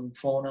plants, on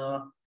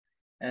fauna,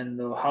 and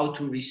how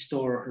to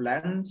restore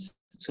lands.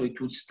 So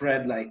it would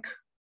spread like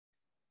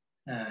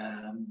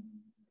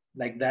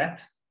like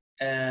that.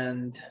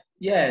 And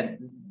yeah,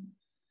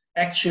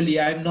 actually,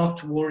 I'm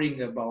not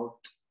worrying about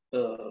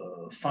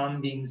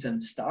fundings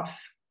and stuff.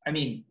 I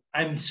mean,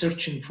 I'm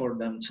searching for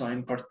them, so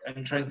I'm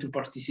trying to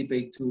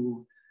participate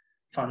to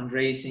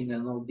fundraising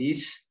and all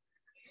this.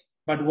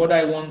 But what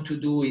I want to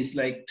do is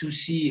like to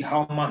see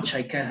how much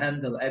I can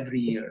handle every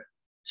year.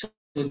 So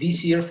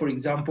this year, for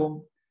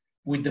example,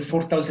 with the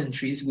 4,000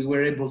 trees, we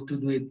were able to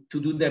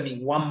do them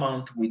in 1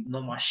 month with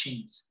no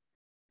machines.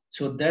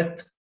 So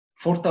that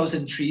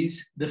 4,000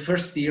 trees, the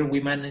first year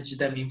we managed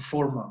them in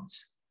 4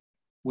 months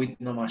with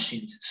no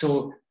machines.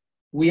 So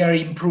we are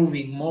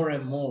improving more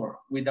and more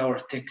with our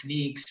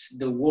techniques,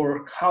 the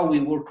work, how we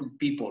work with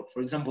people.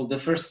 For example, the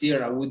first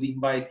year I would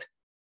invite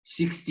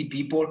 60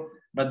 people,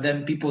 but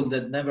then people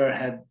that never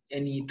had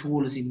any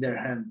tools in their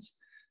hands.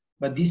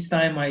 But this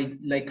time I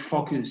like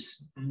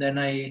focus, and then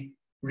I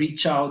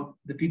reach out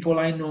the people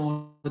I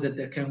know that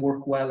they can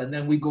work well, and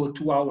then we go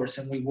 2 hours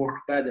and we work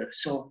better.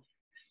 So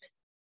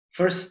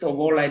first of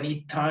all, I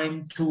need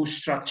time to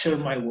structure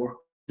my work,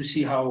 to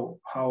see how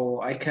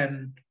I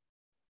can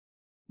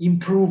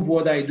improve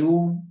what I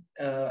do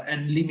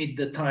and limit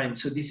the time.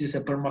 So this is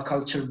a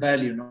permaculture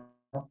value, no?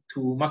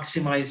 To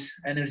maximize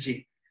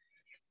energy.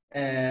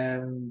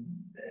 And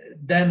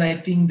then I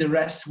think the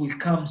rest will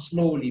come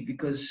slowly,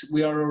 because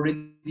we are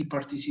already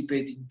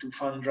participating to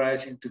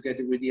fundraising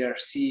together with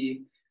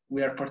ERC.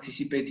 We are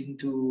participating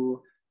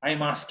to,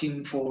 I'm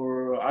asking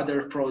for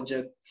other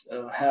projects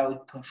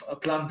help. A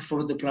Plant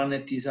for the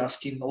Planet is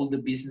asking all the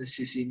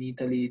businesses in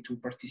Italy to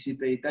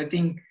participate. I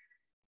think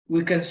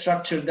we can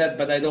structure that,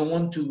 but I don't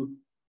want to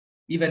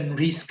even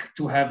risk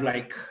to have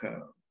like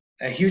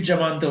a huge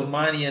amount of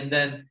money, and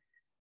then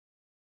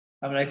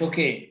I'm like,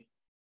 okay,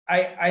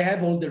 I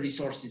have all the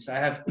resources. I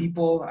have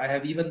people, I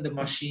have even the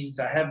machines,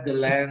 I have the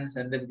lands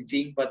and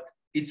everything, but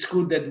it's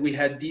good that we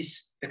had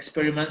these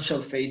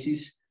experimental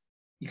phases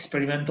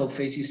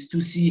to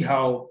see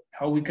how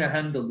we can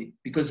handle it.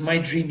 Because my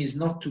dream is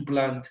not to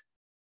plant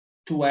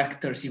 2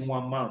 hectares in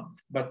 1 month,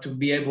 but to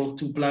be able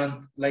to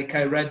plant, like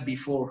I read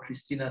before,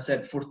 Christina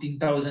said,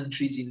 14,000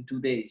 trees in 2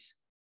 days.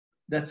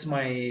 That's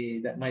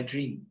my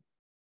dream.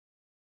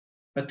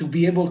 But to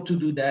be able to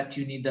do that,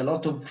 you need a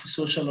lot of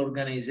social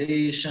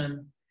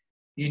organization.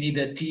 You need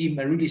a team,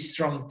 a really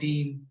strong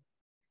team.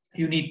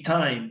 You need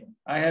time.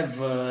 I have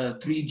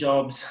 3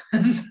 jobs,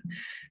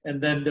 and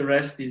then the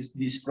rest is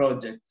this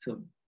project.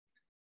 So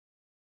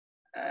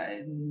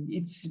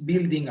it's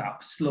building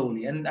up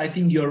slowly. And I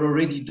think you're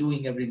already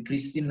doing everything.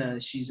 Christina,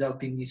 she's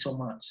helping me so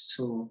much.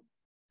 So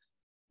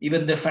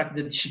even the fact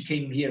that she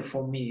came here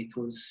for me, it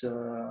was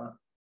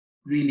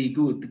really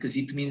good, because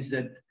it means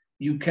that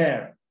you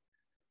care.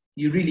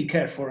 You really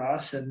care for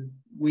us, and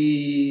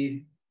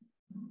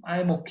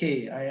I'm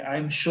okay.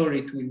 I'm sure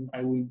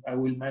I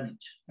will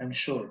manage. I'm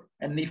sure.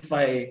 And if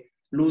I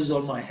lose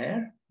all my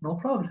hair, no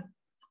problem.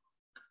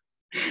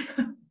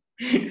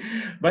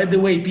 By the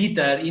way,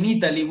 Peter, in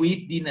Italy we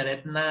eat dinner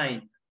at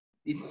 9.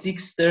 It's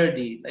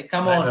 6:30. Like,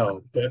 come on. I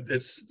know, but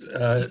it's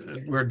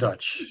we're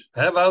Dutch.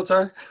 Huh,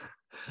 Wouter?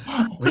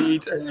 We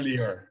eat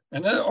earlier,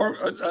 and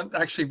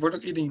actually we're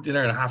not eating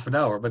dinner in half an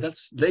hour, but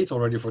that's late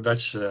already for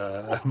Dutch.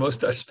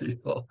 Most Dutch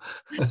people.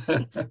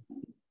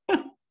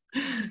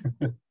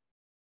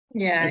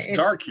 Yeah, it's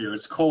dark here.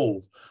 It's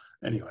cold.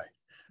 Anyway,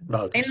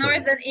 in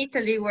northern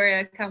Italy, where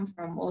I come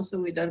from, also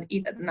we don't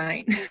eat at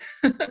 9.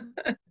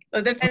 So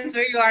it depends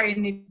where you are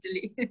in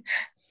Italy.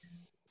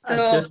 So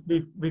just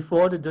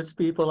before the Dutch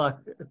people are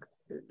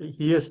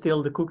here,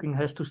 still the cooking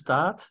has to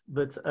start.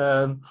 But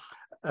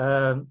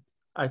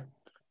I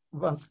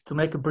want to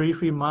make a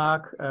brief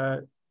remark.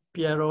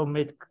 Piero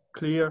made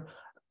clear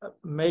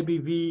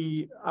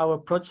maybe our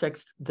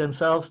projects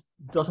themselves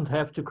doesn't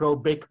have to grow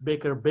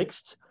bigger,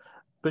 biggest,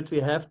 but we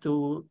have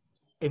to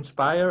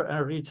inspire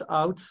and reach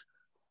out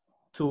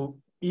to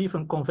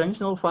even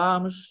conventional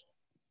farmers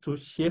to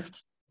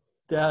shift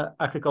their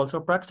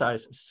agricultural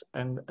practices.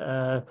 And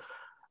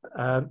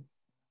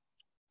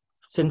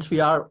since we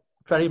are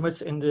very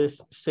much in the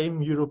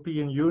same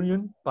European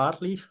Union,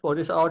 partly for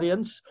this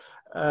audience,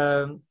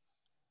 and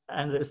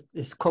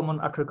this common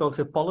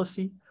agriculture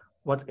policy,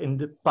 what in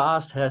the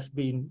past has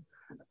been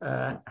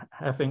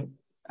having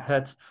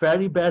had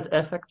very bad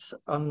effects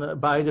on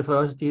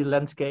biodiversity,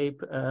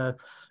 landscape,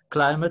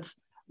 climate.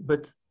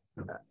 But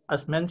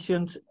as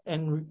mentioned,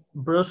 in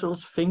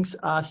Brussels, things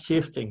are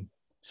shifting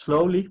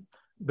slowly.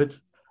 But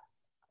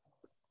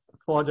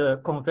for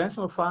the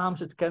conventional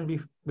farms, it can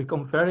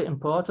become very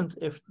important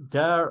if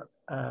their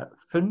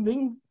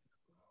funding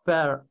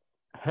per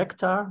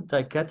hectare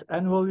they get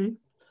annually.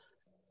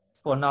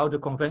 For now, the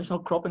conventional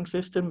cropping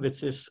system,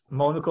 which is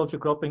monoculture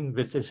cropping,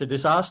 which is a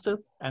disaster,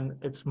 and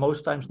it's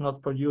most times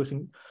not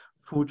producing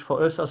food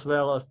for us as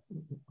well as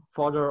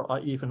fodder, or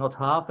even not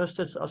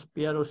harvested, as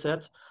Piero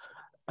said.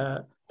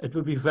 It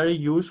would be very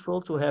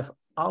useful to have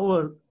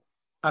our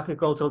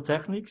agricultural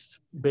techniques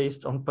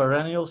based on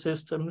perennial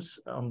systems,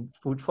 on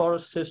food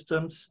forest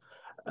systems,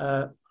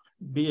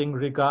 being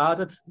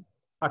regarded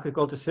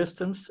agriculture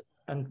systems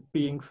and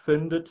being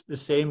funded the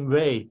same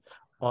way,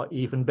 or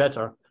even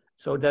better.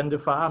 So then the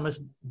farmers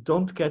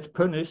don't get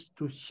punished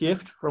to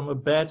shift from a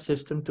bad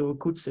system to a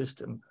good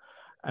system.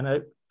 And I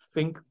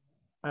think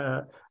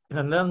in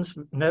the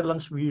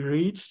Netherlands, we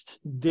reached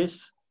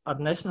this at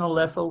national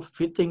level,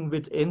 fitting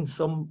within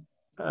some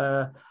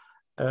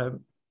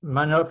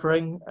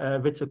maneuvering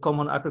with the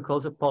common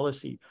agriculture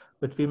policy.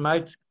 But we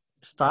might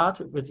start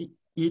with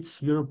each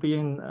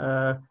European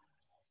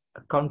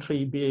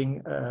country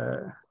being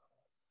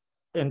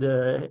in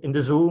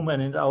the Zoom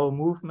and in our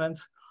movement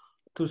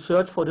to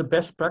search for the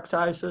best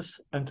practices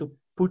and to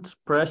put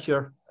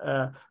pressure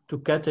to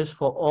get this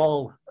for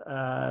all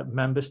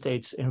member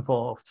states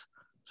involved.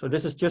 So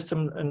this is just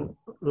a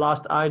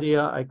last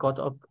idea I got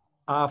up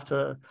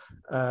after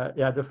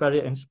the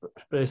very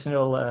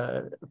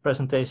inspirational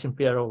presentation,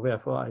 Piero.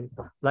 Therefore, I'd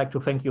like to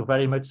thank you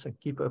very much and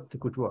keep up the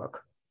good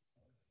work.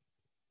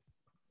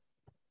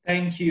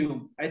 Thank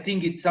you. I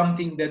think it's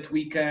something that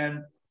we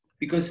can,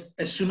 because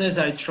as soon as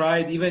I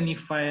tried, even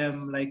if I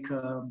am like,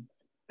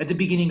 at the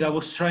beginning, I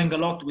was trying a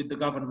lot with the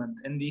government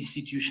and the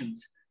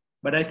institutions.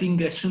 But I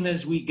think as soon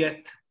as we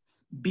get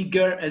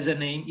bigger as a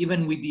name,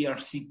 even with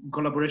DRC, in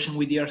collaboration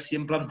with DRC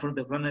and Plan for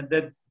the Planet,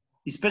 that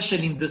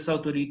especially in the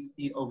south of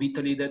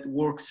Italy, that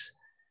works.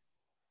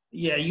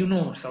 Yeah, you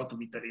know, south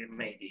of Italy,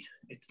 maybe.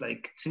 It's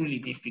like, it's really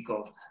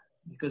difficult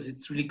because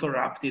it's really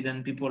corrupted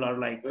and people are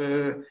like,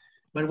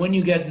 but when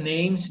you get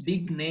names,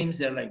 big names,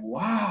 they're like,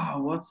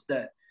 wow, what's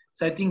that?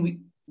 So I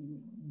think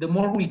the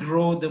more we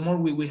grow, the more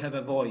we have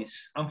a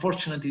voice.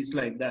 Unfortunately, it's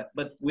like that,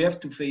 but we have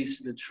to face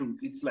the truth.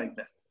 It's like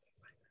that.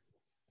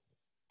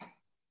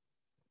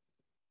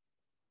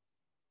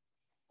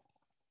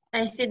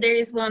 I see there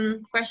is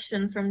one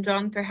question from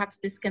John. Perhaps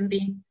this can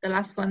be the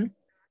last one.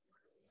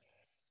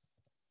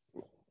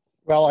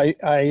 Well,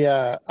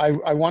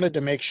 I wanted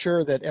to make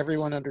sure that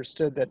everyone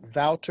understood that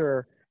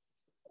Wouter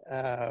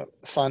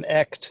van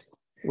Echt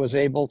was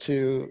able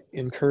to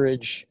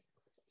encourage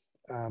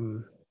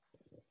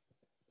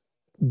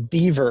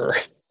beaver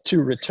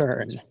to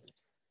return.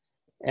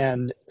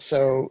 And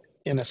so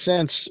in a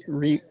sense,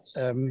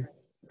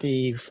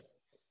 the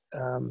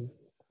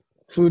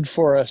food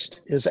forest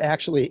is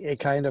actually a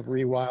kind of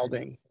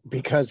rewilding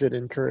because it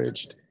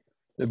encouraged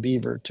the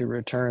beaver to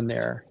return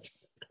there.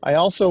 I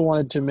also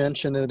wanted to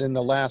mention that in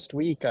the last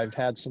week, I've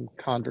had some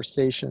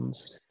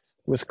conversations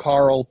with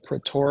Carl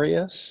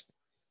Pretorius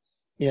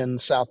in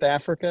South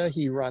Africa.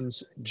 He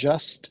runs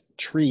Just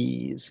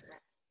Trees.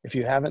 If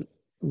you haven't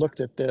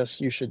looked at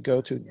this, you should go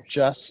to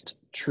Just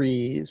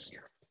Trees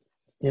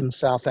in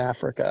South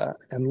Africa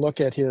and look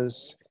at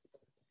his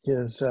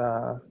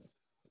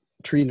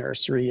tree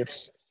nursery.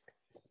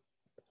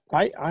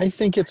 I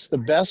think it's the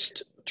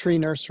best tree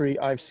nursery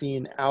I've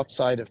seen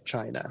outside of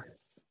China.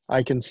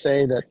 I can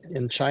say that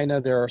in China,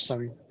 there are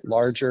some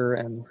larger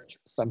and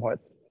somewhat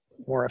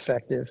more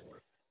effective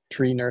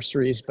tree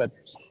nurseries, but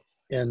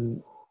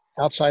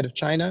outside of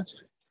China,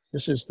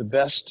 this is the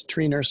best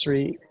tree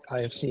nursery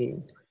I have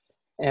seen.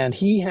 And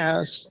he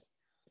has,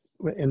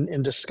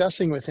 in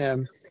discussing with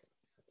him,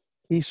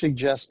 he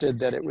suggested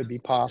that it would be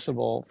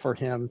possible for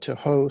him to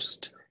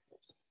host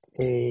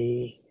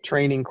a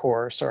training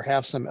course or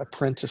have some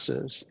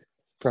apprentices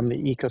from the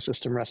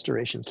ecosystem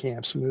restoration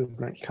camps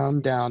movement come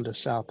down to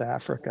South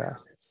Africa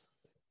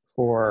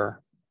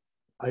for,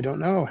 I don't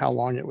know how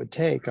long it would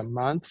take, a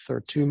month or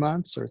 2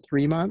 months or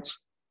 3 months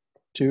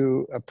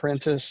to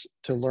apprentice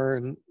to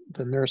learn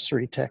the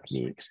nursery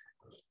techniques.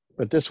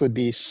 But this would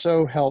be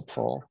so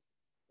helpful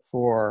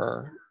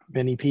for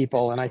many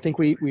people. And I think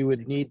we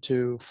would need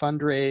to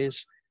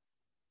fundraise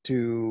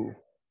to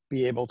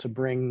be able to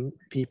bring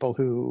people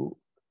who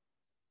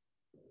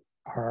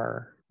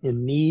are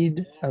in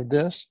need of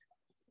this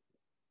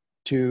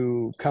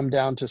to come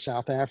down to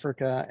South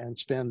Africa and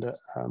spend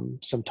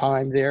some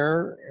time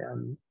there.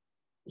 And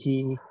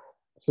he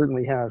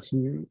certainly has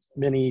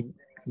many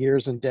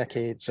years and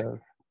decades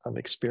of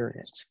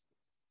experience.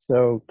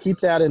 So keep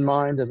that in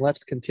mind, and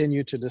let's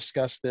continue to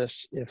discuss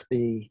this if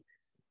the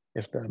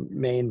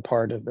main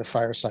part of the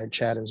fireside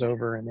chat is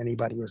over and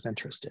anybody is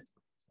interested.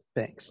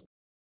 Thanks.